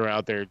 fucking dudes are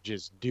out there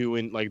just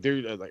doing like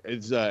they're like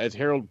as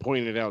Harold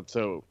pointed out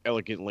so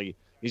eloquently.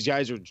 These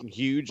guys are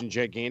huge and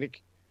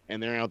gigantic,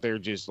 and they're out there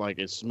just like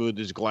as smooth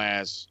as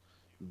glass,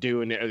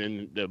 doing it.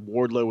 And the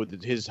Wardlow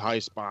with his high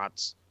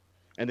spots,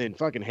 and then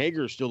fucking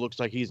Hager still looks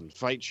like he's in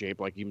fight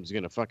shape, like he's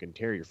gonna fucking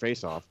tear your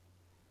face off.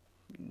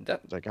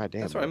 That's like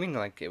goddamn. That's what I mean.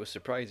 Like it was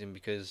surprising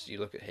because you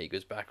look at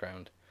Hager's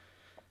background,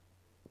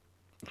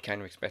 you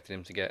kind of expected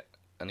him to get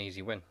an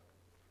easy win.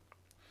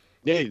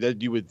 Yeah,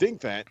 that you would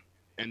think that,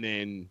 and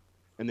then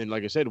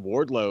like I said,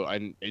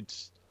 Wardlow,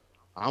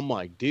 I'm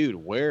like, dude,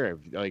 where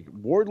like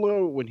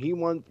Wardlow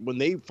when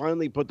they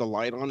finally put the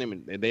light on him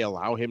and they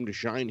allow him to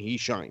shine, he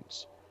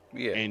shines.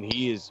 Yeah, and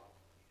he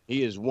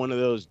is one of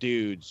those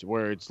dudes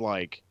where it's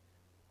like,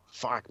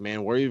 fuck,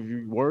 man, where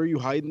are you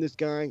hiding this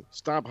guy?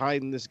 Stop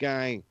hiding this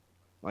guy.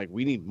 Like,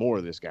 we need more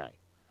of this guy.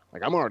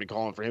 Like, I'm already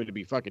calling for him to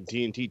be fucking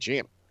TNT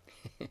champ.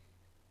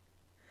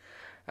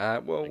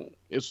 Well,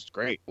 it's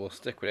great. We'll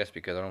stick with this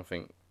because I don't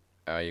think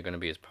you're going to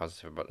be as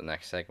positive about the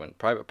next segment.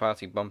 Private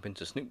Party bump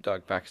into Snoop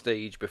Dogg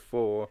backstage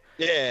before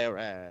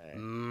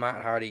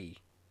Matt Hardy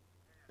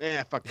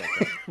fuck that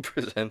guy.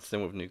 presents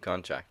them with new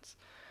contracts.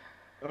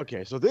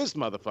 Okay, so this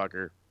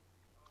motherfucker,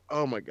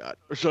 oh my God.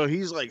 So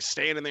he's like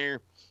standing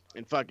there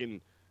and fucking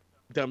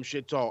dumb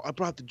shit's all, I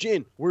brought the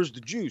gin. Where's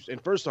the juice?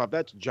 And first off,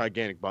 that's a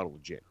gigantic bottle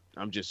of gin.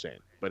 I'm just saying.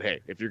 But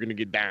hey, if you're going to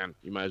get down,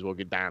 you might as well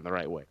get down the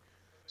right way.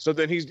 So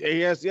then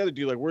he asks the other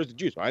dude, like, where's the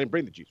juice? Well, I didn't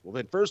bring the juice. Well,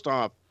 then first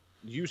off,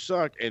 you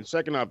suck. And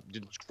second off,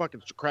 just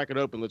fucking crack it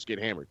open. Let's get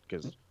hammered.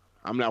 Because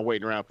I'm not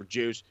waiting around for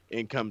juice.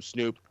 In comes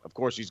Snoop. Of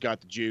course, he's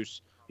got the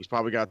juice. He's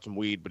probably got some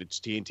weed, but it's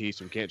TNT,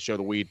 so we can't show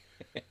the weed.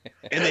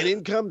 And then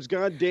in comes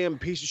goddamn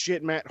piece of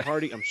shit Matt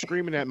Hardy. I'm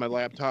screaming at my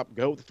laptop,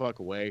 go the fuck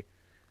away.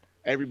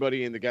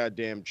 Everybody in the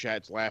goddamn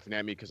chat's laughing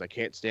at me because I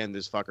can't stand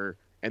this fucker.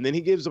 And then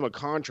he gives him a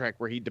contract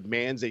where he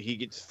demands that he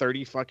gets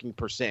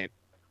 30%.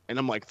 And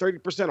I'm like,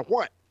 30% of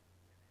what?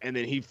 And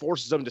then he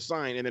forces him to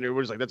sign, and then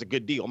everybody's like, that's a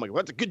good deal. I'm like,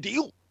 well, that's a good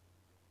deal?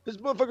 This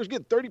motherfucker's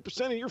getting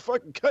 30% of your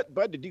fucking cut,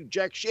 bud, to do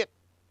jack shit.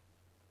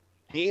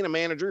 He ain't a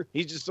manager.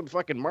 He's just some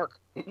fucking mark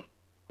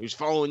who's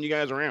following you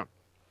guys around.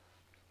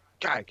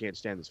 God, I can't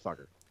stand this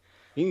fucker.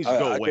 He needs to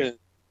go away.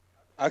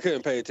 I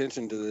couldn't pay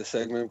attention to this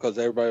segment because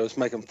everybody was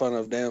making fun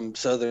of damn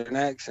Southern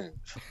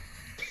accents.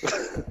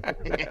 Yeah,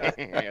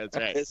 that's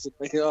right. Pissing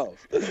me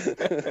off.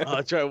 Oh,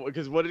 that's right.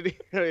 Because what did he?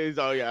 He's,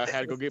 oh yeah, I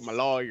had to go get my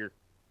lawyer.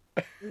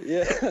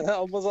 Yeah,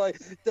 I was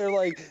like, they're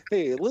like,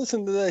 hey,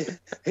 listen to that.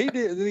 He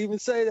didn't even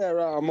say that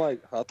right. I'm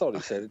like, I thought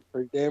he said it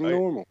pretty damn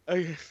normal.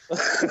 Fucking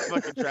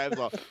Trav's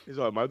off. He's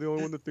like, am I the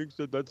only one that thinks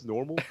that that's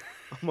normal?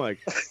 I'm like,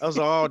 I was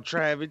like, oh,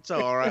 Trav, it's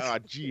all right. Oh,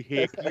 gee,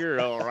 heck,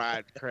 you're all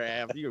right,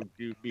 Trav. You'll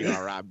be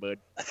all right, bud.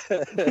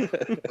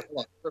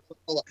 Hold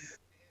on.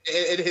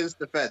 In his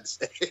defense,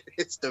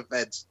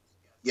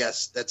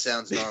 yes, that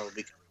sounds normal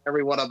because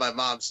everyone on my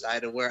mom's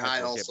side and where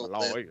I also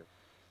live.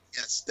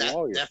 Yes, that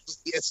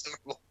definitely is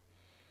normal.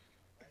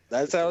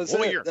 That's how it's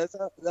said.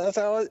 That's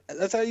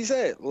how you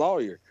say it,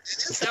 lawyer.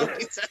 That's how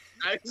he said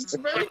it. He's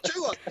very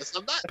true on this.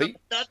 I'm not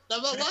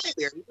lying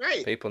here. He's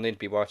right. People need to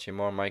be watching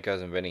more My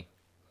Cousin Vinny.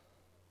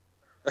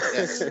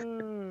 Yes.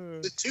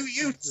 The two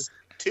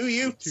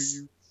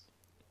youths.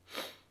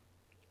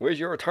 Where's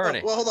your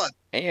attorney? Well, hold on.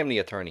 I am the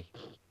attorney.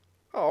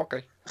 Oh,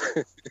 okay.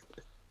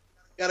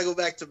 Gotta go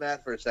back to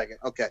Matt for a second.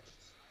 Okay.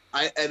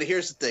 And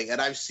here's the thing, and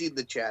I've seen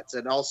the chats,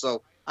 and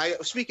also,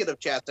 speaking of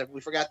chats,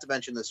 we forgot to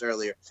mention this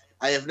earlier.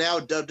 I have now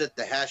dubbed it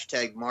the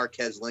hashtag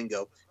Marquez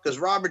Lingo, because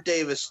Robert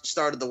Davis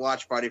started the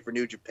watch party for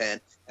New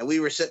Japan, and we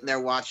were sitting there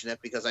watching it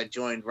because I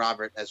joined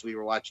Robert as we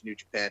were watching New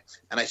Japan,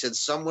 and I said,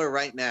 somewhere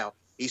right now,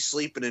 he's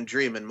sleeping and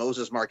dreaming.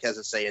 Moses Marquez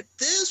is saying,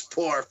 this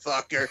poor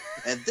fucker,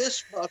 and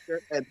this fucker,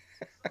 and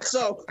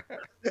so,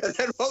 and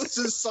then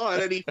Moses saw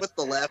it and he put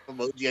the laugh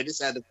emoji. I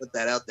just had to put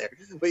that out there.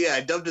 But yeah,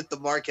 I dubbed it the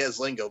Marquez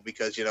Lingo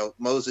because,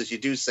 Moses, you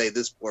do say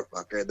this poor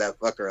fucker and that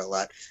fucker a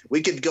lot.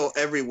 We could go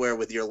everywhere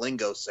with your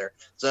lingo, sir.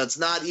 So it's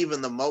not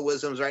even the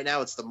Moisms right now.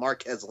 It's the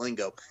Marquez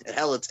Lingo. And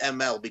hell, it's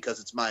ML because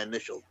it's my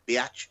initial,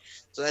 biatch.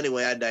 So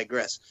anyway, I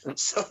digress.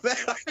 So Matt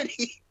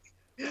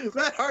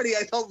Hardy,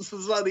 I told this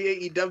was on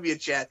the AEW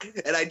chat,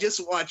 and I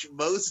just watched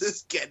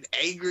Moses get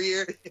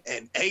angrier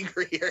and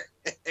angrier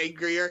and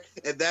angrier,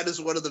 and that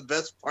is one of the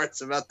best parts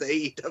about the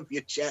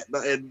AEW chat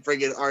and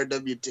friggin'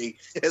 RWT,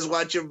 is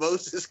watching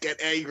Moses get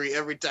angry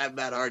every time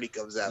Matt Hardy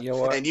comes out. You know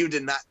what? And you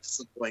did not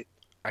disappoint.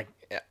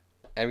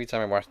 Every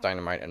time I watch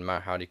Dynamite and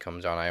Matt Hardy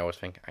comes on, I always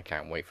think, I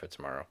can't wait for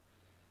tomorrow.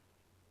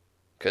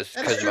 Because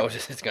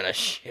Moses is going to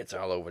shit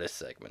all over this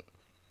segment.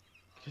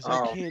 Because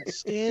I can't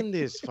stand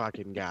this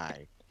fucking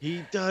guy.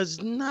 He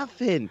does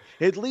nothing.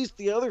 At least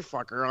the other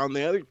fucker on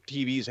the other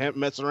TV's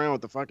messing around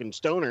with the fucking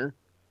stoner.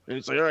 And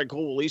it's like, all right,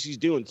 cool. At least he's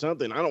doing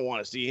something. I don't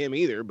want to see him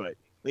either, but at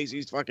least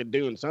he's fucking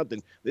doing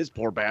something. This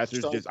poor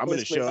bastard's just, I'm going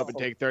to show up and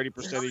take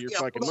 30% of your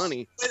fucking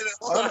money.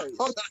 Hold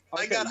on.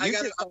 I got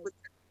it. I'm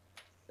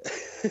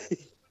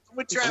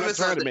not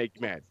trying to make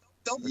you mad.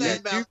 Don't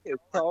bad mouth.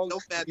 Don't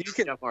bad mouth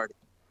Jeff Hardy.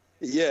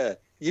 Yeah,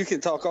 you can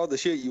talk all the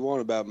shit you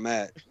want about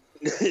Matt.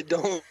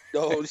 don't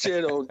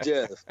shit on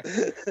Jeff.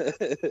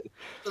 That's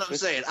what I'm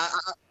saying.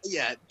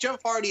 Yeah,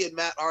 Jeff Hardy and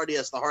Matt Hardy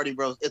as the Hardy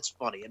Bros. It's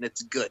funny and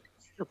it's good.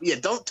 Yeah,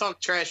 don't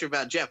talk trash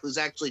about Jeff, who's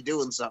actually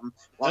doing something.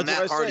 While That's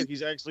Matt what I Hardy, said.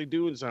 He's actually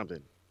doing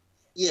something.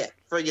 Yeah,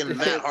 friggin'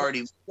 Matt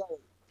Hardy.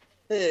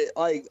 Hey,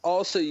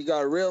 also you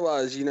gotta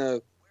realize,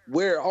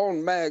 we're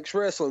on Max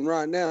Wrestling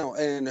right now,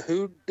 and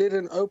who did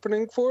an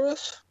opening for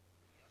us?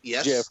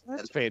 Yes, Jeff.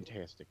 That's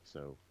fantastic.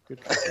 So good.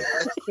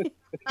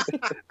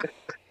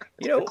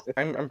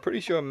 I'm pretty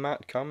sure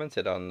Matt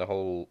commented on the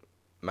whole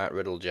Matt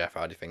Riddle Jeff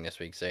Hardy thing this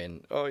week,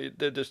 saying, "Oh,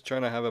 they're just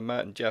trying to have a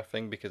Matt and Jeff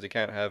thing because they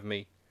can't have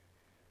me."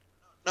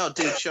 No,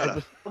 dude, shut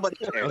up. Nobody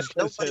cares.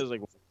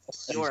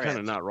 He's kind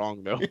of not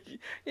wrong though.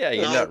 Yeah,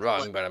 you're not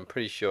wrong, but I'm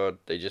pretty sure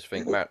they just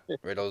think Matt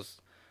Riddle's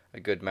a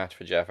good match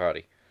for Jeff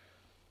Hardy.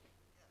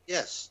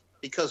 Yes,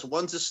 because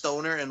one's a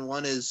stoner and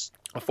one is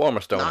a former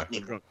stoner.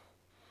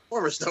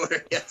 Former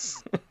stoner,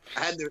 yes.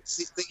 I had to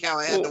think how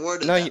I had to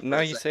word it. Now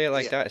you say it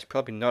like that, it's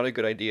probably not a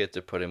good idea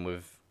to put him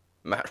with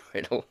Matt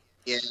Riddle.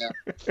 Yeah,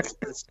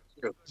 that's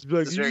true. It's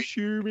like, you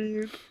sure,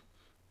 man?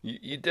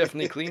 You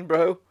definitely clean,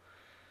 bro?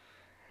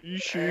 You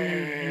sure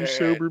you're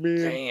sober,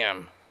 man?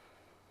 Damn.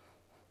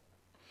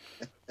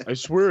 I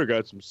swear I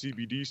got some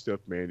CBD stuff,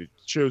 man. It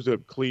shows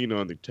up clean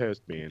on the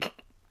test, man.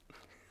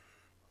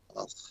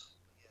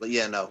 But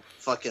yeah, no,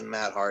 fucking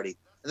Matt Hardy.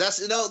 That's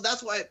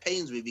why it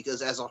pains me,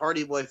 because as a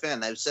Hardy Boy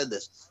fan, I've said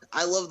this.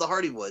 I love the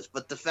Hardy Boys,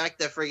 but the fact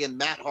that friggin'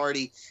 Matt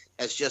Hardy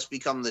has just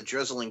become the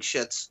drizzling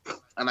shits,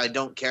 and I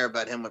don't care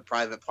about him with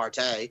Private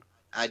Party,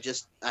 I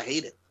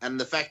hate it. And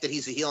the fact that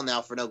he's a heel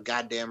now for no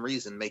goddamn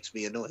reason makes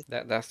me annoyed.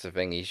 That's the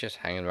thing. He's just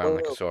hanging around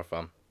like a sore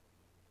thumb.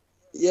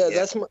 Yeah,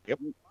 that's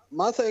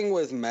my thing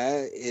with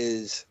Matt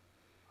is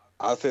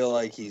I feel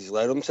like he's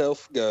let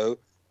himself go,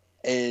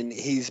 and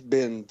he's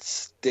been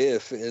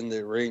stiff in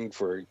the ring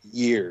for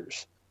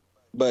years.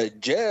 But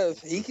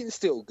Jeff, he can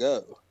still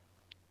go.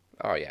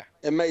 Oh, yeah.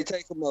 It may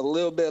take him a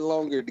little bit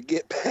longer to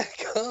get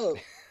back up,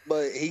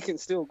 but he can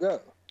still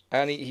go.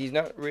 And he's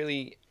not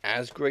really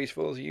as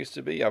graceful as he used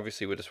to be.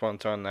 Obviously, with the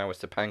Swanton now, it's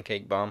the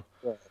pancake bomb.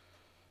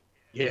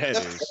 Yeah, it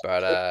is.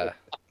 But,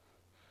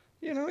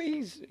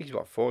 he's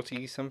what,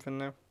 40-something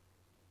now?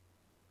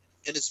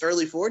 In his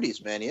early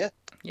 40s, man, yeah.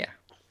 Yeah.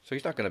 So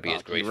he's not going to be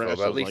as graceful, but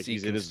at least like he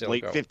he's can in his still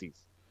late go. 50s.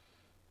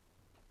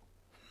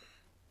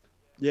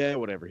 Yeah,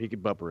 whatever. He can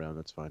bump around.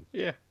 That's fine.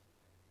 Yeah.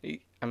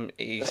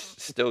 He's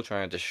still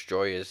trying to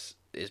destroy his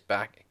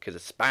back because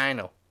it's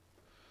spinal.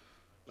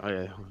 Oh,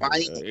 yeah.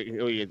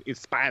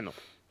 It's spinal.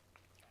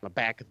 My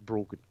back is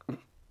broken.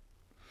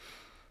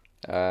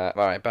 All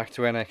right, back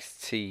to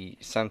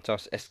NXT.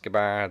 Santos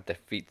Escobar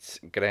defeats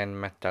Gran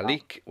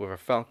Metalik with a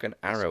Falcon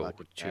Arrow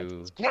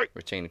to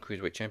retain the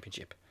Cruiserweight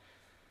Championship.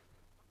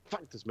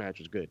 Fuck, this match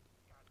was good.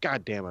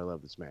 God damn, I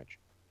love this match.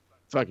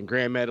 Fucking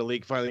Gran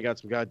Metalik finally got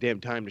some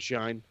goddamn time to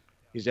shine.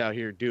 He's out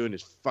here doing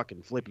his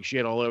fucking flippy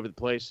shit all over the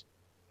place.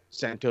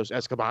 Santos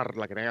Escobar,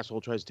 like an asshole,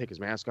 tries to take his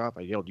mask off.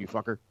 I yelled, "You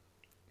fucker."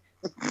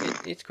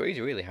 It's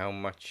crazy, really, how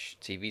much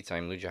TV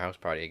time Lucha House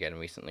Party are getting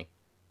recently.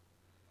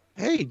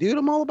 Hey, dude,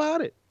 I'm all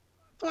about it.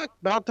 Fuck,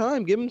 about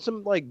time. Give them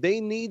some,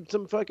 they need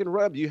some fucking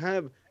rub. You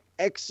have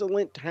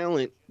excellent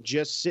talent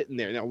just sitting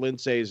there. Now,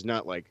 Lindsay is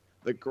not,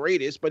 the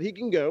greatest, but he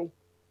can go.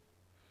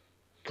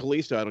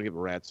 Kalisto, I don't give a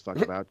rat's fuck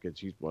about, because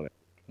he's whatever.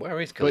 Where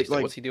is Kalisto?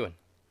 What's he doing?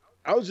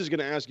 I was just going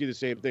to ask you the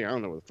same thing. I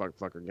don't know what the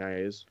fucker guy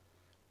is.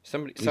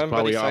 Somebody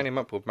sign him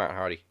up with Matt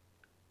Hardy.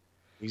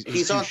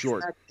 He's too on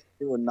short.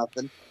 Doing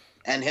nothing.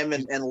 And him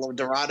and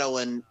Dorado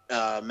and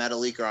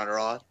Metalik are on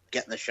Raw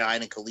getting the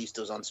shine, and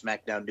Kalisto's on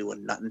SmackDown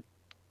doing nothing.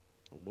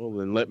 Well,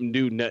 then let him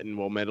do nothing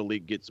while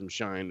Metalik gets some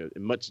shine.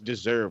 Much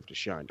deserved to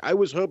shine. I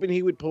was hoping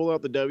he would pull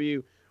out the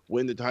W,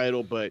 win the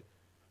title, but,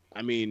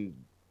 I mean,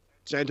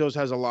 Santos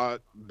has a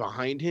lot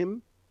behind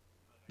him,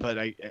 but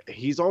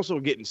he's also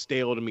getting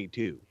stale to me,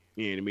 too.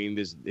 You know what I mean?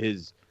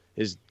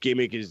 His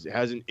gimmick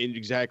hasn't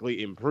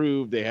exactly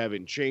improved. They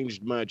haven't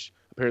changed much.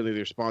 Apparently,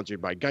 they're sponsored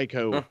by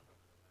Geico.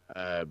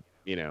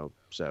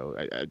 So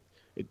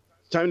it's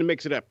time to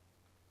mix it up.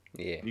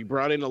 Yeah. You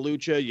brought in a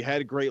lucha. You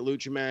had a great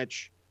lucha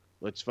match.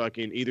 Let's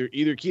fucking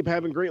either keep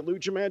having great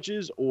lucha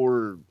matches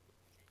or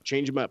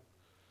change them up.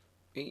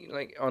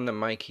 On the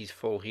mic, he's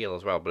full heel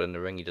as well, but in the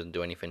ring, he doesn't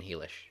do anything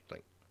heelish.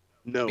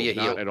 No, be a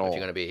not heel at all. If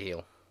you're gonna be a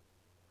heel.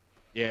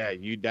 Yeah,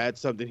 that's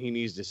something he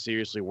needs to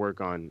seriously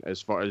work on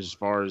as far as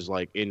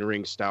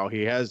in-ring style.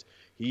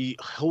 He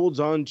holds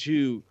on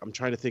to. I'm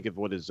trying to think of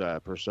what his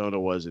persona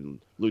was in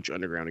Lucha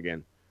Underground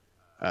again.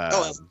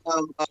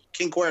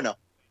 King Cuerno.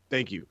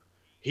 Thank you.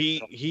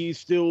 He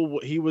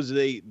was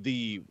a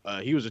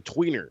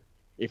tweener,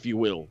 if you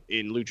will,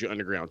 in Lucha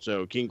Underground.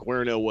 So King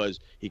Cuerno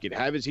he could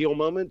have his heel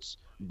moments,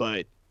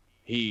 but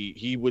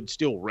he would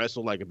still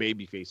wrestle like a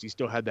babyface. He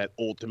still had that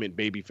ultimate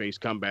babyface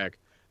comeback,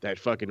 that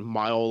fucking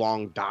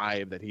mile-long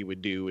dive that he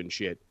would do and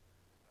shit.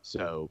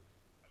 So,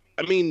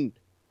 I mean,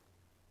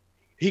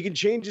 he can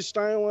change his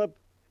style up.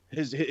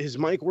 His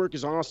mic work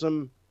is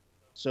awesome.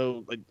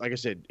 So, like I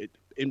said,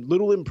 in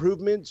little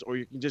improvements, or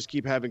you can just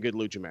keep having good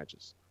lucha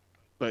matches.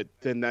 But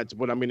then that's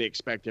what I'm going to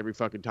expect every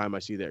fucking time I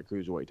see that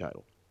Cruiserweight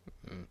title.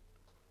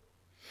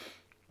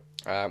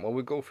 Well,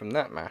 we go from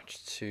that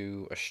match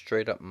to a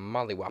straight-up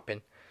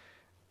mollywhopping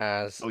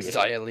as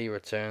Xia Li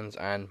returns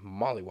and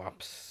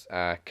mollywops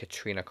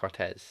Katrina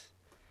Cortez.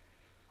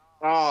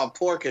 Oh,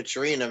 poor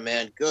Katrina,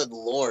 man. Good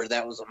Lord,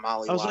 that was a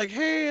mollywop. I was like,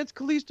 hey, it's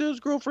Kalisto's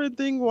girlfriend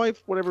thing,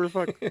 wife, whatever the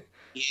fuck.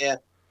 Yeah.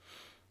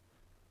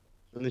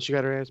 And then she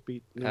got her ass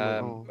beat. I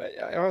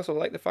also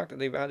like the fact that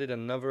they've added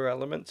another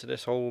element to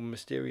this whole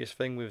mysterious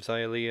thing with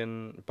Xia Li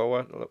and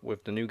Boa,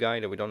 with the new guy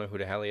that we don't know who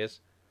the hell he is.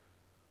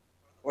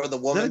 Or the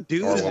woman.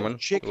 Or a woman,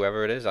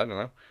 whoever it is, I don't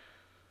know.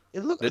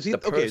 It looks that's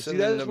what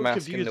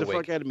confused the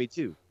fuck out of me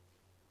too.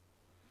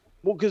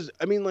 Well, because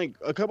I mean,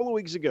 a couple of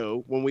weeks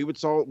ago, when we'd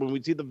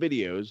see the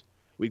videos,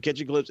 we'd catch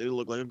a glimpse and it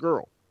looked like a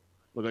girl,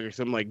 looked like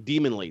some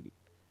demon lady.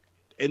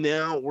 And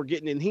now we're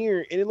getting in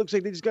here, and it looks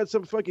like they just got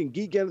some fucking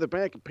geek out of the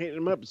back and painted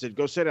him up and said,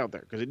 "Go sit out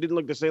there," because it didn't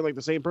look like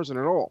the same person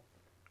at all.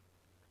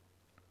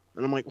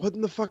 And I'm like, what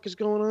in the fuck is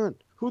going on?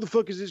 Who the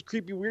fuck is this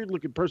creepy,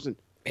 weird-looking person?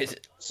 Is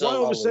it? Why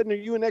all of a sudden are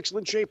you in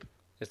excellent shape?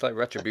 It's like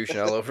Retribution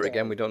all over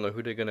again. We don't know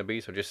who they're going to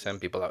be, so just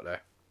send people out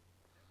there.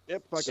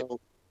 Yep, fuck it.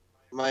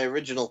 My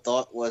original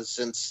thought was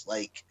so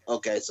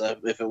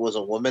if it was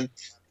a woman,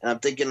 and I'm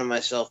thinking to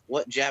myself,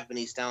 what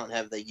Japanese talent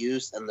have they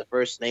used? And the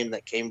first name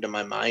that came to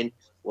my mind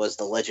was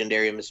the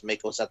legendary Miss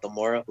Mako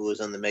Satomura, who was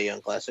in the Mae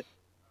Young Classic.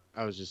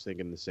 I was just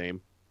thinking the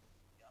same.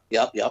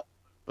 Yep.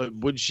 But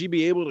would she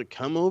be able to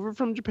come over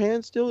from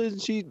Japan still?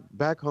 Isn't she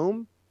back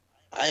home?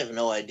 I have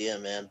no idea,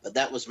 man. But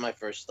that was my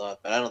first thought.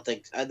 But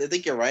I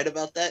think you're right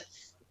about that.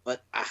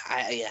 But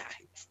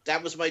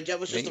that was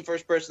just the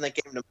first person that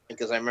came to mind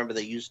because I remember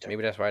they used her.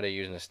 Maybe that's why they're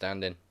using a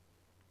stand-in.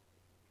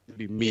 It'd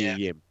be me.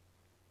 Yeah.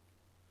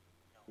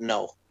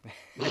 No.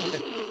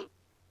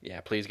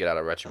 Yeah, please get out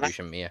of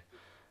Retribution, Mia.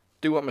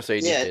 Do what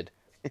Mercedes did.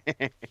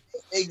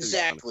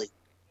 Exactly.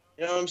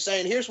 You know what I'm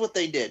saying? Here's what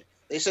they did.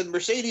 They said,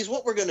 Mercedes,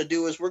 what we're going to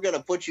do is we're going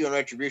to put you in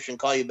Retribution,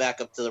 call you back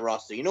up to the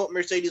roster. You know what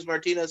Mercedes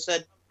Martinez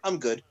said? I'm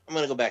good. I'm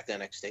going to go back to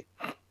NXT.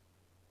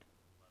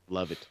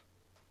 Love it.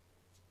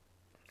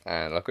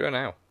 And look at her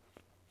now.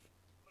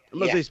 I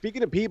must say,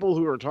 speaking of people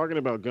who are talking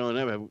about going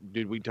up,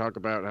 did we talk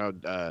about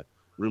how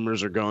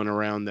rumors are going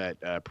around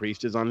that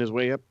Priest is on his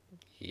way up?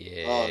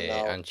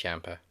 Yeah, and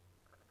Ciampa.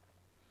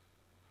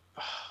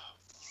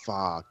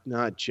 Fuck,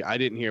 I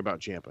didn't hear about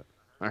Ciampa.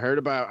 I heard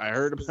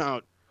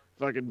about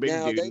fucking big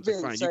dude.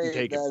 Fine, you can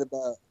take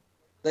it.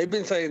 They've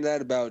been saying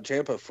that about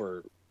Ciampa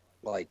for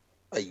like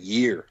a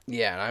year.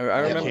 Yeah, and I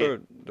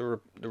remember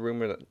the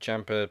rumor that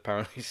Ciampa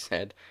apparently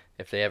said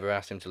if they ever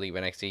asked him to leave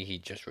NXT,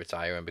 he'd just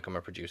retire and become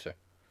a producer.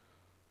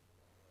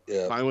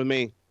 Yeah, fine with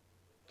me.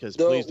 Because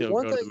please don't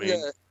go to me.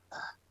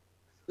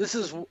 This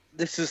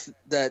is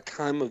that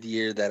time of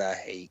year that I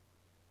hate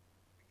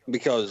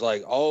because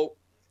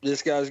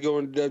this guy's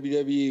going to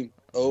WWE.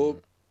 Oh,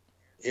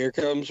 here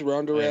comes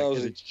Ronda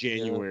Rousey. It's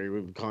January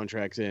when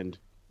contracts end.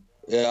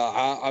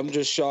 Yeah, I'm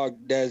just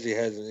shocked Dazzy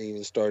hasn't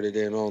even started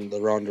in on the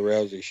Ronda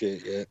Rousey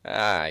shit yet.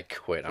 I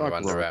quit on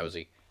Ronda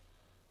Rousey.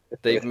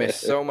 They've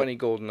missed so many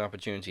golden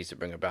opportunities to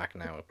bring her back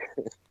now,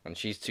 and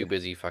she's too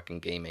busy fucking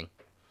gaming.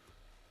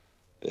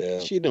 Yeah,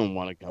 she don't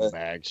want to come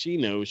back. She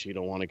knows she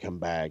don't want to come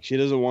back. She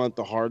doesn't want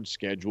the hard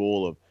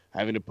schedule of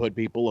having to put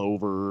people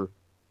over.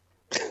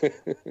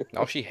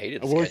 No, she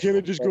hated. Why can't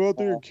I just go out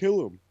there and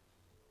kill him?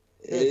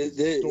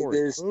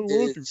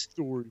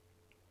 Story.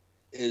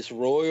 It's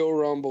Royal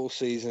Rumble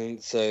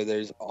season, so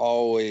there's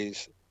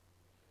always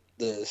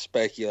the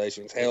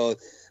speculations. Hell,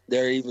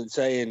 they're even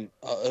saying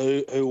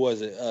who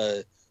was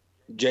it?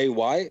 Jay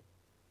White?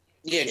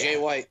 Yeah, Jay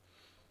White.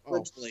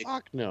 Oh,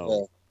 fuck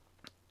no.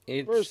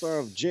 First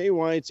off, Jay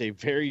White's a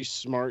very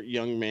smart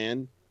young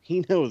man.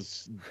 He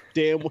knows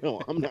damn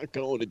well I'm not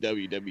going to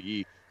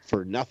WWE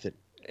for nothing.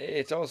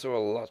 It's also a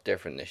lot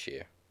different this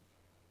year.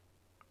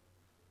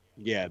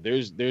 Yeah,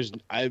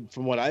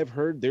 from what I've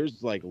heard,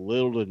 there's like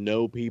little to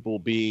no people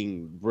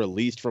being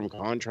released from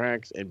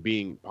contracts and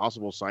being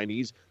possible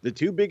signees. The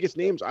two biggest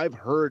names I've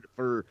heard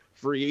for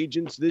free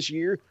agents this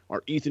year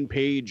are Ethan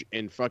Page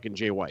and fucking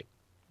Jay White.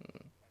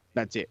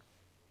 That's it.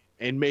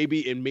 And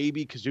maybe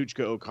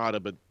Kazuchika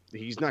Okada, but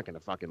he's not going to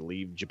fucking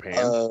leave Japan.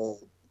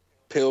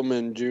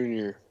 Pillman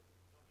Jr.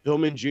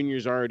 Pillman Jr.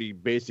 is already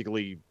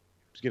basically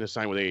going to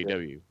sign with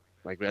AEW.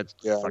 Like, that's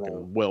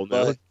fucking well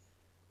known.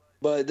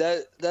 But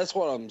that's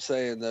what I'm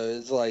saying, though.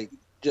 It's like,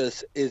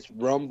 it's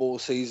Rumble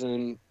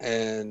season,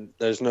 and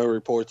there's no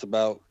reports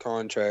about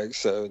contracts.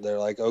 So they're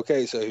like,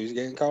 okay, so who's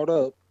getting called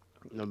up?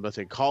 I'm about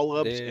to say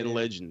call-ups and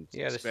legends.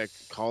 Yeah,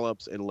 expect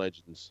call-ups and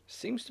legends.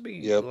 Seems to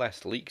be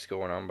less leaks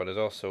going on, but there's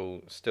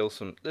also still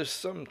some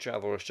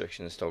travel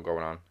restrictions still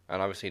going on,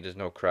 and obviously there's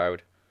no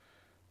crowd.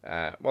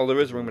 Well, there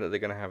is a rumor that they're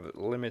going to have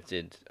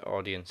limited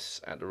audience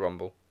at the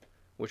Rumble,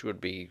 which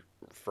would be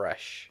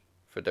fresh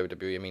for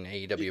WWE. I mean,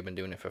 AEW have been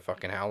doing it for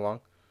fucking how long?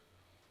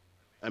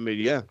 I mean,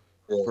 yeah,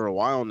 for a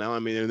while now. I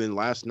mean, and then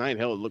last night,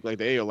 hell, it looked like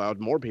they allowed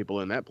more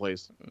people in that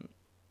place.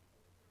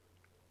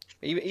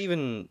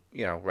 Even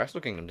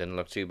Wrestle Kingdom didn't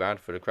look too bad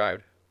for the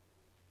crowd.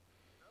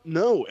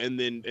 No,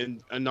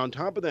 and on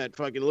top of that,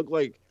 fucking looked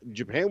like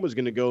Japan was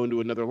going to go into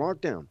another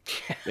lockdown.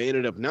 They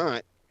ended up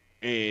not,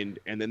 and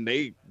then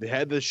they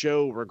had the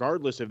show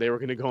regardless if they were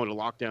going to go into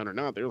lockdown or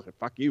not. They were like,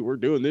 "Fuck you, we're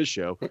doing this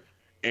show,"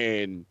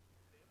 and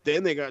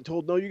then they got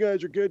told, "No, you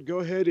guys are good. Go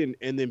ahead."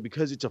 And then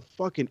because it's a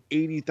fucking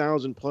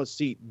 80,000 plus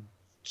seat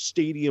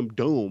stadium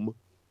dome,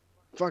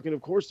 fucking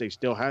of course they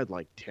still had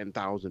like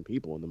 10,000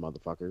 people in the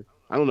motherfucker.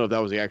 I don't know if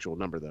that was the actual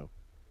number though,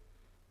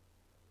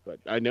 but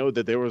I know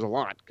that there was a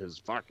lot because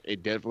fuck,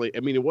 it definitely.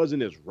 I mean, it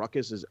wasn't as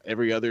ruckus as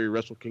every other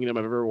Wrestle Kingdom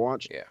I've ever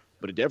watched. Yeah,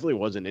 but it definitely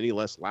wasn't any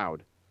less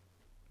loud.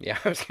 Yeah,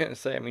 I was gonna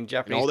say. I mean,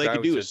 Japanese. And all they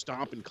could do is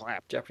stomp and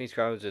clap. Japanese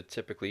crowds are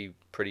typically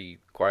pretty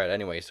quiet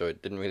anyway, so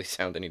it didn't really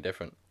sound any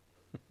different.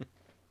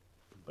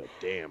 But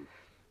damn.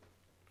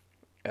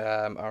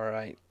 All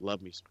right.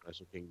 Love me some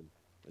Wrestle Kingdom.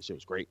 That shit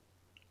was great.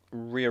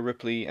 Rhea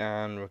Ripley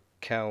and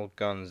Raquel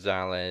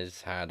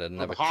Gonzalez had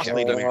another match.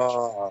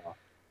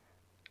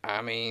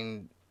 I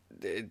mean,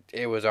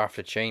 it was off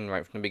the chain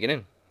right from the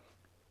beginning.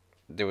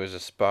 There was a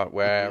spot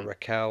where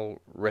Raquel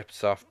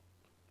rips off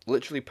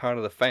literally part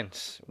of the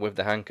fence with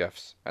the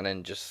handcuffs and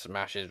then just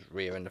smashes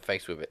Rhea in the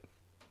face with it.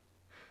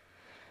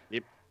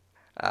 Yep.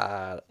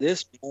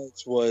 This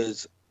match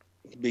was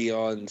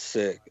beyond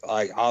sick.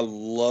 Like, I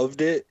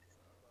loved it,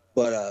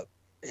 but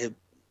it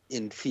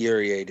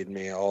infuriated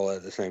me all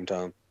at the same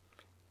time.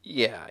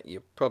 Yeah,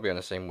 you're probably on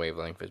the same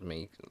wavelength as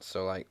me.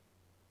 So, like,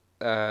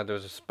 there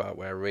was a spot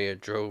where Rhea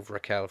drove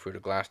Raquel through the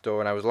glass door,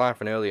 and I was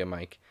laughing earlier,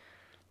 Mike,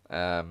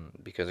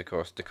 because, of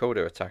course,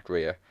 Dakota attacked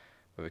Rhea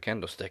with a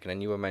kendo stick, and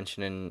then you were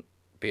mentioning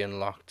being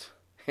locked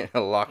in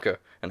a locker,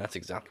 and that's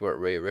exactly what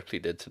Rhea Ripley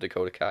did to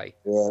Dakota Kai.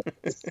 Yeah.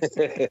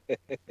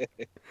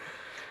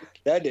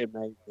 That didn't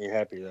make me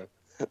happy, though.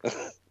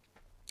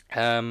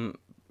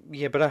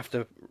 Yeah, but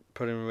after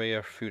putting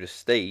Rhea through the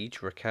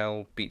stage,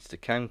 Raquel beats the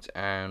count,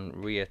 and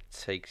Rhea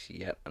takes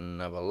yet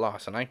another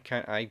loss. And I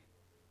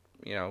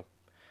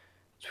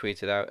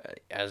tweeted out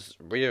as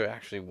Rhea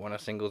actually won a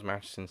singles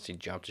match since she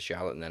jumped to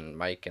Charlotte, and then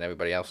Mike and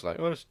everybody else was like,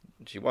 "Oh,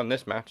 she won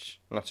this match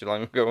not too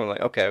long ago." I'm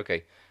like,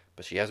 okay,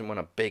 but she hasn't won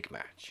a big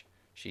match.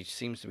 She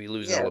seems to be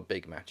losing all the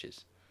big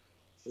matches.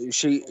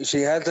 She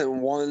hasn't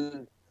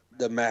won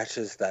the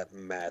matches that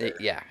matter.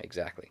 Yeah,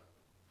 exactly.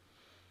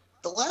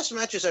 The last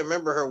matches I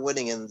remember her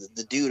winning, and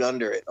the dude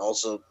under it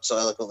also so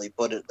eloquently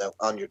put it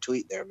on your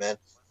tweet there, man,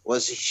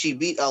 was she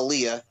beat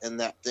Aaliyah in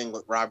that thing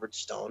with Robert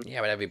Stone.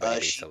 Yeah, but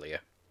everybody beats Aaliyah.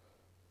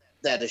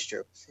 That is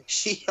true.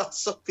 She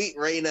also beat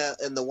Reina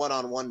in the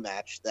one-on-one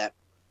match that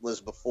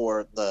was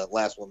before the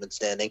last woman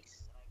standing.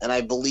 And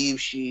I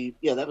believe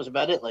that was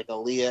about it, like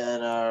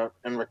Aaliyah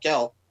and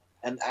Raquel.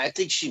 And I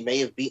think she may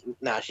have beaten,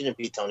 she didn't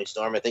beat Toni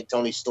Storm. I think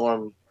Toni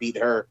Storm beat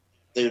her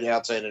due to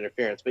outside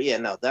interference. But yeah,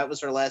 no, that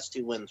was her last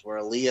two wins were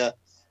Aaliyah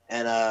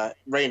and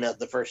Reina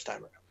the first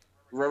time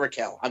around.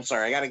 Raquel. I'm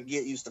sorry, I got to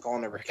get used to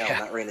calling her Raquel,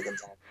 not Reina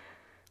Gonzalez.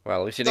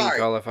 Well, at least you didn't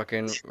call her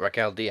fucking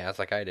Raquel Diaz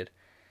like I did.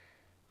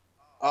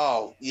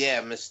 Oh,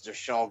 yeah, Mr.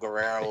 Shaw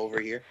Guerrero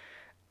over here.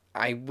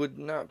 I would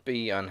not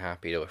be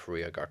unhappy though if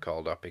Rhea got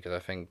called up, because I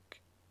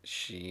think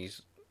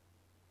she's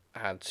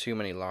had too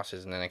many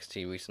losses in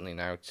NXT recently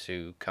now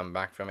to come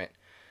back from it.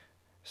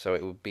 So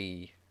it would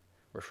be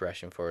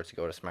refreshing for her to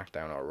go to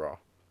SmackDown or Raw.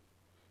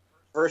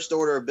 First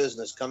order of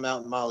business, come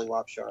out and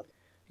mollywop Charlotte.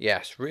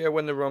 Yes, Rhea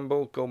win the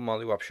Rumble, go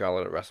mollywop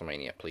Charlotte at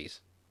WrestleMania, please.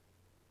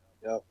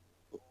 Yep.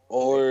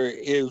 Or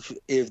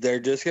if they're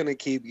just gonna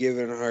keep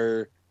giving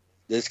her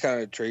this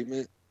kind of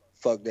treatment,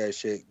 fuck that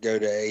shit. Go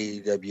to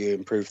AEW,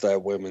 improve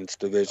that women's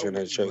division,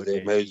 and show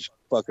the image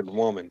fucking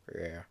woman.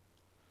 Yeah.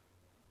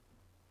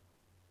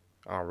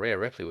 Oh, Rhea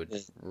Ripley would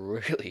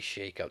really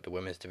shake up the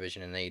women's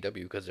division in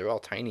AEW because they're all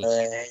tiny.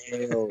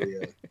 Hell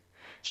yeah.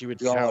 She would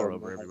tower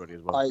over everybody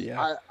as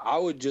well. I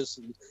would just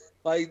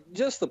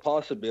the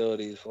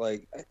possibilities.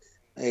 Like,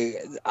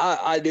 hey,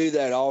 I do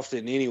that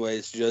often,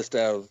 anyways, just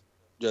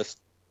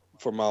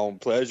for my own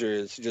pleasure.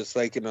 It's just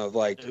thinking of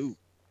like,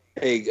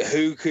 hey,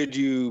 who could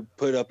you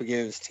put up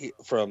against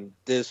from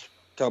this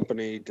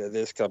company to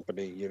this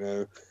company? You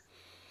know,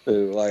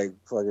 who like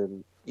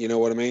fucking, you know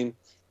what I mean?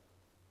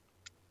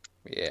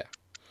 Yeah.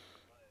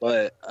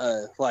 But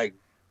like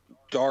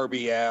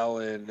Darby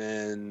Allin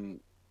and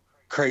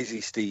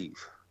Crazy Steve,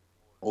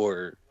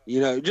 or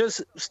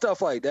just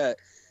stuff like that.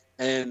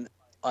 And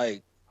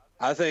like,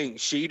 I think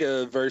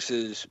Sheeta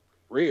versus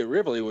Rhea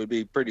Ripley would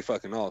be pretty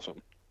fucking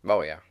awesome.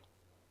 Oh yeah.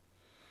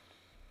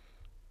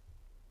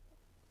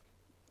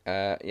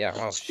 Yeah.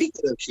 Well,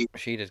 speaking of Sheeta,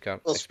 Sheeta's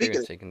got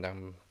experience taking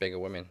down bigger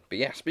women. But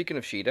yeah, speaking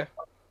of Sheeta,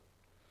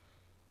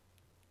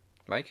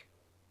 Mike.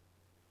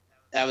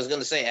 I was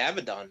gonna say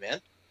Abaddon,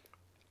 man.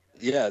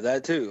 Yeah,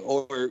 that too.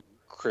 Or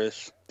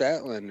Chris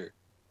Statlander.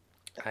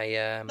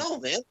 No,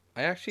 man.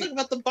 I actually talking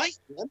about the bite,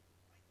 man.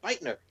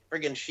 Biting her.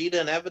 Friggin' Sheeta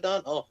and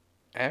Abaddon. Oh.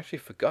 I actually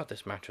forgot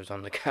this match was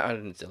on the card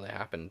until it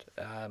happened.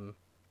 I'm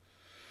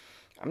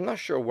not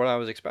sure what I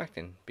was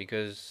expecting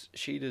because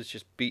Sheeta's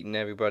just beating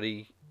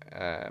everybody.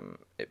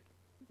 It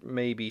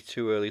may be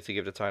too early to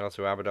give the title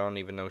to Abaddon,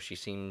 even though she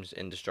seems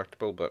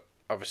indestructible, but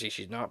obviously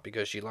she's not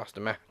because she lost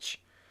the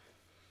match.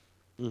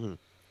 Mm-hmm.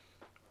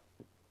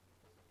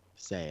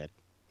 Sad.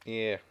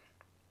 Yeah.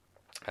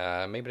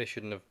 Maybe they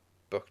shouldn't have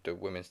booked a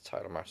women's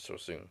title match so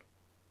soon.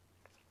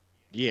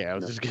 Yeah, I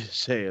was just going to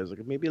say, I was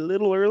like, maybe a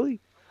little early.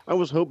 I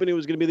was hoping it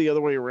was going to be the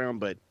other way around,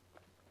 but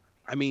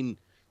I mean,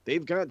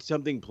 they've got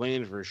something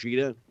planned for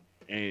Sheeta,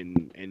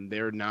 and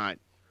they're not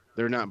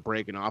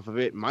breaking off of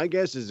it. My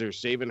guess is they're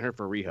saving her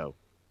for Riho.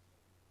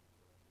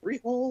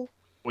 Riho?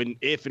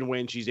 If and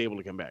when she's able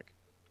to come back.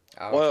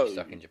 Oh, she's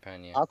stuck in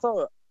Japan,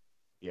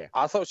 yeah.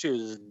 I thought she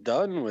was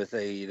done with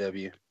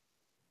AEW.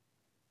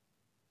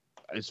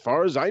 As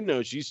far as I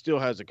know, she still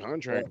has a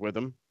contract with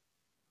them.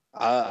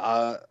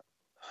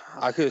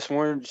 I could have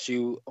sworn she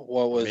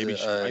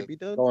might be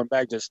done? Going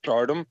back to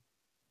Stardom.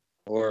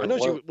 Or I know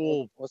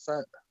what's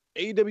that?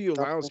 AEW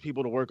allows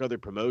people to work other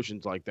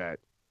promotions like that,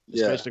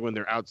 especially when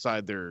they're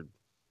outside their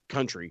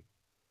country.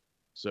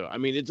 So I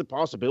mean, it's a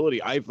possibility.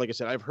 Like I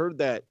said, I've heard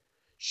that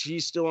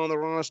she's still on the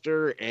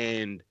roster,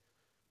 and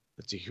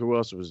let's see who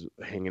else was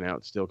hanging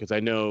out still, because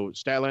I know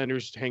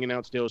Statlander's hanging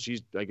out still.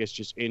 She's, I guess,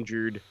 just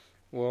injured.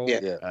 Well,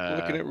 looking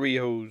at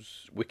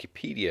Riho's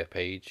Wikipedia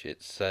page,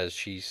 it says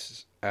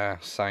she's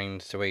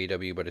signed to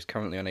AEW, but is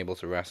currently unable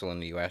to wrestle in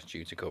the US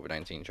due to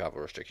COVID-19 travel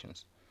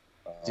restrictions.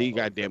 See,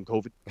 goddamn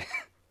COVID.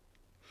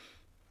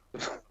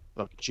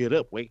 Fucking shit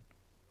up, wait.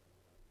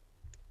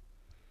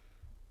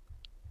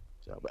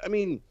 So, but I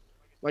mean,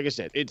 like I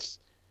said,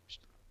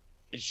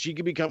 she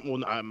could become.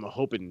 Well, I'm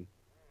hoping.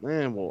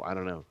 Well, I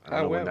don't know. I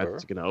don't know when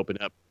that's going to open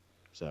up.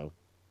 So.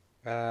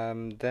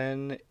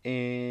 Then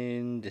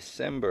in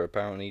December,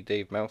 apparently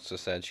Dave Meltzer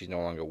said she's no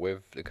longer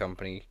with the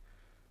company.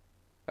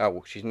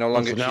 Oh, she's no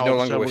longer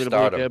with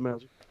Stardom.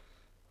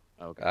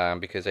 Okay.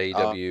 Because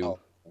AEW,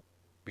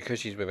 because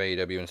she's with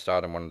AEW and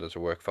Stardom wanted her to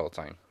work full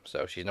time,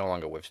 so she's no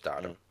longer with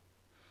Stardom.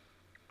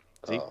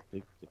 See,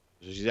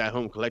 she's at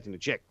home collecting the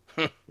check.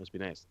 Must be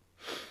nice.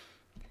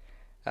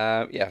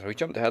 So we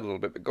jumped ahead a little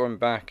bit, but going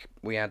back,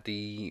 we had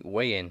the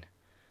weigh-in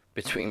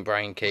between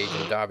Brian Cage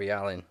and Darby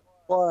Allin.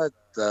 What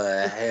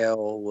the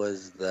hell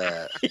was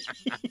that?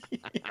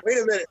 Wait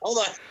a minute.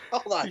 Hold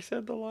on. He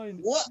said the line.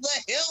 What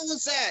the hell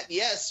was that?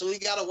 Yes, we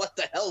got a what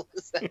the hell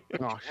was that?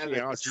 What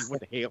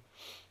the hell?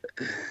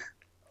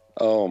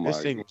 Oh my!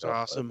 This thing was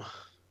awesome.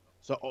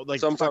 So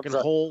fucking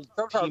whole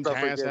Team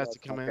Taz has to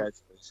come out.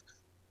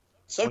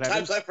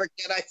 Sometimes I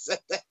forget I said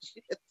that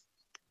shit.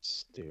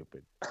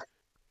 Stupid.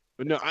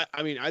 But no,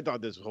 I mean, I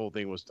thought this whole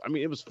thing was. I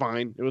mean, it was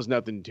fine. It was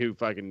nothing too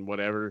fucking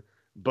whatever.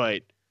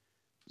 But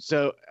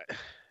so.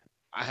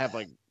 I have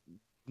like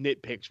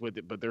nitpicks with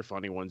it, but they're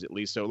funny ones at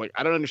least. So like,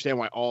 I don't understand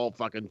why all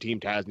fucking Team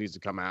Taz needs to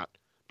come out,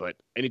 but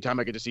anytime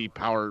I get to see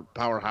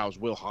Powerhouse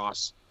Will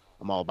Haas,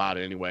 I'm all about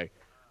it anyway.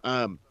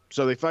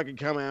 So they fucking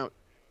come out,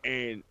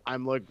 and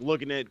I'm like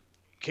looking at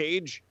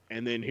Cage,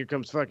 and then here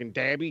comes fucking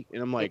Darby,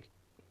 and I'm like,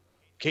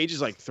 Cage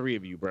is like 3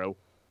 of you, bro.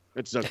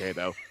 It's okay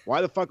though. Why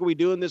the fuck are we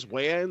doing this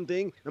weigh-in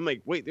thing? I'm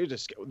like, wait,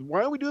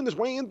 why are we doing this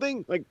weigh-in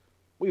thing? Like,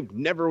 we've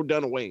never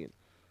done a weigh-in,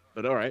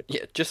 but all right.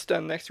 Yeah, just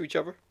stand next to each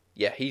other.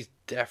 Yeah, he's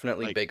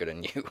definitely bigger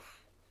than you.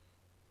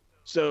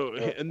 So,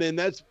 and then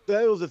that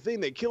was the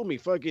thing that killed me.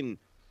 Fucking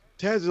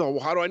Taz is all,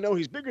 well, how do I know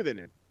he's bigger than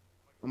him?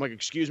 I'm like,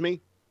 excuse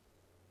me?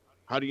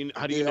 How do you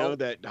know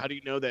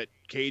that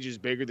Cage is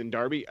bigger than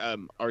Darby?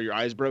 Are your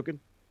eyes broken?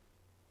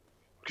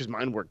 Because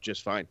mine worked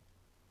just fine.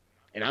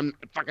 And I'm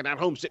fucking at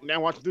home sitting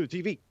down watching through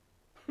the TV.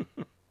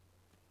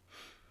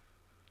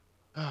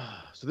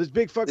 So this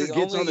big fucker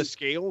gets on the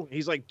scale.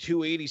 He's like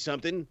 280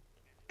 something.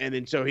 And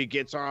then so he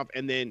gets off,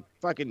 and then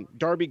fucking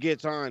Darby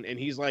gets on, and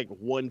he's like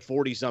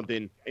 140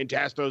 something, and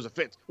Taz throws a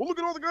fit. Well, look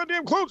at all the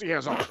goddamn clothes he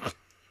has on.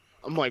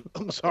 I'm like,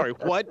 I'm sorry,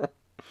 what?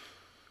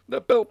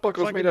 That belt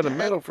buckle's made out of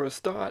metal for a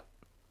start.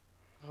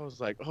 I was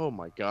like, oh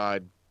my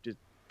god,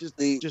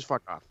 just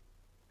fuck off.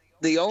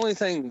 The only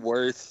thing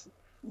worth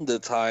the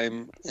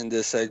time in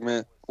this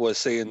segment was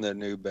seeing the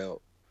new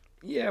belt.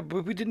 Yeah,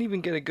 but we didn't even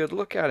get a good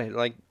look at it.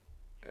 Like.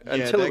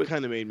 Yeah, that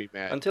kind of made me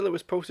mad. Until it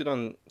was posted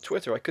on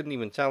Twitter, I couldn't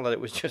even tell that it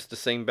was just the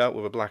same belt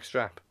with a black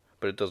strap.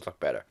 But it does look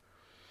better.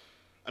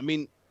 I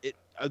mean,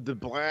 the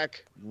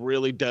black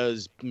really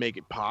does make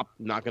it pop.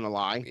 Not gonna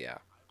lie. Yeah.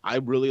 I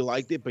really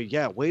liked it, but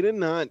yeah, way to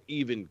not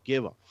even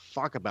give a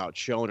fuck about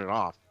showing it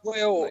off.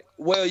 Well,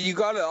 you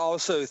gotta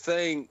also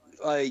think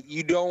like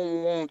you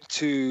don't want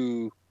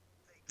to.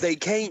 They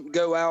can't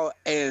go out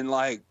and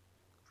like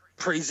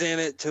present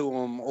it to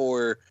them,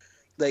 or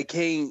they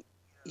can't,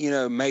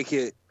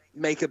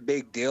 make a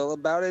big deal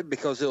about it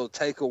because it'll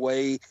take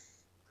away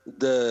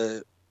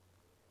the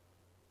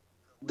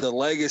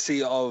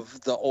legacy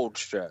of the old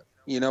strap.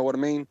 You know what I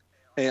mean?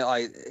 And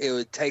like it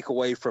would take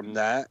away from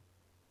that,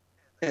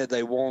 and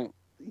they want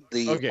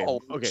the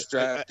old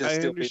strap to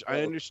still be.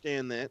 I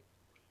understand that,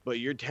 but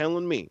you're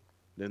telling me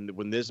then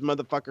when this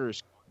motherfucker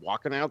is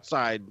walking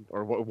outside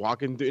or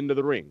walking into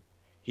the ring,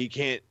 he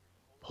can't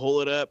pull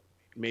it up,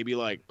 maybe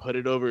like put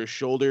it over his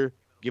shoulder,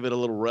 give it a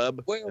little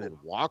rub, and then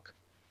walk?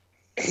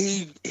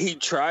 He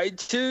tried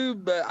to,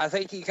 but I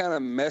think he kind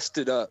of messed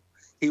it up.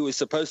 He was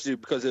supposed to,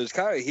 because it was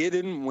kind of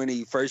hidden when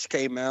he first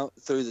came out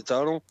through the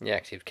tunnel. Yeah,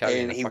 because he was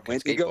carrying and he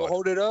went to go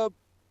hold it up.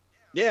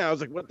 Yeah, I was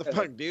like, "What the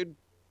fuck, dude?"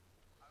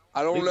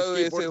 I don't know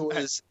if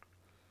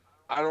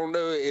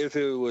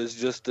it was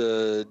just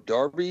a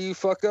Darby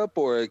fuck up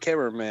or a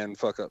cameraman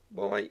fuck up.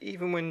 Well, like,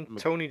 even when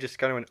Tony just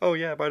kind of went, "Oh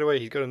yeah, by the way,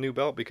 he's got a new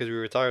belt because we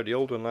retired the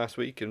old one last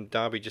week," and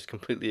Darby just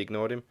completely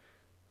ignored him.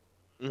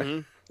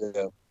 Mm-hmm.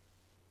 Yeah.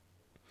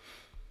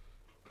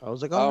 I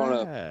was like, I don't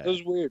know. It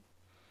was weird.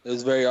 It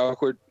was very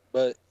awkward,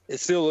 but it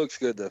still looks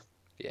good though.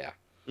 Yeah.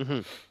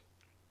 Mm-hmm.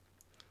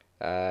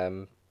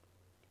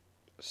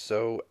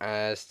 So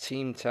as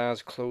Team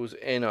Taz close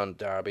in on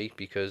Darby,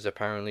 because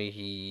apparently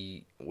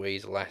he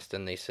weighs less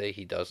than they say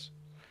he does,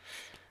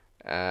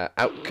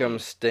 out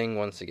comes Sting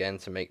once again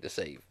to make the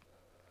save.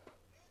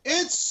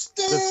 It's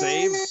Sting! The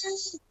save?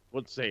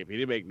 What save? He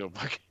didn't make no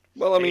fucking...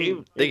 Well, I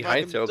mean, they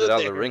hightailed it out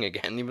of the ring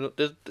again. Even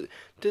though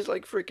there's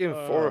like freaking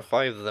 4 or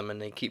 5 of them,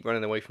 and they keep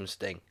running away from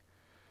Sting.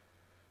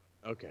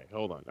 Okay,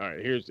 hold on. All right,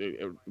 here's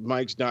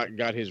Mike's not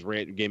got his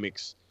rant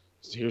gimmicks.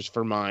 Here's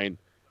for mine.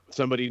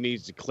 Somebody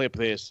needs to clip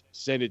this.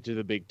 Send it to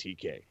the big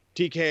TK.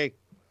 TK,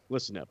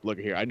 listen up. Look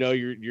here. I know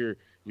you're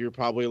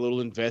probably a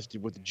little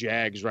invested with the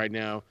Jags right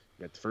now.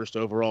 You got the first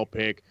overall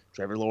pick.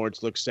 Trevor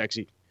Lawrence looks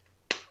sexy.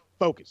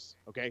 Focus,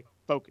 okay?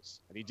 Focus.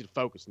 I need you to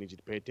focus. I need you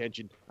to pay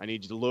attention. I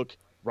need you to look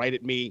right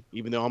at me,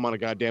 even though I'm on a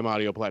goddamn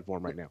audio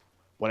platform right now.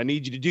 What I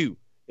need you to do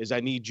is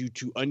I need you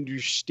to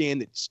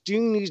understand that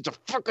Sting needs to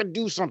fucking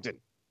do something.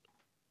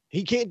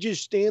 He can't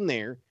just stand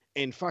there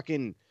and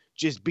fucking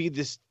just be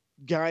this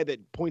guy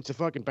that points a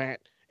fucking bat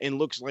and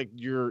looks like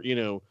you're,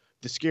 the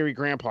scary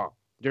grandpa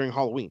during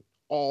Halloween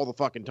all the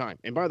fucking time.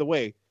 And by the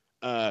way,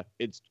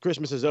 it's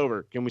Christmas is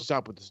over. Can we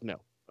stop with the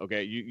snow?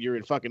 Okay, you're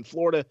in fucking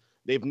Florida.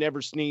 They've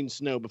never seen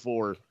snow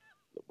before.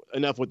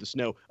 Enough with the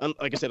snow.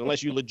 Like I said,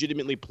 unless you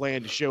legitimately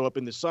plan to show up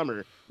in the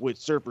summer with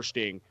Surfer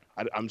Sting,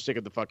 I'm sick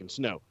of the fucking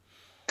snow.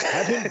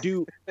 Have him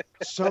do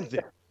something.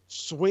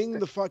 Swing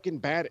the fucking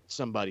bat at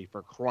somebody,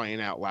 for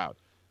crying out loud.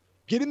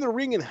 Get in the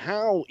ring and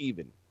howl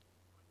even.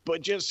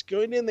 But just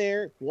go in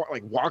there,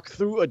 walk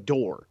through a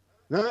door.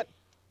 Not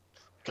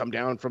come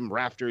down from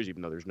rafters,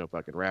 even though there's no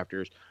fucking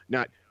rafters.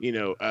 Not,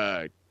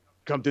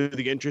 come through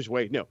the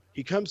entranceway. No,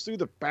 he comes through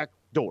the back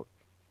door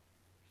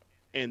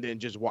and then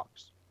just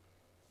walks.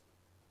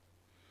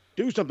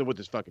 Do something with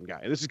this fucking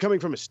guy. And this is coming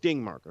from a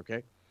Sting mark,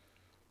 okay?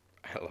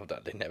 I love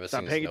that. They never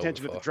Stop paying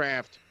attention to the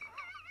draft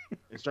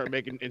and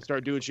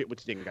start doing shit with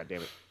Sting,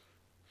 goddammit.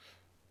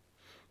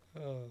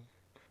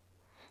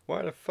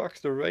 Why the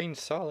fuck's the rain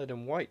solid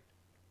and white?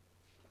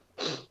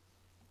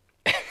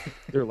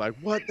 They're like,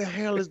 what the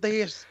hell is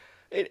this?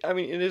 It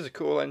is a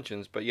cool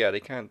entrance, but yeah, they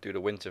can't do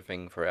the winter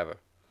thing forever.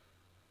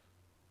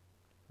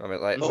 I mean,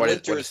 what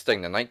is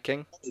Sting, the Night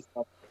King?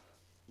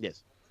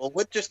 Yes. Well,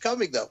 winter's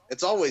coming, though.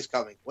 It's always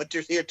coming.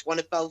 Winter's here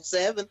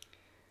 24/7.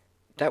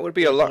 That would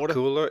be a lot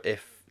cooler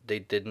if they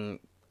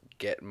didn't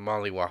get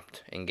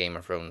mollywopped in Game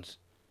of Thrones.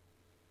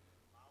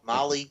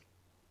 Molly.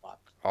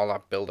 All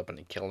that build-up and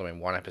they killed him in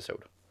one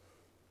episode.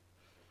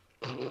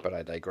 But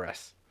I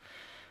digress.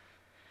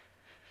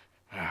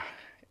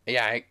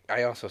 Yeah,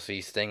 I also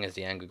see Sting as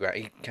the angry guy.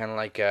 He kind of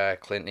like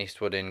Clint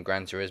Eastwood in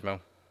Gran Turismo.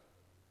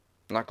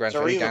 Not Gran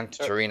Turismo, Gran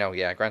Torino.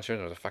 Yeah, Gran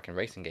Turismo was a fucking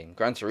racing game.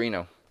 Gran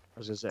Torino.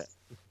 What was that?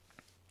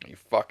 You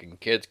fucking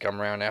kids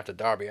come around after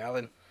Darby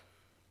Allin.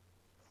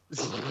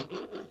 You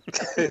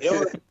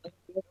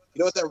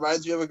know what that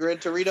reminds me of, a Gran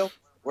Torino?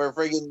 Where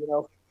friggin',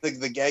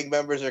 the gang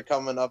members are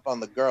coming up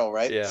on the girl,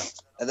 right? Yeah.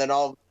 And then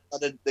all of a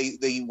sudden,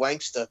 the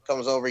wankster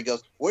comes over. He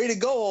goes, "Way to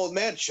go, old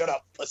man! Shut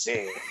up,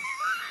 pussy."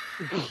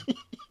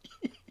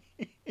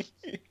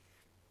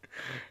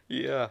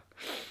 Yeah.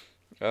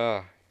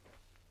 I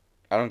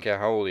don't care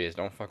how old he is.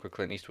 Don't fuck with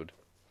Clint Eastwood.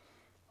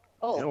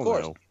 Oh, of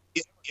course.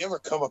 You ever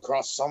come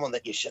across someone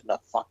that you shouldn't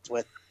have fucked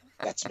with?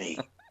 That's me.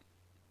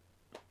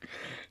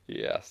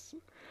 Yes.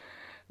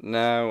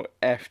 Now,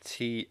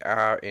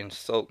 FTR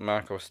insult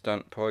Marco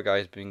Stunt. Poor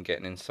guy's been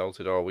getting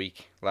insulted all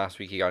week. Last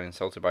week he got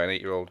insulted by an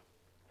 8-year-old.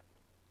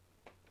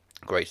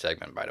 Great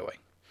segment, by the way.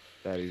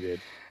 That he did.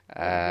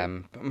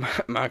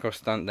 Marco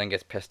Stunt then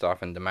gets pissed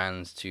off and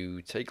demands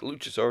to take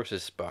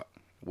Luchasaurus' spot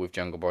with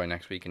Jungle Boy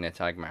next week in their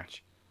tag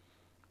match.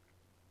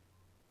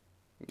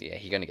 Yeah,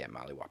 he's going to get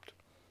mollywopped.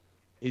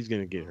 He's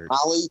going to get hurt.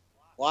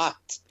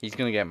 Mollywopped. He's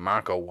going to get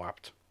Marco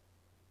whopped.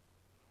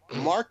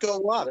 Marco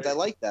whopped. I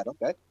like that.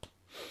 Okay.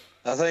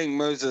 I think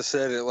Moses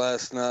said it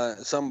last night.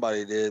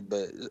 Somebody did,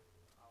 but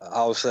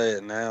I'll say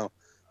it now.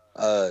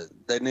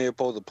 They need to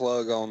pull the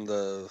plug on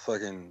the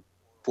fucking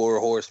 4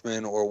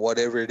 Horsemen or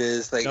whatever it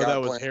is they got.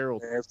 That was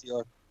Harold.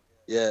 FTR.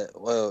 Yeah,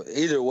 well,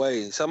 either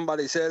way,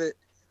 somebody said it,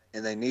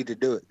 and they need to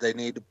do it. They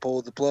need to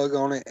pull the plug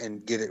on it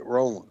and get it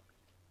rolling.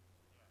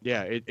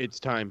 Yeah, it's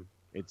time.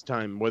 It's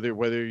time. Whether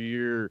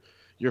your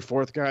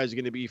 4th guy is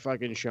going to be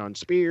fucking Sean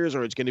Spears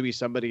or it's going to be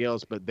somebody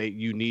else, but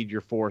you need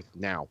your 4th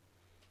now.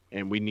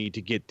 And we need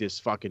to get this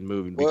fucking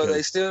moving. Well,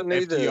 they still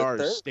need FTR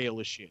the is stale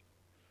as shit.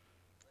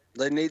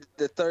 They need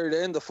the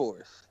 3rd and the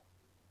 4th.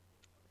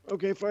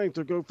 Okay, fine.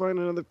 So go find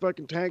another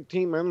fucking tag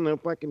team. I don't know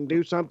if I can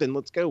do something.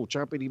 Let's go.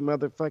 Choppity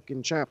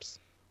motherfucking chops.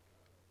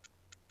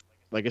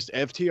 Like I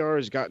said, FTR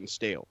has gotten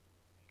stale.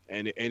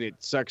 And it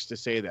sucks to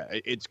say that.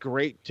 It's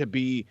great to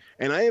be,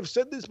 and I have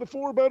said this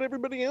before about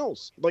everybody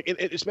else. Like,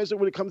 especially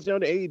when it comes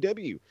down to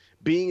AEW,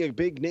 being a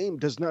big name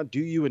does not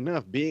do you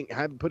enough.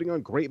 Putting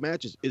on great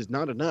matches is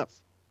not enough.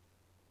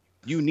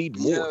 You need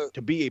more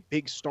to be a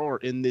big star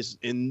in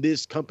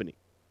this company.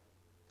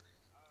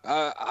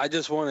 I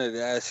just wanted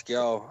to ask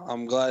y'all.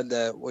 I'm glad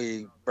that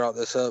we brought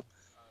this up.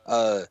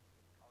 I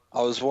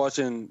was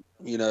watching,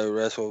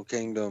 Wrestle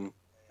Kingdom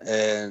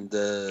and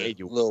the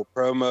little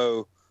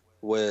promo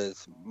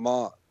with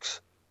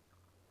Mox.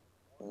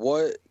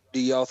 What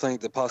do y'all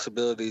think the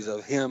possibilities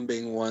of him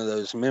being one of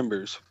those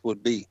members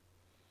would be?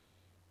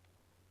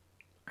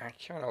 I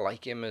kind of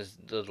like him as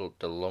the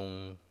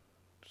lone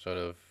sort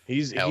of. He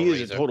is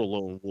a total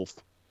lone wolf.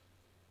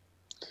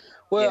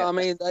 Well, yeah. I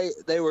mean,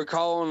 they were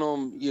calling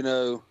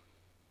him,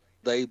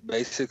 they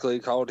basically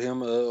called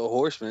him a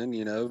horseman,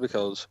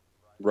 because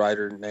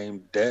writer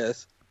named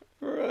Death.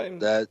 Right.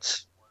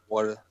 That's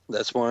one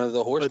of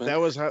the horsemen.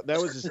 But that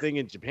was his thing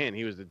in Japan.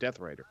 He was the Death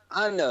Rider.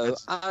 I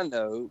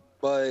know,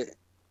 but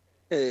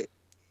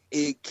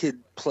it could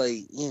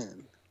play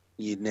in.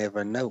 You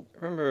never know.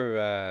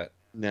 Remember?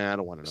 Nah, I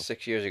don't want to know.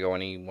 6 years ago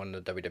when he won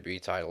the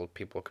WWE title,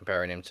 people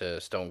comparing him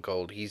to Stone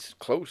Cold. He's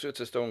closer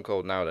to Stone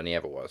Cold now than he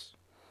ever was.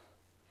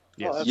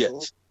 Yes. Oh,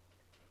 yes.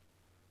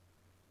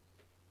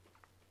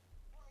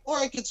 Or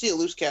I could see a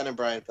loose cannon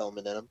Brian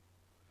Pillman in him.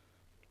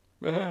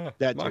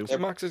 That too.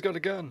 Max has got a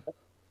gun.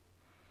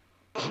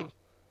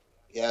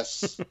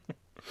 Yes.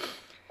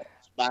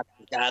 Max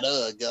got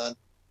a gun.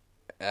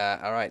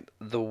 All right.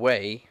 The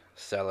Way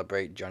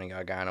celebrate Johnny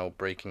Gargano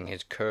breaking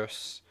his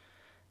curse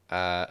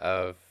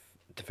of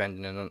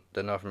defending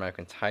the North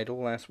American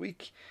title last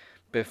week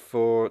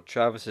before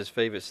Travis's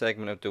favorite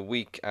segment of the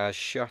week as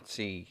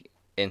Shotzi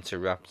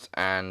interrupts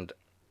and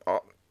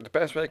the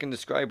best way I can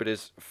describe it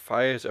is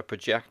fires a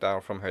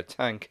projectile from her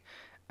tank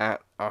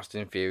at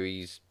Austin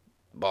Theory's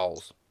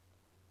balls.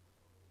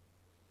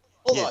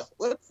 Hold on.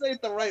 Let's say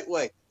it the right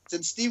way.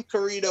 Since Steve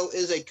Corino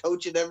is a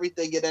coach and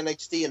everything at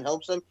NXT and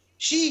helps him,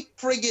 she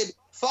friggin'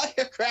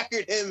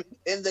 firecrackered him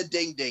in the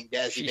ding-ding,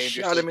 as She he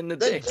shot him in the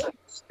dick.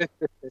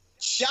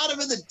 Shot him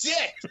in the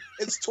dick.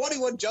 It's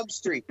 21 Jump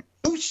Street.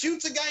 Who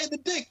shoots a guy in the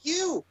dick?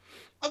 You.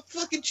 I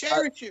fucking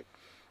cherish you.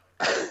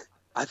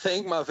 I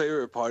think my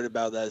favorite part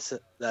about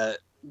that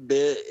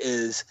bit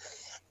is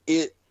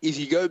it. If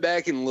you go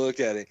back and look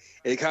at it,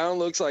 it kind of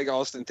looks like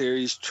Austin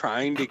Theory's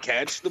trying to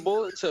catch the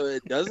bullet so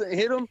it doesn't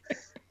hit him,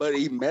 but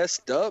he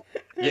messed up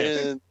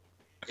and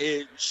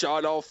it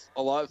shot off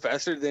a lot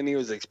faster than he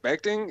was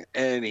expecting,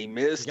 and he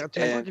missed,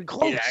 and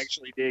it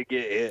actually did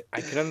get hit.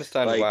 I can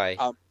understand why.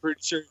 I'm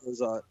pretty sure it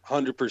was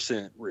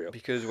 100% real.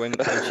 Because when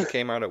she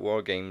came out at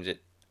War Games,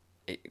 it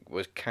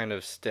was kind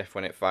of stiff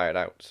when it fired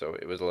out, so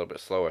it was a little bit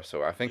slower.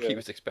 So I think he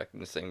was expecting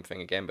the same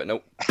thing again, but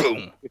nope,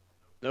 boom.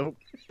 Nope.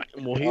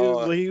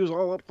 Well, he was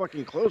all up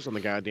fucking close on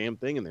the goddamn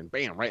thing, and then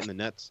bam, right in the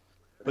nuts.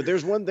 But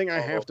there's one thing I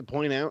have to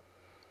point out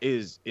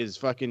is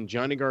fucking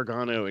Johnny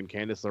Gargano and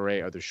Candice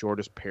LeRae are the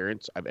shortest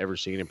parents I've ever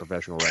seen in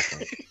professional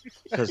wrestling.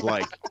 Because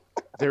like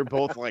they're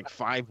both like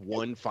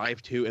 5'1",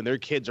 5'2", and their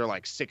kids are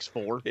like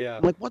 6'4". Yeah.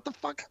 I'm like, what the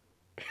fuck?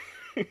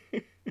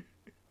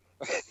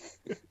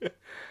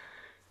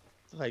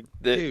 Like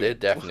they're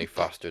definitely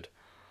fostered.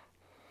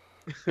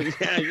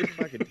 Yeah, you're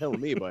fucking telling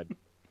me, bud.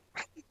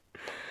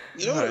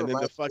 You know and then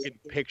the fucking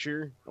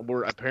picture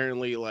where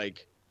apparently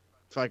like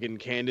fucking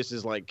Candice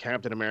is like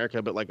Captain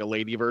America, but like a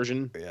lady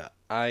version. Yeah,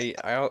 I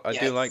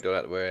do like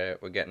that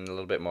we're getting a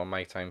little bit more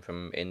mic time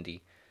from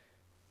Indy,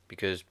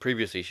 because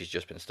previously she's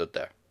just been stood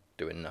there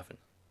doing nothing.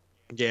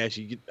 Yeah,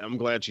 I'm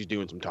glad she's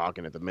doing some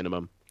talking at the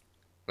minimum.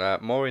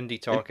 More Indy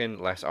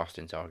talking, less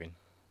Austin talking.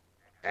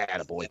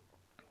 Attaboy.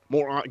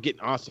 More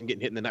getting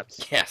hit in the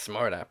nuts. Yes,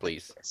 more of that,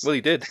 please. Well,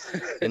 he did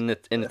in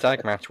the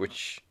tag match,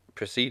 which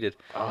preceded.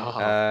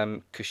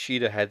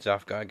 Kushida heads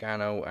off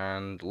Gargano,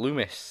 and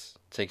Loomis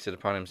takes it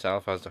upon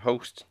himself as the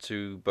host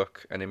to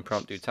book an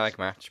impromptu tag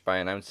match by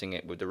announcing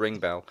it with the ring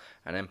bell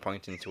and then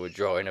pointing to a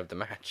drawing of the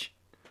match.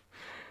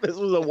 This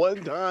was the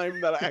one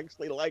time that I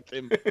actually liked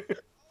him.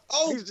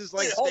 He's just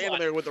like standing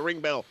there with the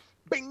ring bell.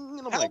 Bing!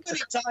 And I'm How like, many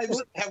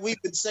times have we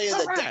been saying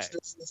that Dexter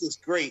Lumis is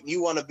great and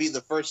you want to be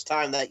the first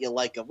time that you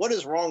like him? What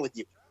is wrong with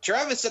you?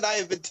 Travis and I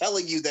have been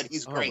telling you that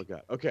he's great. Oh my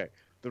god. Okay.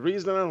 The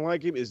reason I don't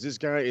like him is this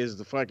guy is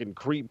the fucking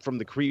creep from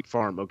the creep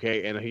farm,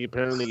 okay? And he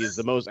apparently is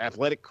the most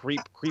athletic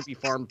creepy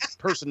farm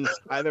person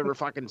I've ever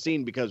fucking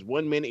seen, because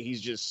 1 minute he's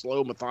just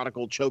slow,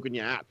 methodical, choking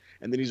you out,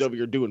 and then he's over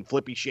here doing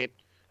flippy shit.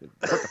 What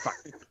the fuck?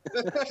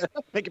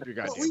 Make up your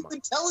goddamn We've mind.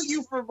 been telling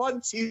you for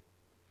months.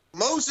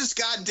 Moses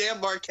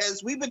goddamn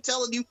Marquez, we've been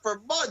telling you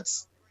for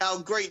months how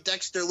great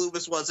Dexter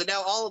Lumis was, and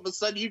now all of a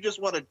sudden you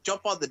just want to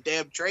jump on the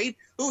damn train?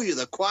 Who are you,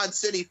 the Quad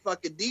City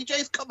fucking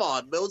DJs? Come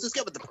on, Moses,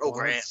 get with the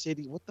program. Quad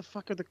City? What the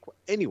fuck are the...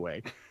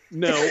 Anyway,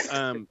 no,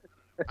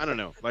 I don't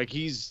know. Like,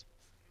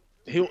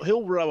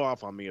 he'll rub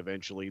off on me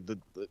eventually.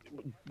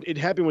 It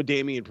happened with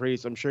Damian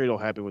Priest. I'm sure it'll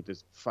happen with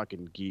this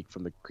fucking geek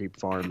from the creep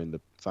farm and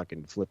the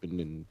fucking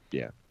flipping and,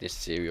 yeah. This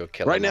serial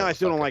killer. Right now, I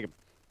still don't like him.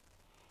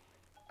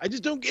 I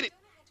just don't get it.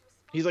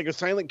 He's like a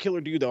silent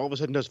killer dude that all of a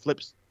sudden does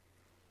flips.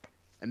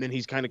 And then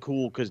he's kind of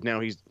cool because now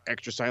he's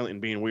extra silent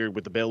and being weird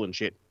with the bell and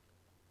shit.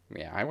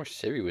 Yeah, I wish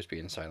Siri was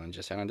being silent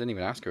just then. I didn't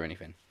even ask her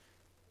anything.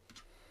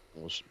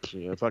 Well,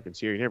 yeah, fucking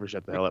Siri never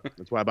shut the hell up.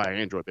 That's why I buy an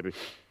Android, baby.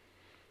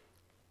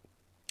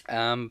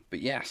 But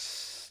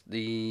yes,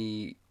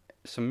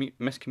 some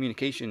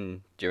miscommunication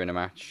during the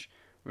match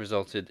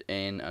resulted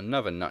in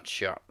another nut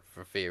shot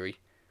for Theory.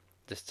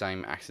 This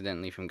time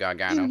accidentally from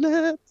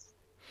Gargano.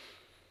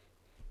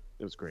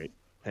 It was great.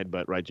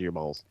 Headbutt right to your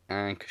balls.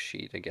 And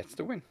Kushida gets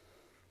the win.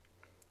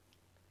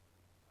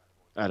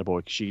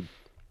 Attaboy, Kushida.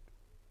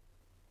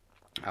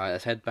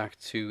 Let's head back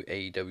to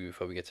AEW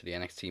before we get to the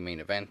NXT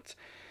main event.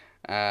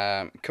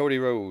 Cody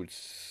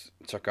Rhodes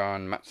took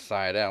on Matt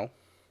Sydal.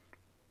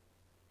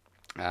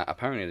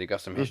 Apparently they got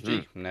some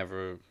history.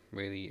 Never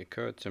really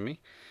occurred to me.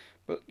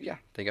 But yeah,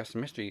 they got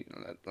some history.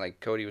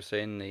 Like Cody was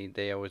saying,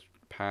 they always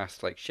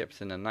passed like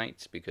ships in the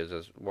night because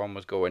as one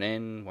was going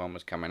in, one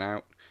was coming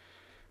out.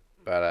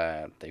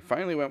 But they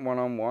finally went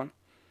one-on-one.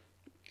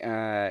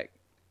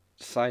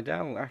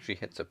 Sydal actually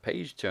hits a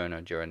page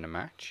turner during the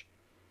match.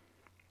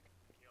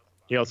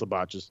 He also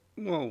botches.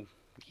 Well,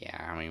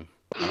 yeah, I mean,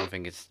 I don't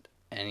think it's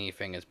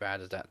anything as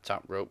bad as that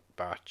top rope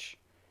botch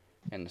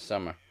in the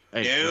summer.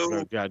 Hey,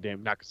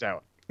 goddamn, knock us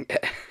out.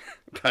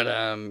 But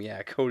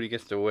yeah, Cody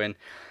gets the win.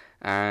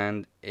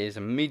 and is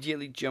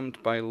immediately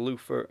jumped by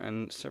Luther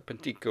and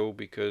Serpentico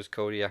because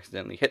Cody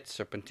accidentally hit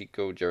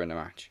Serpentico during the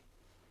match.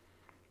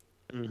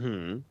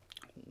 Mm-hmm.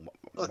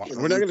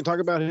 We're not going to talk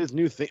about his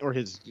new thing or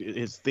his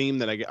theme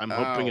that I'm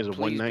hoping is a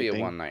one-night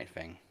thing. One-night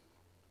thing.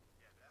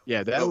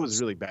 Yeah, that was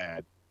really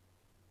bad.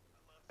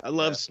 I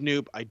love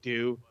Snoop, I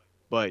do,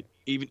 but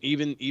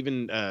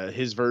even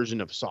his version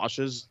of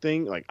Sasha's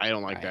thing, like I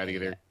don't like that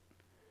either.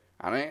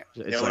 I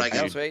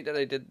also hate that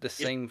they did the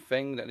same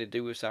thing that they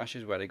do with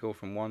Sasha's, where they go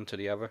from one to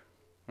the other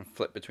and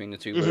flip between the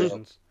two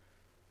versions.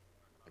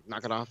 Like,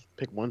 knock it off.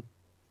 Pick one.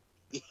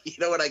 You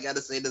know what I got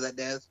to say to that,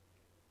 Daz?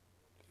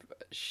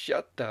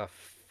 Shut the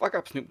fuck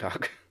up, Snoop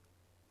Dogg.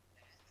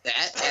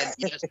 That and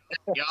yes,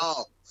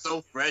 y'all,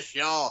 so fresh,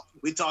 y'all.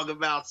 We talk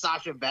about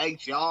Sasha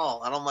Banks,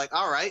 y'all, and I'm like,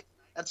 all right,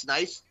 that's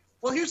nice.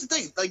 Well, here's the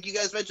thing, like you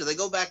guys mentioned, they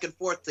go back and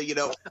forth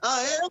to,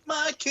 I am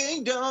my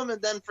kingdom,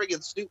 and then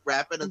friggin' Snoop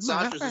rapping, and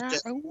Sasha's is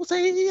just, oh,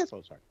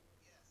 sorry.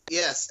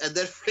 Yes, and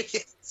then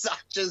freaking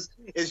Sasha's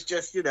is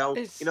just, they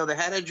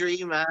had a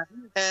dream, I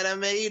had a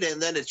mate,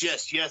 and then it's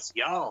just, yes,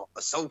 y'all,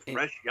 so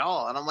fresh,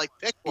 y'all. And I'm like,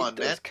 pick one,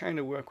 man. It does kind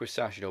of work with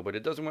Sasha, though, but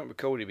it doesn't work with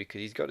Cody because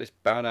he's got this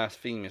badass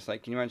theme. It's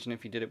like, can you imagine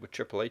if he did it with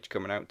Triple H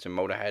coming out to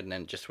Motorhead and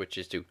then just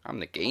switches to, I'm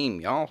the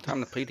game, y'all,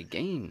 time to play the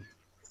game.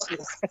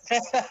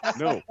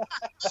 No.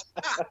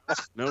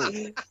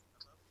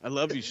 I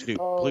love you, Snoop.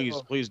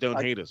 Please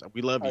don't hate us.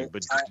 We love you,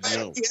 but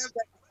no.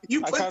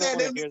 You put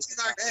that in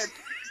our head.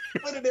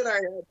 Put it in our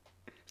head.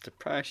 It's the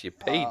price you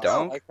pay,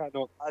 dog.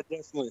 I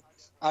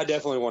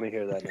definitely want to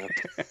hear that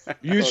now.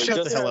 You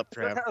shut the hell up,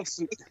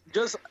 Trav.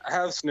 Just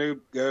have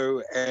Snoop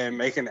go and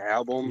make an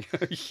album,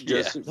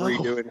 just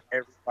redoing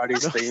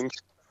everybody's themes.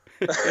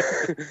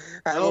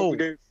 Have them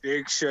do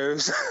big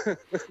shows.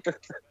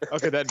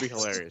 Okay, that'd be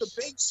hilarious.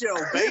 The big show,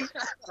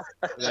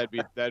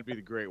 baby. That'd be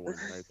the great one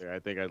right there. I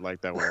think I'd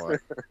like that one a lot.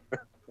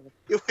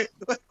 Okay,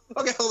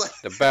 hold on.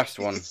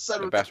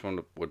 The best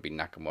one would be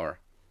Nakamura.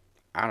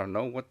 I don't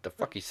know what the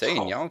fuck he's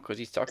saying, y'all, because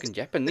he's talking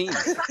Japanese.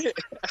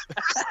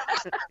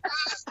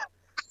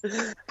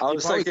 I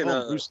was thinking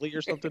Bruce Lee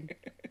or something.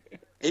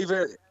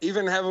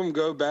 Even have them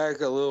go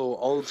back a little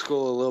old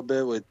school a little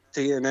bit with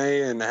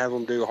TNA and have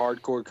them do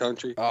hardcore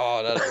country.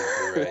 Oh, that'd be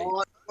great.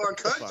 Hardcore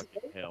country.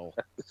 Fucking hell.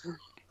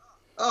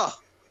 Oh,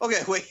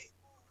 okay, wait.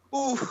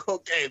 Ooh,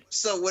 okay.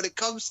 So when it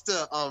comes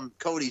to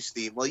Cody's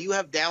theme, well, you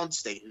have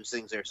Downstate who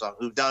sings their song,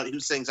 who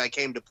sings "I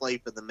Came to Play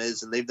for the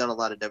Miz," and they've done a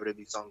lot of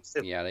WWE songs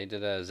too. Yeah, they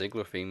did a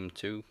Ziggler theme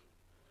too.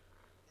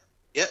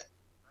 Yep,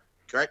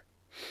 correct.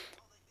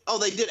 Oh,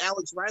 they did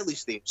Alex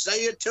Riley's theme.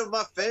 Say it to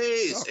my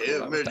face,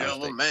 image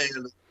of a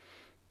man.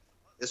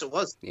 Yes, it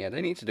was. Yeah,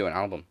 they need to do an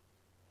album.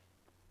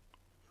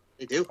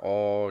 They do.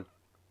 Or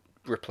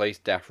replace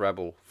Death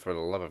Rebel, for the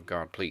love of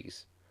God,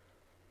 please.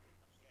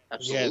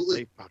 Absolutely. Yes,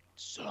 they fucking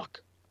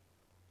suck.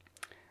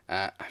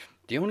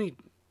 The only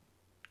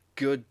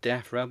good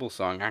Death Rebel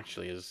song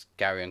actually is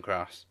Karrion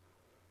Kross.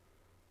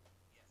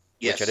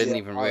 Yes, which I didn't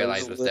even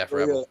realize was Death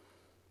Rebel.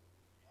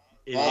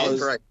 I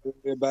was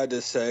about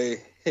to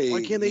say, hey,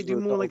 why can't they do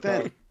more like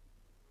that?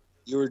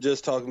 You were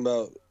just talking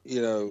about,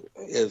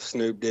 if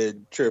Snoop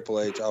did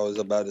Triple H. I was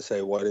about to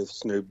say, what if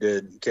Snoop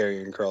did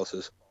Karrion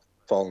Kross's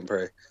Fallen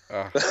Prey?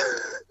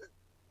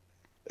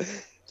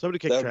 Somebody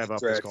kick Trav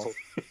off this call.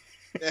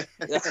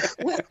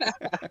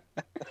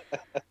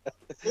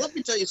 Let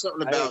me tell you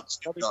something about.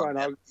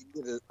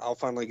 I'll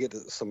finally get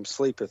some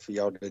sleep if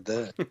y'all did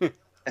that.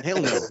 Hell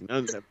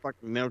no.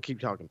 No, keep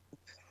talking.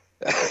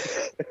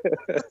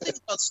 The thing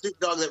about Snoop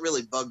Dogg that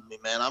really bugged me,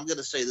 man, I'm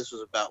gonna say this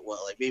was about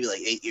maybe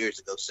 8 years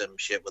ago, some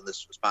shit, when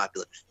this was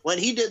popular. When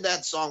he did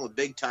that song with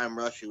Big Time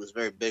Rush, he was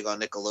very big on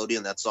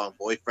Nickelodeon, that song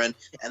Boyfriend,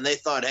 and they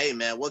thought, hey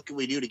man, what can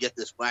we do to get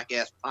this whack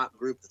ass pop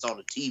group that's on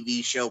a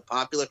TV show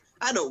popular?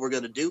 I know what we're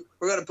gonna do.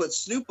 We're gonna put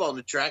Snoop on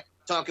the track,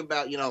 talking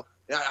about,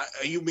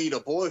 you meet a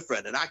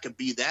boyfriend, and I could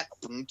be that.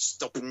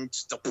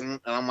 And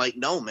I'm like,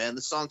 no, man,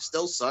 the song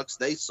still sucks.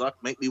 They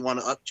suck. Make me want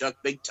to upchuck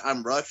Big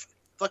Time Rush.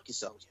 Fuck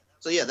yourselves.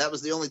 So yeah, that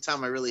was the only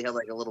time I really had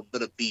a little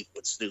bit of beef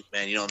with Snoop,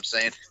 man. You know what I'm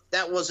saying?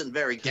 That wasn't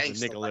very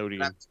gangster.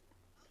 Nickelodeon.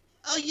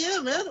 Oh yeah,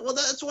 man. Well,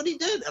 that's what he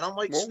did, and I'm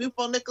like, Snoop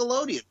on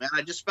Nickelodeon, man.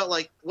 I just felt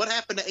like, what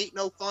happened to Ain't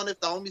No Fun If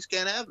the Homies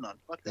Can't Have None?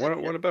 Fuck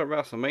that. What about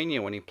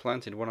WrestleMania when he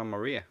planted one on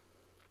Maria?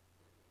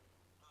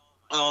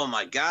 Oh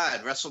my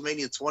God,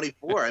 WrestleMania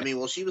 24. I mean,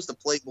 well, she was the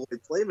Playboy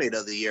Playmate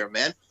of the year,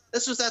 man.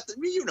 This was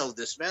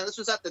this, man. This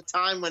was at the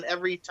time when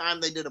every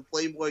time they did a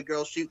Playboy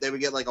girl shoot, they would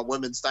get a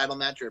women's title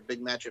match or a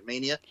big match at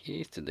Mania.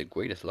 He's the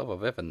greatest love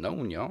I've ever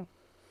known, y'all.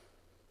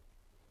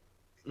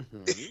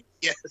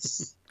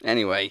 Yes.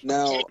 Anyway.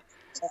 Now,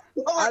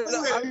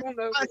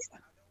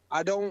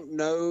 I don't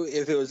know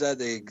if it was at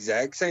the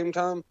exact same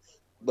time,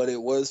 but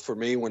it was for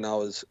me when I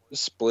was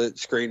split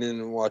screening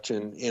and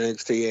watching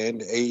NXT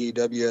and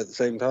AEW at the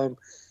same time.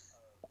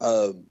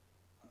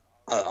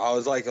 I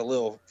was a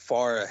little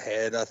far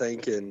ahead, I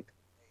think, in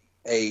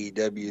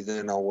AEW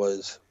than I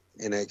was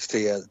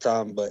NXT at the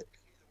time. But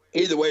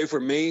either way, for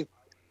me,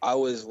 I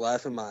was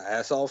laughing my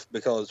ass off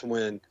because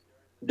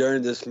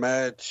during this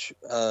match,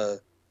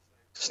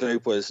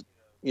 Snoop was,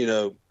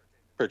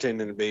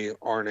 pretending to be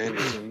Arn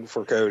Anderson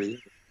for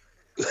Cody,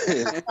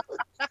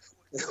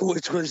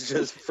 which was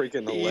just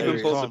freaking He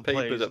hilarious. even pulled the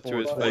papers up to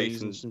his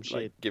face and some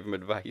like, give him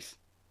advice.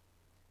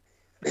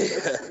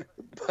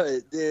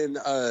 But then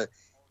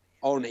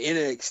on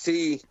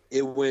NXT,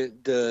 it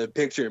went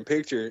picture in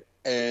picture,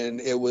 and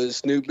it was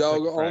Snoop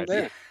Dogg on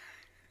there.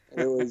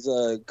 It was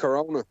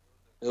Corona.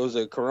 It was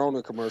a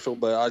Corona commercial,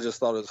 but I just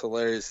thought it was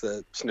hilarious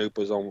that Snoop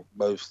was on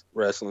both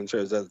wrestling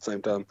shows at the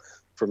same time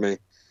for me.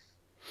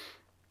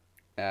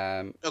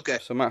 Okay.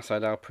 So Matt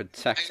Sydal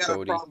protects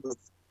Cody.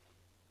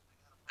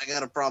 I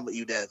got a problem with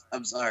you, Dad.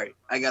 I'm sorry.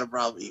 I got a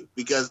problem with you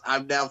because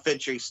I'm now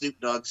picturing Snoop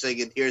Dogg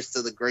singing, "Here's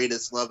to the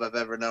greatest love I've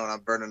ever known. I'm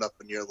burning up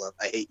in your love.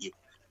 I hate you."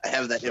 I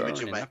have that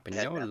image in my up in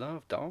head. your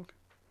love, dog.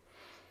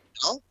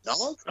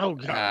 Dog? Oh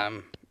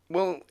God.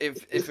 Well,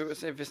 if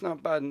it's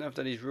not bad enough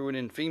that he's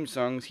ruining theme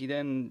songs, he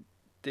then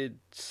did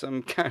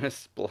some kind of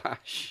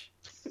splash.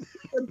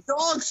 The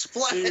dog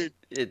splash.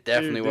 It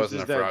definitely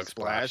wasn't a frog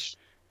splash.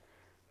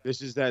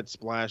 This is that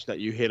splash that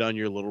you hit on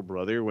your little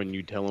brother when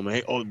you tell him,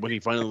 hey, when he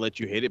finally lets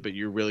you hit it, but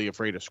you're really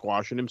afraid of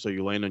squashing him, so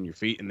you land on your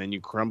feet and then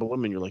you crumble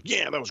him and you're like,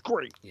 yeah, that was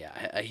great.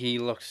 Yeah, he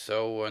looked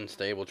so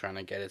unstable trying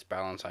to get his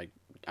balance.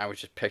 I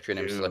was just picturing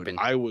him slipping.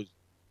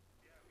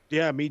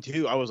 Yeah, me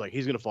too. I was like,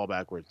 he's gonna fall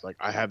backwards. Like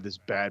I have this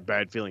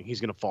bad feeling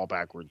he's gonna fall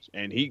backwards.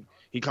 And he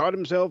caught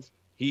himself.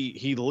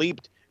 He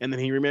leaped and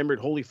then he remembered,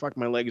 holy fuck,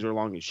 my legs are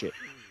long as shit.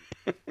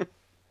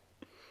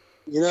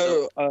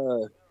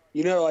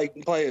 Like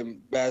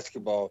playing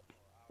basketball.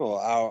 Well,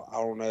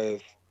 I don't know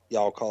if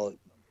y'all call it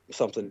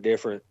something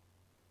different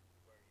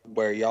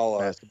where y'all are.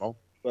 Basketball.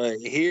 But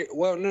here,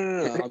 well,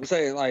 no. I'm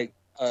saying like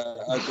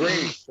a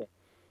granny shot.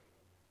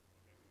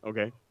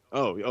 Okay.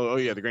 Oh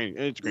yeah, the granny.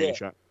 It's a granny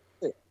shot.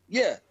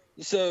 Yeah.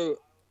 So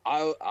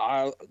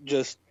I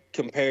just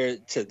compare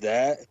it to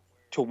that,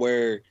 to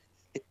where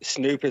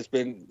Snoop has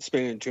been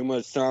spending too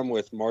much time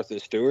with Martha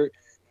Stewart,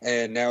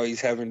 and now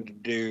he's having to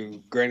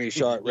do granny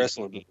shot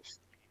wrestling moves.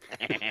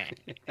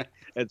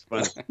 That's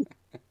funny.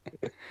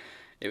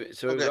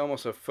 It was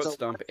almost a foot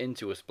stomp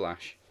into a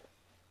splash.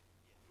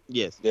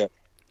 Yes. Yeah.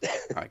 All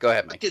right, go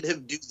ahead, Mike. Watching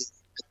him do this.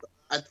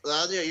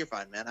 Yeah, you're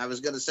fine, man. I was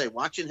gonna say,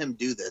 watching him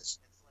do this,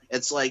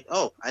 it's like,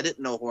 oh, I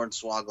didn't know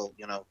Hornswoggle,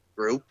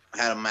 grew,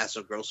 had a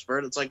massive growth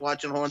spurt. It's like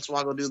watching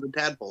Hornswoggle do the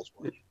tadpole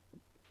sport.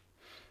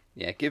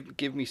 Yeah,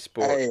 give me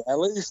sport. Hey, at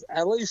least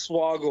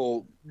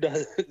Swoggle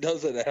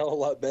does it a hell of a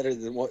lot better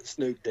than what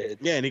Snoop did.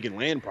 Yeah, and he can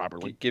land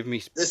properly. Give me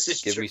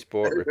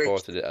sport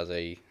reported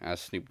it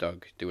as Snoop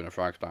Dogg doing a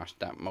frog splash.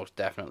 That most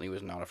definitely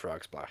was not a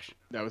frog splash.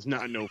 That was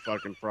not no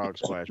fucking frog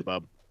splash,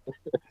 bub.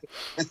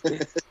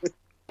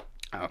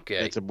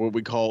 Okay, that's what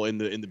we call in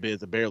the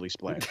biz a barely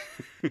splash.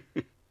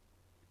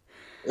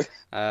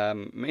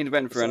 Main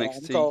event for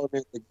NXT. I'm calling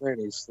it the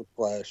granny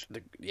splash.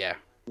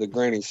 The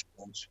granny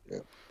splash.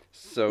 Yeah.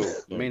 So,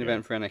 main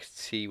event for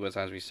NXT was,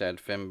 as we said,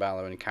 Finn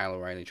Balor and Kyle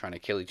O'Reilly trying to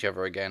kill each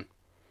other again.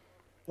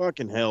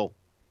 Fucking hell.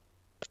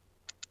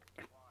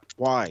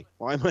 Why?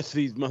 Why must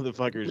these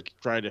motherfuckers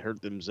try to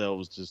hurt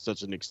themselves to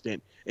such an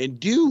extent?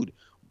 And, dude,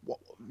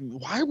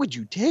 why would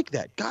you take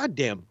that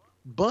goddamn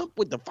bump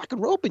with the fucking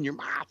rope in your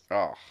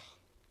mouth?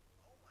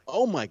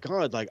 Oh, my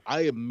God. Like,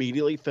 I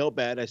immediately felt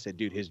bad. I said,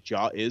 dude, his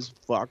jaw is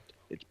fucked.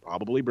 It's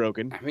probably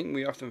broken. I think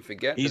we often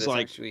forget that it's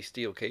actually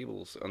steel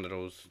cables under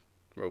those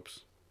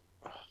ropes.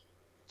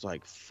 It's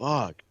like,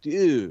 fuck,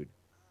 dude.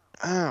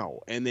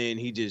 Ow. And then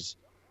he just,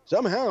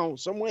 somehow,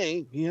 some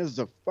way, he has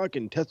the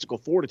fucking testicle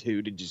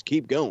fortitude to just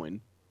keep going.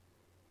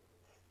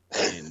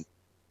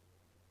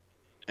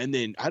 And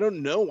then, I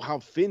don't know how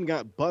Finn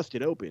got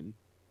busted open.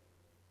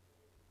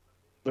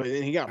 But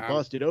then he got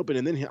busted open,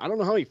 and then I don't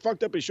know how he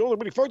fucked up his shoulder,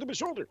 but he fucked up his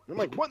shoulder. I'm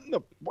like, what in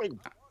the, like,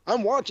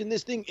 I'm watching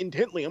this thing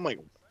intently. I'm like,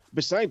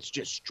 besides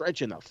just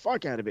stretching the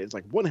fuck out of it, it's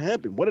like, what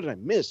happened? What did I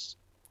miss?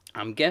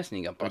 I'm guessing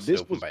he got busted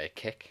open by a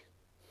kick.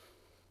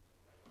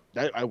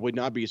 I would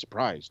not be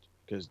surprised,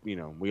 because,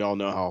 we all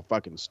know how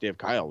fucking stiff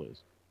Kyle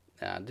is.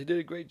 They did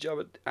a great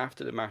job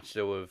after the match,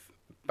 though, of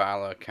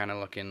Balor kind of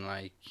looking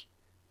like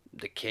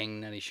the king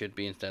that he should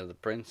be instead of the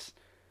prince.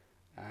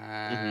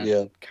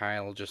 And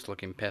Kyle just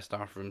looking pissed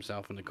off for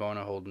himself in the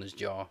corner, holding his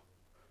jaw.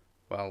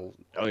 Well.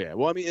 Oh yeah.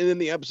 Well, I mean, and then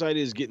the upside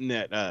is getting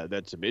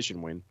that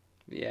submission win.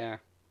 Yeah.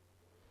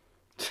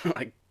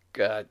 Like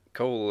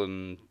Cole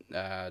and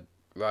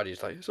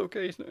Roddy's like, it's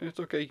okay, it's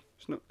okay,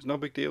 it's no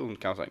big deal, and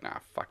Kyle's like, nah,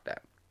 fuck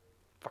that,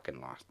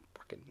 fucking lost,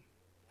 fucking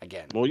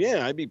again. Well,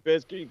 yeah, I'd be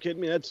pissed. Are you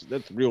kidding me?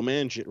 That's real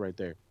man shit right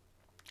there.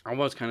 I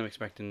was kind of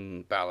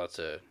expecting Balor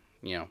to,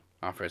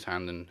 offer his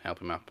hand and help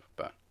him up,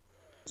 but.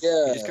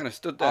 Yeah, he just kind of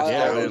stood there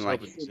staring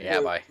like,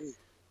 yeah, bye.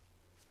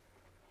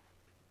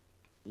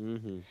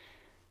 Mm-hmm.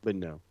 But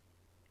no.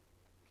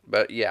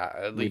 But yeah,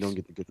 at least don't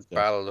get the good stuff.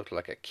 Balor looked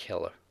like a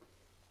killer.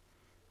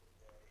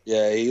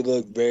 Yeah, he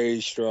looked very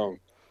strong.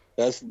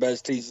 That's the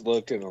best he's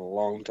looked in a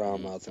long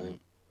time, I think.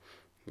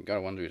 You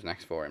gotta wonder who's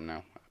next for him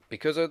now.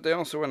 Because they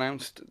also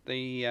announced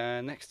the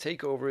next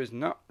takeover is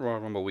not Royal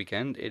Rumble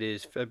weekend, it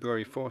is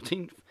February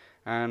 14th,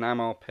 and I'm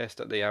all pissed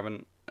that they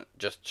haven't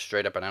just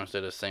straight up announced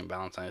it as St.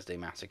 Valentine's Day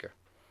Massacre.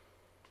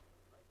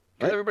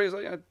 Because everybody's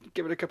like,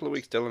 give it a couple of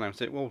weeks, still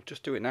announce it. Well,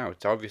 just do it now.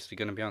 It's obviously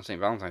going to be on St.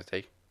 Valentine's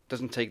Day.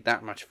 Doesn't take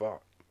that much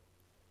thought.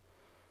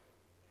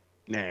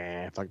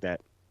 Nah, fuck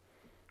that.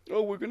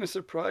 Oh, we're going to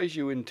surprise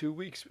you in 2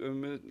 weeks.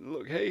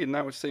 Look, hey,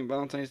 now it's St.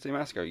 Valentine's Day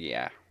Massacre.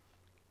 Yeah.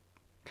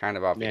 Kind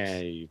of obvious. Nah,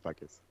 you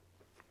fuckers.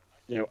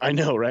 You know, I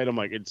know, right? I'm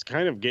like, it's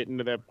kind of getting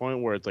to that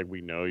point where it's like,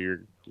 we know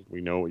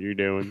what you're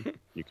doing.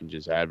 You can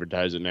just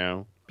advertise it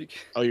now.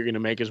 Oh, you're going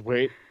to make us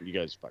wait? You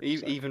guys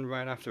fucking even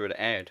right after it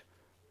aired,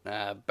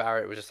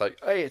 Barrett was just like,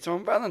 hey, it's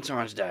on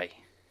Valentine's Day.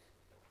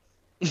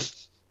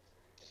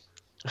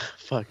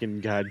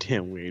 Fucking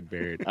goddamn Wade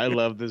Barrett. I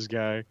love this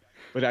guy,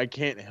 but I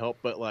can't help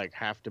but like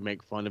have to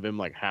make fun of him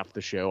like half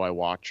the show I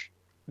watch.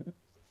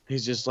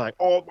 He's just like,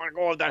 oh my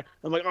god,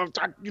 I'm like,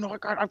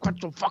 I've got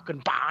some fucking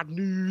bad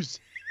news.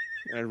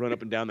 And I run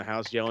up and down the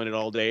house yelling it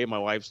all day. My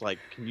wife's like,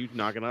 can you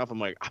knock it off?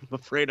 I'm like, I'm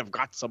afraid I've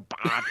got some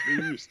bad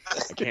news.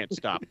 I can't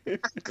stop. And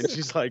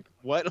she's like,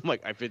 what? I'm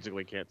like, I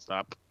physically can't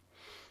stop.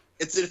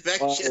 It's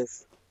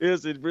infectious.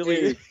 Yes, it really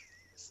is.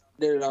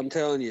 Dude, I'm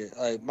telling you,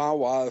 like, my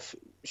wife,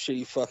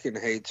 she fucking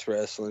hates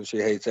wrestling. She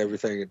hates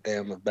everything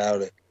damn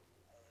about it.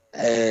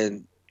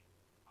 And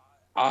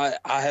I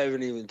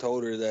haven't even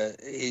told her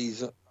that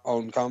he's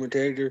on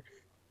commentator,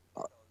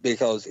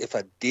 because if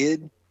I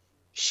did,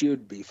 she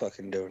would be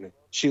fucking doing it.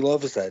 She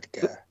loves that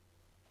guy.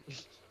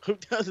 Who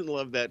doesn't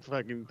love that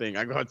fucking thing?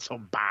 I got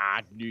some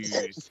bad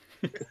news.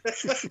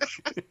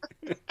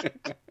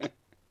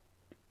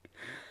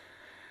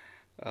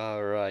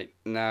 All right.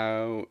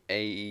 Now,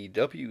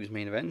 AEW's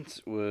main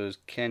event was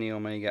Kenny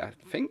Omega. I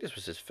think this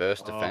was his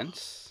first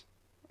defense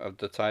of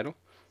the title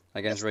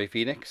against Ray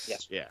Phoenix.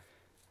 Yes. Yeah.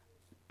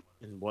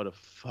 And what a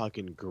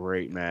fucking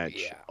great match.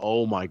 Yeah.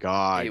 Oh my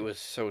god. It was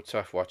so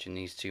tough watching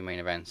these two main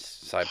events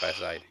side by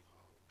side.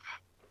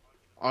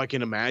 I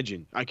can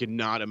imagine. I could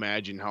not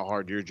imagine how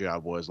hard your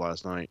job was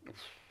last night.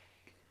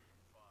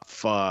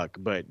 Fuck.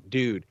 But,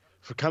 dude,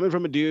 for coming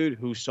from a dude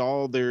who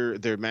saw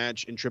their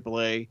match in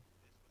AAA,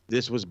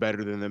 this was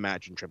better than the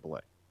match in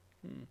AAA.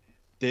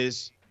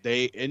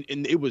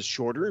 And it was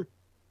shorter,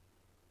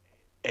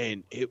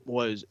 and it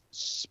was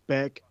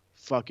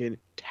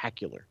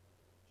spec-fucking-tacular.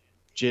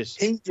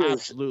 Just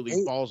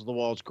absolutely balls to the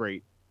walls,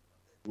 great.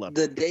 Love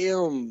the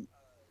damn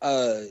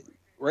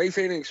Ray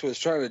Phoenix was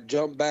trying to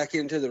jump back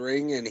into the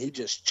ring, and he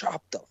just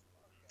chopped the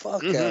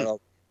fuck out of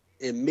him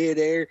in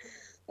midair.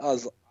 I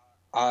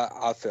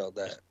felt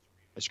that.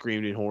 I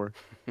screamed in horror.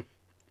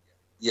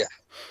 Yeah.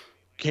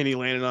 Kenny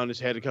landed on his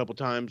head a couple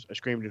times. I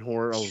screamed in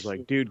horror. I was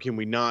like, dude, can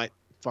we not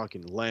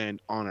fucking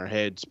land on our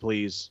heads,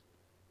 please?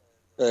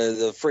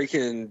 The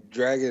freaking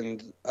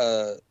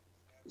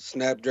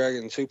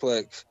Snapdragon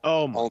suplex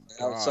on the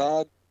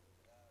outside.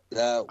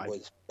 That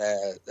was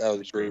bad. That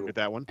was brutal. With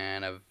that one.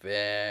 And a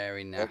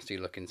very nasty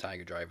looking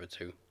Tiger Driver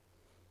too.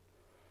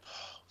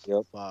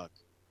 Yep. Fuck.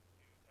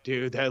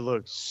 Dude, that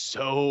looked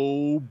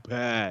so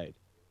bad.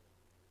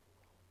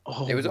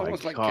 Oh, it was my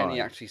almost God. like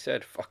Kenny actually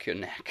said, fuck your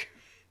neck.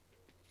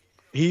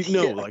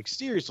 Like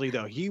seriously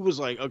though, he was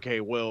like, okay,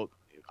 well,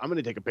 I'm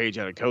gonna take a page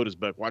out of Coda's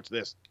book. Watch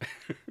this.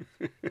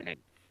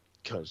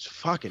 Because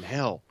fucking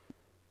hell.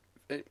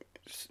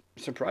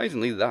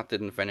 Surprisingly, that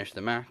didn't finish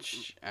the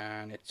match,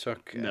 and it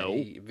took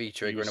a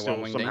V-trigger and a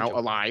one-winged somehow angel.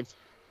 alive.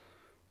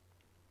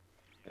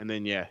 And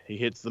then he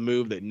hits the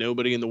move that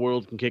nobody in the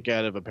world can kick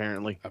out of,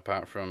 apparently.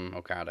 Apart from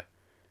Okada.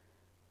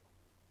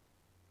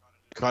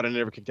 Okada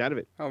never kicked out of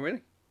it. Oh,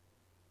 really?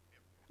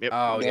 Yep.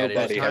 Oh, yeah,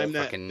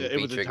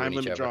 it was a time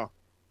limit draw.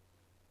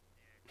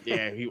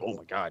 Yeah, oh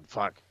my God,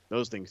 fuck.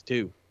 Those things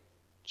too.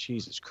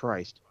 Jesus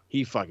Christ.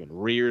 He fucking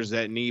rears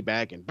that knee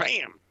back and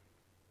bam!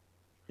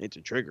 It's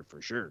a trigger for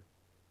sure.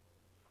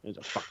 There's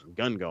a fucking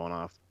gun going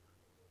off.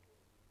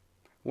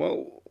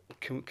 Well,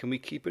 can we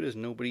keep it as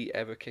nobody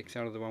ever kicks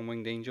out of the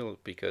one-winged angel?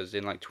 Because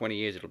in like 20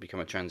 years, it'll become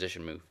a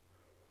transition move.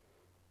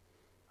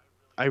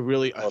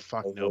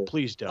 Fuck no,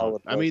 please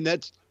don't. I mean,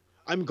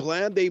 I'm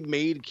glad they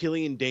made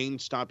Killian Dane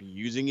stop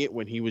using it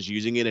when he was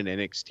using it in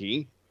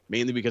NXT.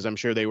 Mainly because I'm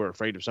sure they were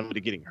afraid of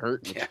somebody getting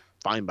hurt. Which is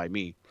fine by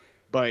me.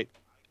 But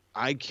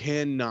I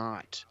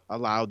cannot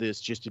allow this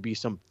just to be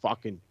some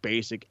fucking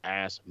basic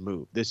ass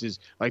move. This is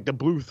like the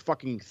blue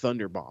fucking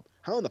thunder bomb.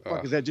 How in the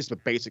fuck is that just a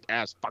basic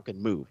ass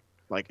fucking move?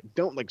 Like,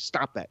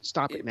 stop that.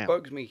 Stop it now. It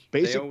bugs me.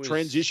 Basic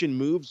transition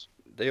moves.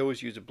 They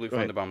always use a blue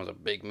thunder bomb as a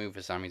big move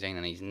for Sami Zayn,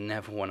 and he's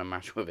never won a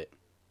match with it.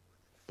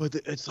 But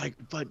it's like,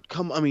 the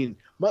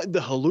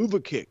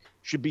Haluva kick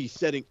should be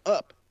setting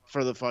up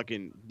for the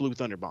fucking blue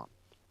thunder bomb.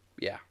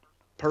 Yeah.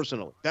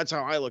 Personally, that's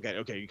how I look at it.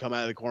 Okay, you come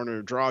out of the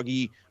corner,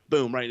 Draghi,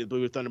 boom, right into the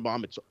blue thunder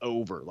bomb. It's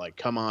over. Like,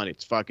 come on,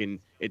 it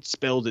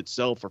spells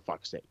itself for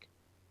fuck's sake.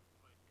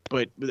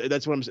 But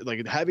that's what I'm saying.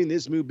 Like, having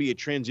this move be a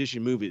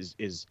transition move is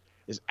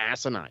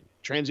asinine.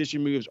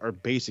 Transition moves are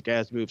basic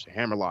ass moves,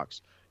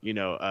 hammerlocks.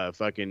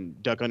 Fucking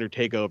duck under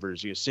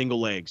takeovers. Single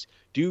legs.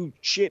 Do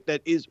shit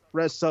that is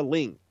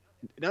wrestling.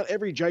 Not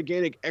every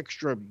gigantic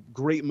extra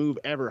great move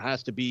ever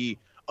has to be.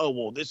 Oh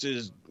well, this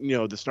is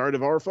the start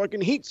of our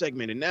fucking heat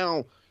segment, and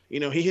now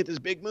he hit this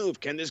big move.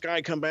 Can this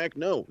guy come back?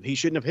 No, he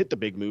shouldn't have hit the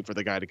big move for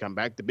the guy to come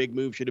back. The big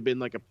move should have been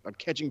like a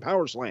catching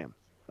power slam,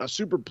 a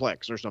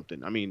superplex or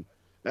something. I mean,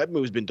 that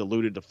move's been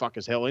diluted to fuck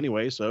as hell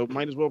anyway, so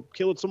might as well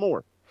kill it some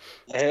more.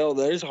 Hell,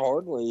 there's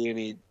hardly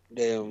any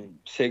damn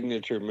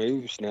signature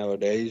moves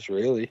nowadays,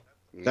 really.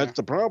 Yeah. That's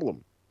the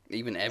problem.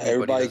 Even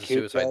everybody does a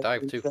suicide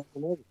dive, too.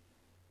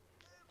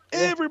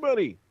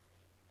 Everybody.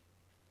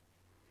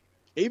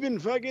 Even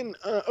fucking,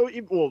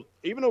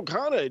 even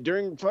Okada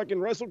during fucking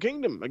Wrestle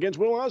Kingdom against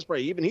Will Ospreay,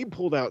 even he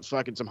pulled out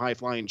fucking some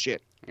high-flying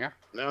shit. Yeah.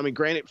 I mean,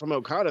 granted, from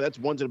Okada, that's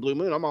once in a blue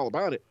moon. I'm all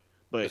about it.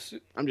 But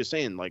I'm just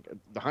saying, like,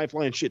 the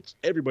high-flying shit,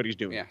 everybody's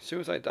doing. Yeah,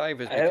 suicide dive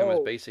has become as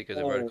basic as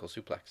a vertical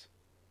suplex.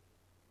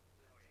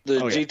 The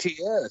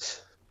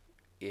GTS.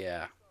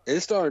 Yeah.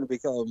 It's starting to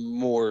become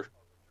more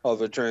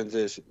of a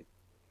transition.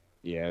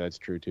 Yeah, that's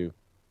true, too.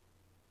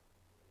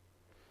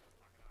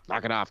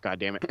 Knock it off,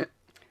 goddammit.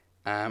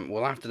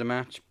 Well, after the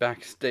match,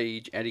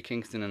 backstage, Eddie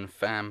Kingston and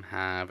Fam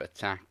have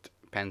attacked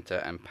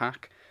Penta and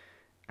Pac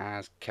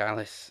as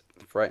Callis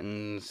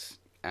threatens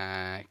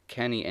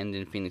Kenny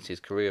ending Phoenix's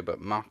career,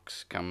 but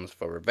Mox comes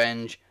for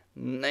revenge,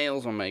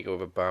 nails Omega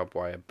with a barbed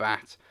wire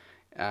bat,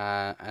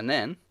 and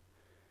then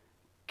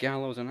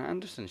Gallows and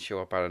Anderson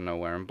show up out of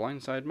nowhere and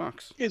blindside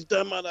Mox. It's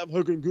the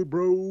motherfucking Good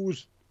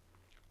Bros.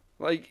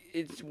 Like,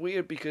 it's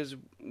weird because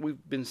we've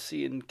been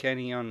seeing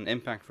Kenny on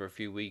Impact for a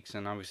few weeks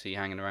and obviously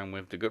hanging around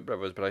with the Good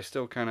Brothers, but I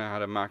still kind of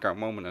had a mark-out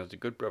moment as the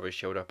Good Brothers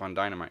showed up on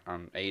Dynamite,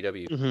 on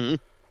AEW. Mm-hmm.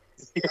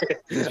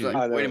 It's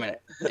like, wait a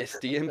minute, it's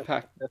the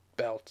Impact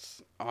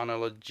belts on a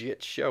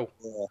legit show.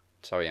 Yeah.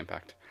 Sorry,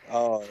 Impact.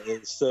 Oh, it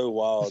was so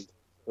wild.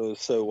 It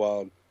was so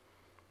wild.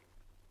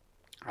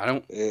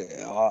 I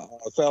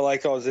felt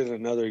like I was in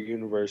another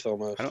universe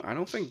almost. I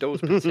don't think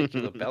those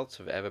particular belts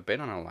have ever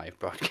been on a live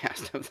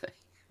broadcast, have they?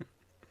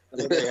 I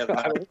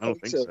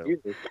don't think so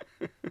either.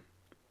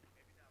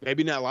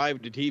 Maybe not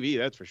live to TV,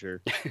 that's for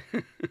sure.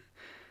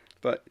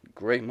 But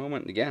great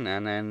moment again,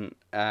 and then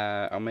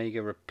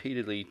Omega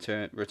repeatedly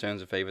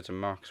returns a favor to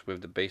Mox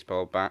with the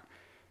baseball bat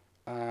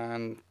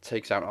and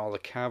takes out all the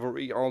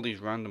cavalry. All these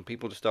random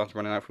people just start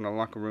running out from the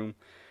locker room,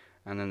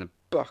 and then the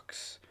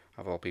Bucks,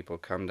 of all people,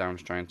 come down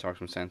to try and talk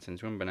some sense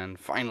into him, but then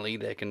finally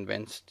they're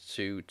convinced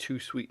to too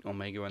sweet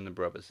Omega and the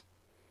brothers.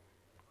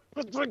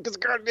 Let's bring this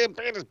goddamn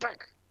band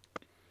back.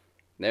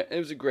 It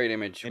was a great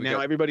image. And now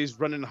everybody's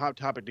running a Hot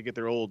Topic to get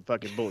their old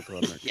fucking Bullet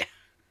Club merch. Yeah.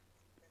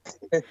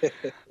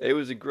 It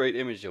was a great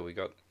image, though. We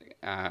got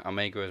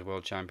Omega as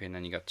world champion,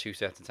 then you got 2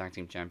 sets of tag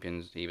team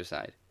champions either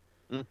side.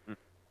 Mm-hmm.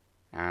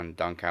 And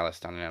Don Callis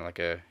standing there like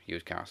a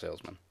used car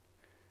salesman.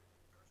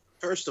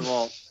 First of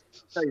all, I'll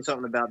tell you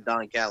something about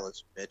Don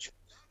Callis, bitch.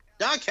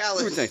 Don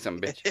Callis. Let me say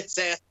something, bitch. Let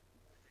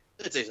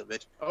me say something,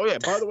 bitch. Oh, yeah.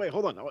 By the way,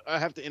 hold on. I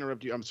have to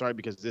interrupt you. I'm sorry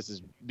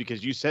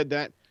because you said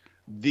that.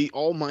 The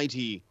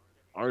almighty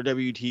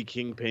RWT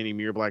Kingpin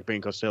Emir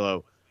Blackbane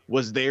Costello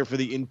was there for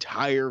the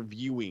entire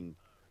viewing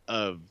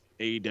of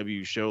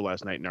AEW show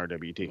last night in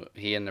RWT.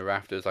 He in the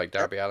rafters like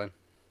Darby Allin?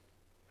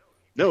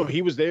 No,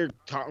 he was there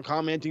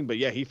commenting, but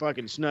yeah, he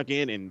fucking snuck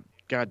in and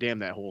goddamn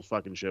that whole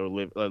fucking show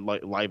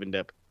livened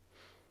up.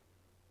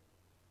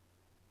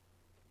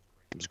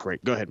 It was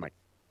great. Go ahead, Mike.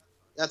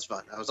 That's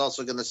fine. I was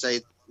also going to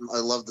say I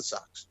love the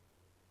socks.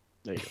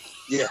 There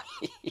you go.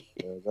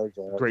 Yeah.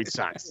 Great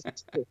socks.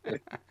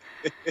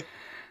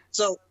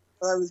 So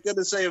I was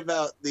gonna say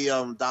about the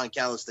Don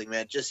Callis thing,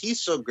 man. Just he's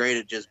so great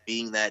at just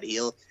being that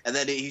heel, and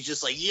then he's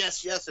just like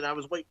yes, and I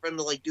was waiting for him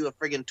to like do a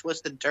friggin'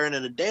 twist and turn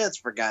and a dance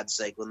for God's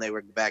sake when they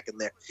were back in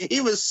there.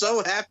 He was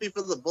so happy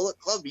for the Bullet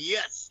Club.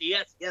 Yes.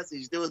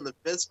 He's doing the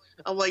fist.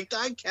 I'm like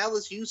Don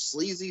Callis, you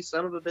sleazy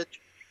son of a bitch.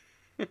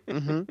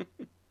 Mm-hmm.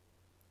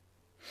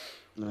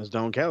 That's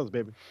Don Callis,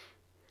 baby.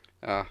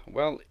 I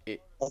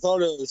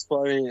thought it was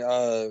funny.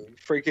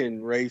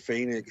 Freaking Ray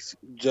Phoenix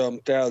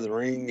jumped out of the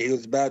ring. He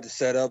was about to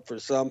set up for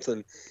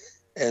something,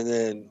 and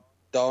then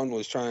Don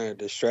was trying to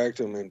distract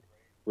him, and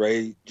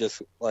Ray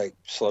just like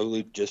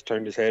slowly just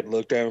turned his head,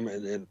 looked at him,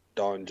 and then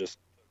Don just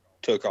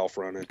took off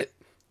running.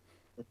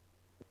 It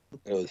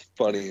was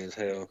funny as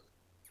hell.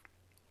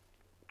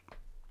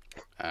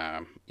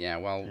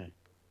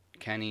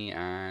 Kenny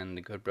and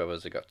the Good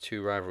Brothers have got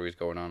 2 rivalries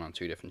going on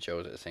 2 different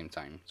shows at the same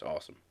time. It's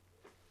awesome.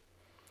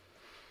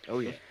 Oh,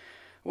 yeah.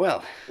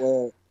 Well,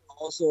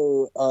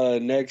 also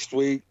next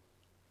week,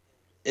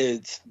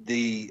 it's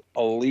the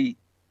Elite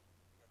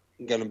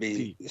going to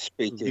be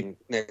speaking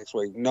next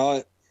week.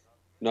 Not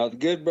the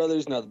Good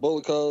Brothers, not the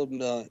Bullet Club,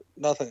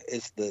 nothing.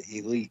 It's the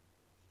Elite.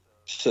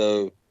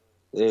 So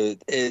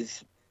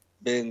it's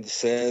been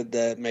said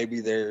that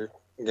maybe they're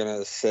going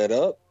to set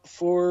up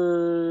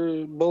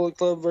for Bullet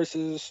Club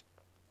versus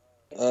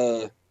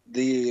the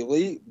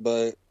Elite,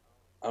 but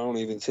I don't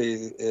even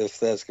see if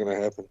that's going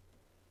to happen.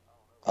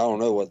 I don't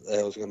know what the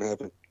hell's going to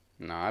happen.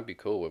 No, I'd be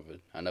cool with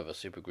another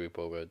supergroup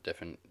over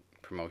different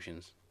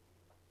promotions.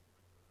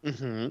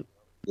 Mm-hmm.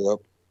 Yep.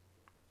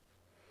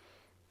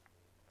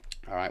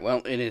 Alright,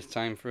 well, it is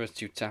time for us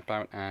to tap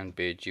out and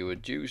bid you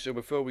adieu. So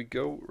before we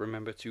go,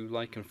 remember to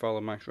like and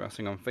follow Max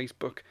Wrestling on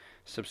Facebook,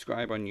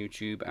 subscribe on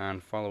YouTube,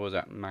 and follow us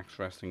at Max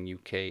Wrestling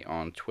UK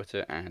on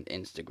Twitter and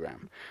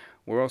Instagram.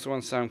 We're also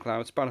on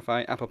SoundCloud,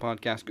 Spotify, Apple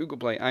Podcasts, Google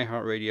Play,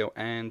 iHeartRadio,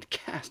 and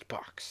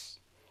CastBox.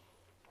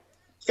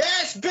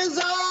 Yes,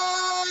 Bizarre!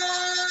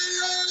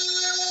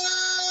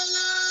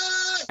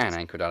 And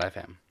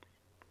Anchor.fm.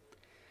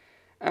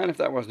 And if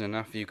that wasn't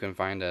enough, you can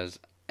find us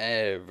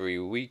every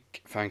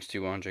week, thanks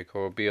to Andre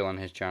Corbeil on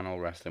his channel,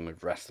 Wrestling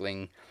with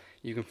Wrestling.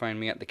 You can find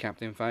me at the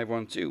Captain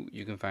 512.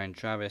 You can find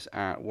Travis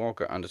at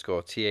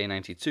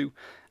Walker_TA92.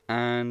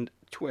 And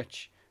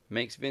Twitch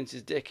makes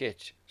Vince's dick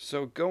itch.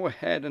 So go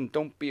ahead and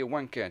don't be a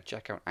wanker.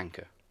 Check out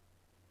Anchor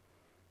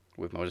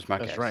with Moses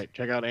Marquez. That's right.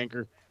 Check out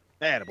Anchor.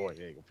 Attaboy.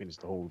 There you go. Finish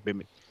the whole bit.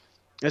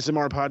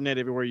 SMR Podnet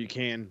everywhere you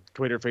can.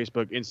 Twitter,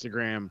 Facebook,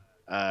 Instagram.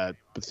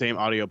 The same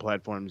audio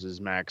platforms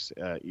as Max.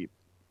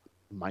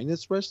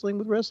 Minus Wrestling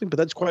with Wrestling, but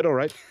that's quite all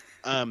right.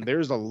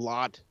 There's a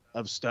lot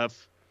of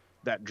stuff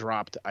that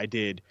dropped. I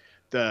did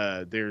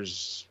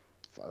there's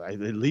at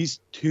least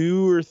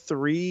 2 or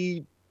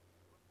 3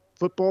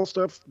 football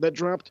stuff that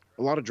dropped.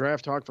 A lot of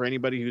draft talk for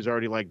anybody who's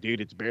already like, dude,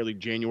 it's barely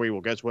January.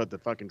 Well, guess what? The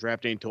fucking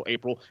draft ain't until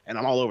April, and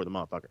I'm all over the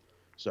motherfucker.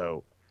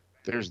 So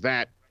there's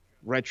that.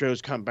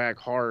 Retros come back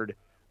hard.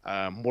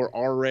 We're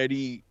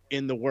already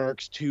in the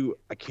works to,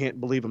 I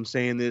can't believe I'm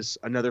saying this,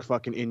 another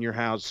fucking In Your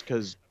House,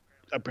 because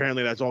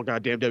apparently that's all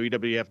goddamn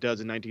WWF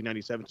does in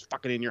 1997. It's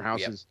fucking in your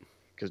houses,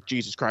 because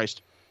Jesus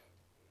Christ.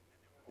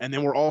 And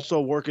then we're also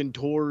working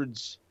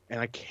towards, and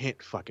I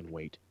can't fucking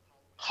wait,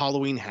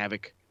 Halloween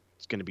Havoc.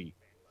 It's going to be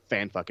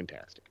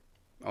fan-fucking-tastic.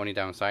 Only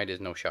downside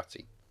is no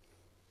Shotzi.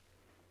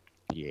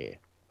 Yeah.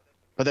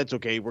 But that's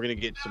okay. We're going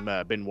to get some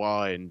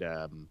Benoit and,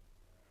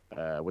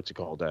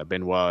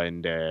 Benoit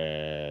and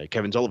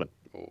Kevin Sullivan.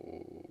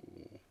 Oh.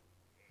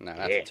 Nah,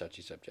 that's a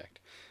touchy subject.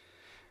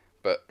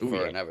 But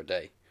for another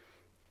day.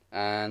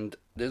 And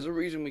there's a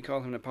reason we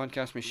call him the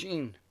podcast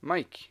machine.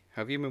 Mike,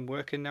 have you been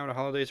working now the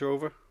holidays are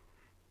over?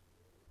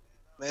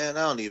 Man,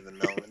 I don't even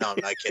know. No, I'm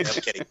not kidding.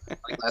 I'm kidding.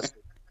 Like last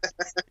week.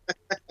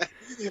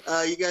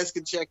 You guys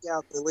can check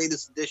out the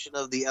latest edition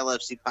of the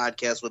LFC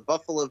podcast with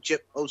Buffalo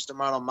Chip, host and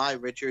model Mai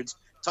Richards.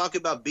 Talk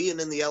about being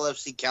in the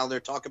LFC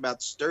calendar. Talk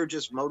about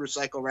Sturgis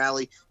Motorcycle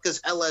Rally,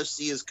 because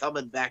LFC is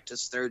coming back to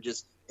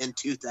Sturgis in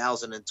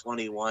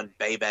 2021,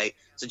 baby.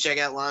 So check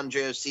out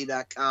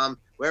LaundryFC.com,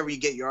 wherever you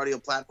get your audio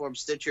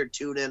platforms, Stitcher,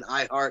 TuneIn,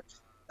 iHeart,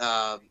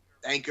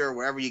 Anchor,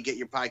 wherever you get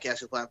your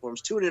podcasting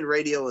platforms. TuneIn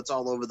Radio, it's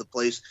all over the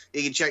place.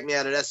 You can check me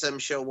out at SM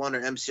Show 1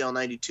 or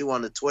MCL92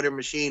 on the Twitter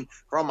machine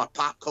for all my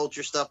pop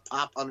culture stuff,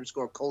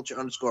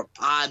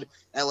 pop_culture_pod,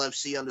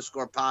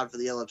 LFC_pod for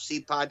the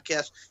LFC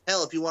podcast.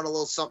 Hell, if you want a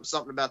little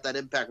something about that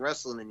Impact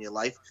Wrestling in your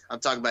life, I'm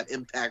talking about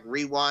Impact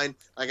Rewind.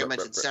 Like I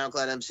mentioned,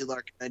 SoundCloud, MC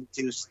Larkin92,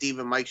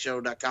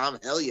 StephenMikeShow.com.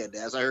 Hell yeah,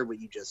 Daz, I heard what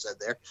you just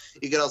said there.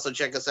 You can also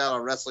check us out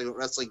on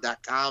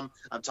WrestlingWithWrestling.com.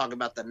 I'm talking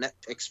about the Net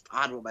Picks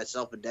pod with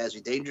myself and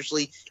Dazzy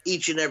Dangerously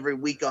each and every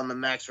week on the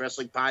Max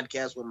Wrestling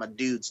podcast with my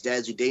dudes,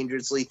 Dazzy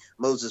Dangerously,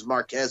 Moses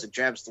Marquez, and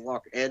Travis the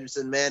Walker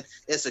Anderson. Man,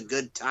 it's a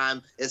good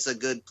time. It's a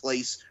good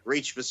place.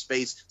 Reach for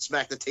space.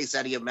 Smack the taste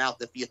out of your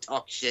mouth if you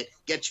talk shit.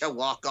 Get your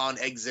walk-on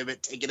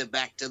exhibit, taking it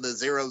back to the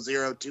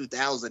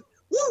 002000.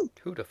 Woo!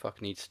 Who the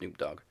fuck needs Snoop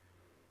Dogg?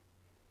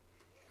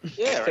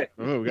 Yeah, right.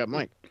 Oh, we got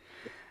Mike.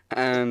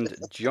 And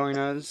join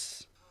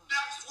us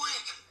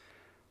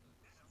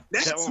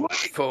next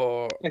week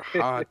for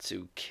Hard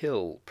to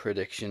Kill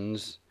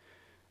predictions.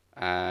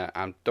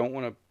 I don't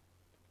want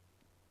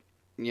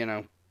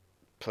to,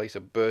 place a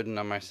burden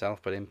on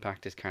myself, but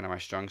Impact is kind of my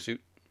strong suit.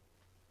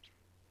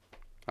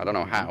 I don't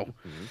know how.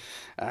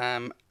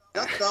 Shut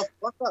the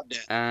fuck up,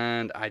 Dan.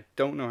 And I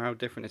don't know how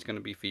different it's going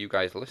to be for you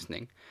guys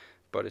listening,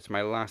 but it's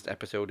my last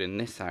episode in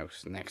this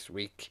house next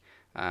week.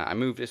 I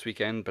moved this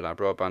weekend, but our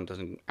broadband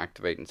doesn't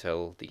activate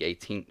until the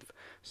 18th,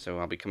 so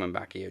I'll be coming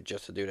back here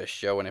just to do this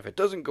show, and if it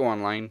doesn't go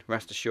online,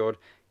 rest assured,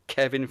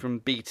 Kevin from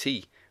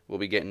BT will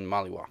be getting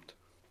mollywopped.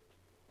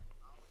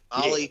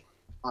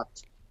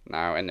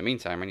 Now, in the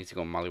meantime, I need to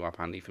go mollywop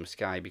Andy from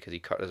Sky because he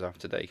cut us off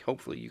today.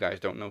 Hopefully, you guys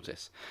don't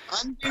notice.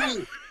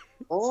 Andy!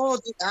 Oh,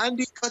 did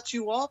Andy cut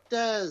you off,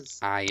 Des?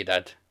 Ah, he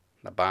did.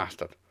 The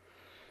bastard.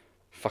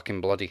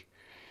 Fucking bloody.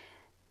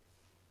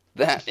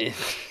 That is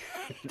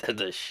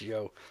the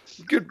show.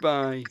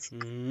 Goodbye.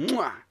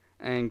 Mwah,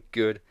 and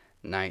good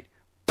night.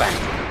 Bang!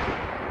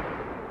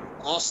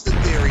 Austin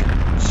Theory,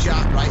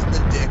 shot right in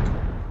the dick.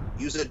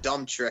 Use a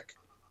dumb trick.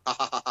 Ha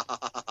ha ha ha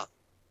ha ha.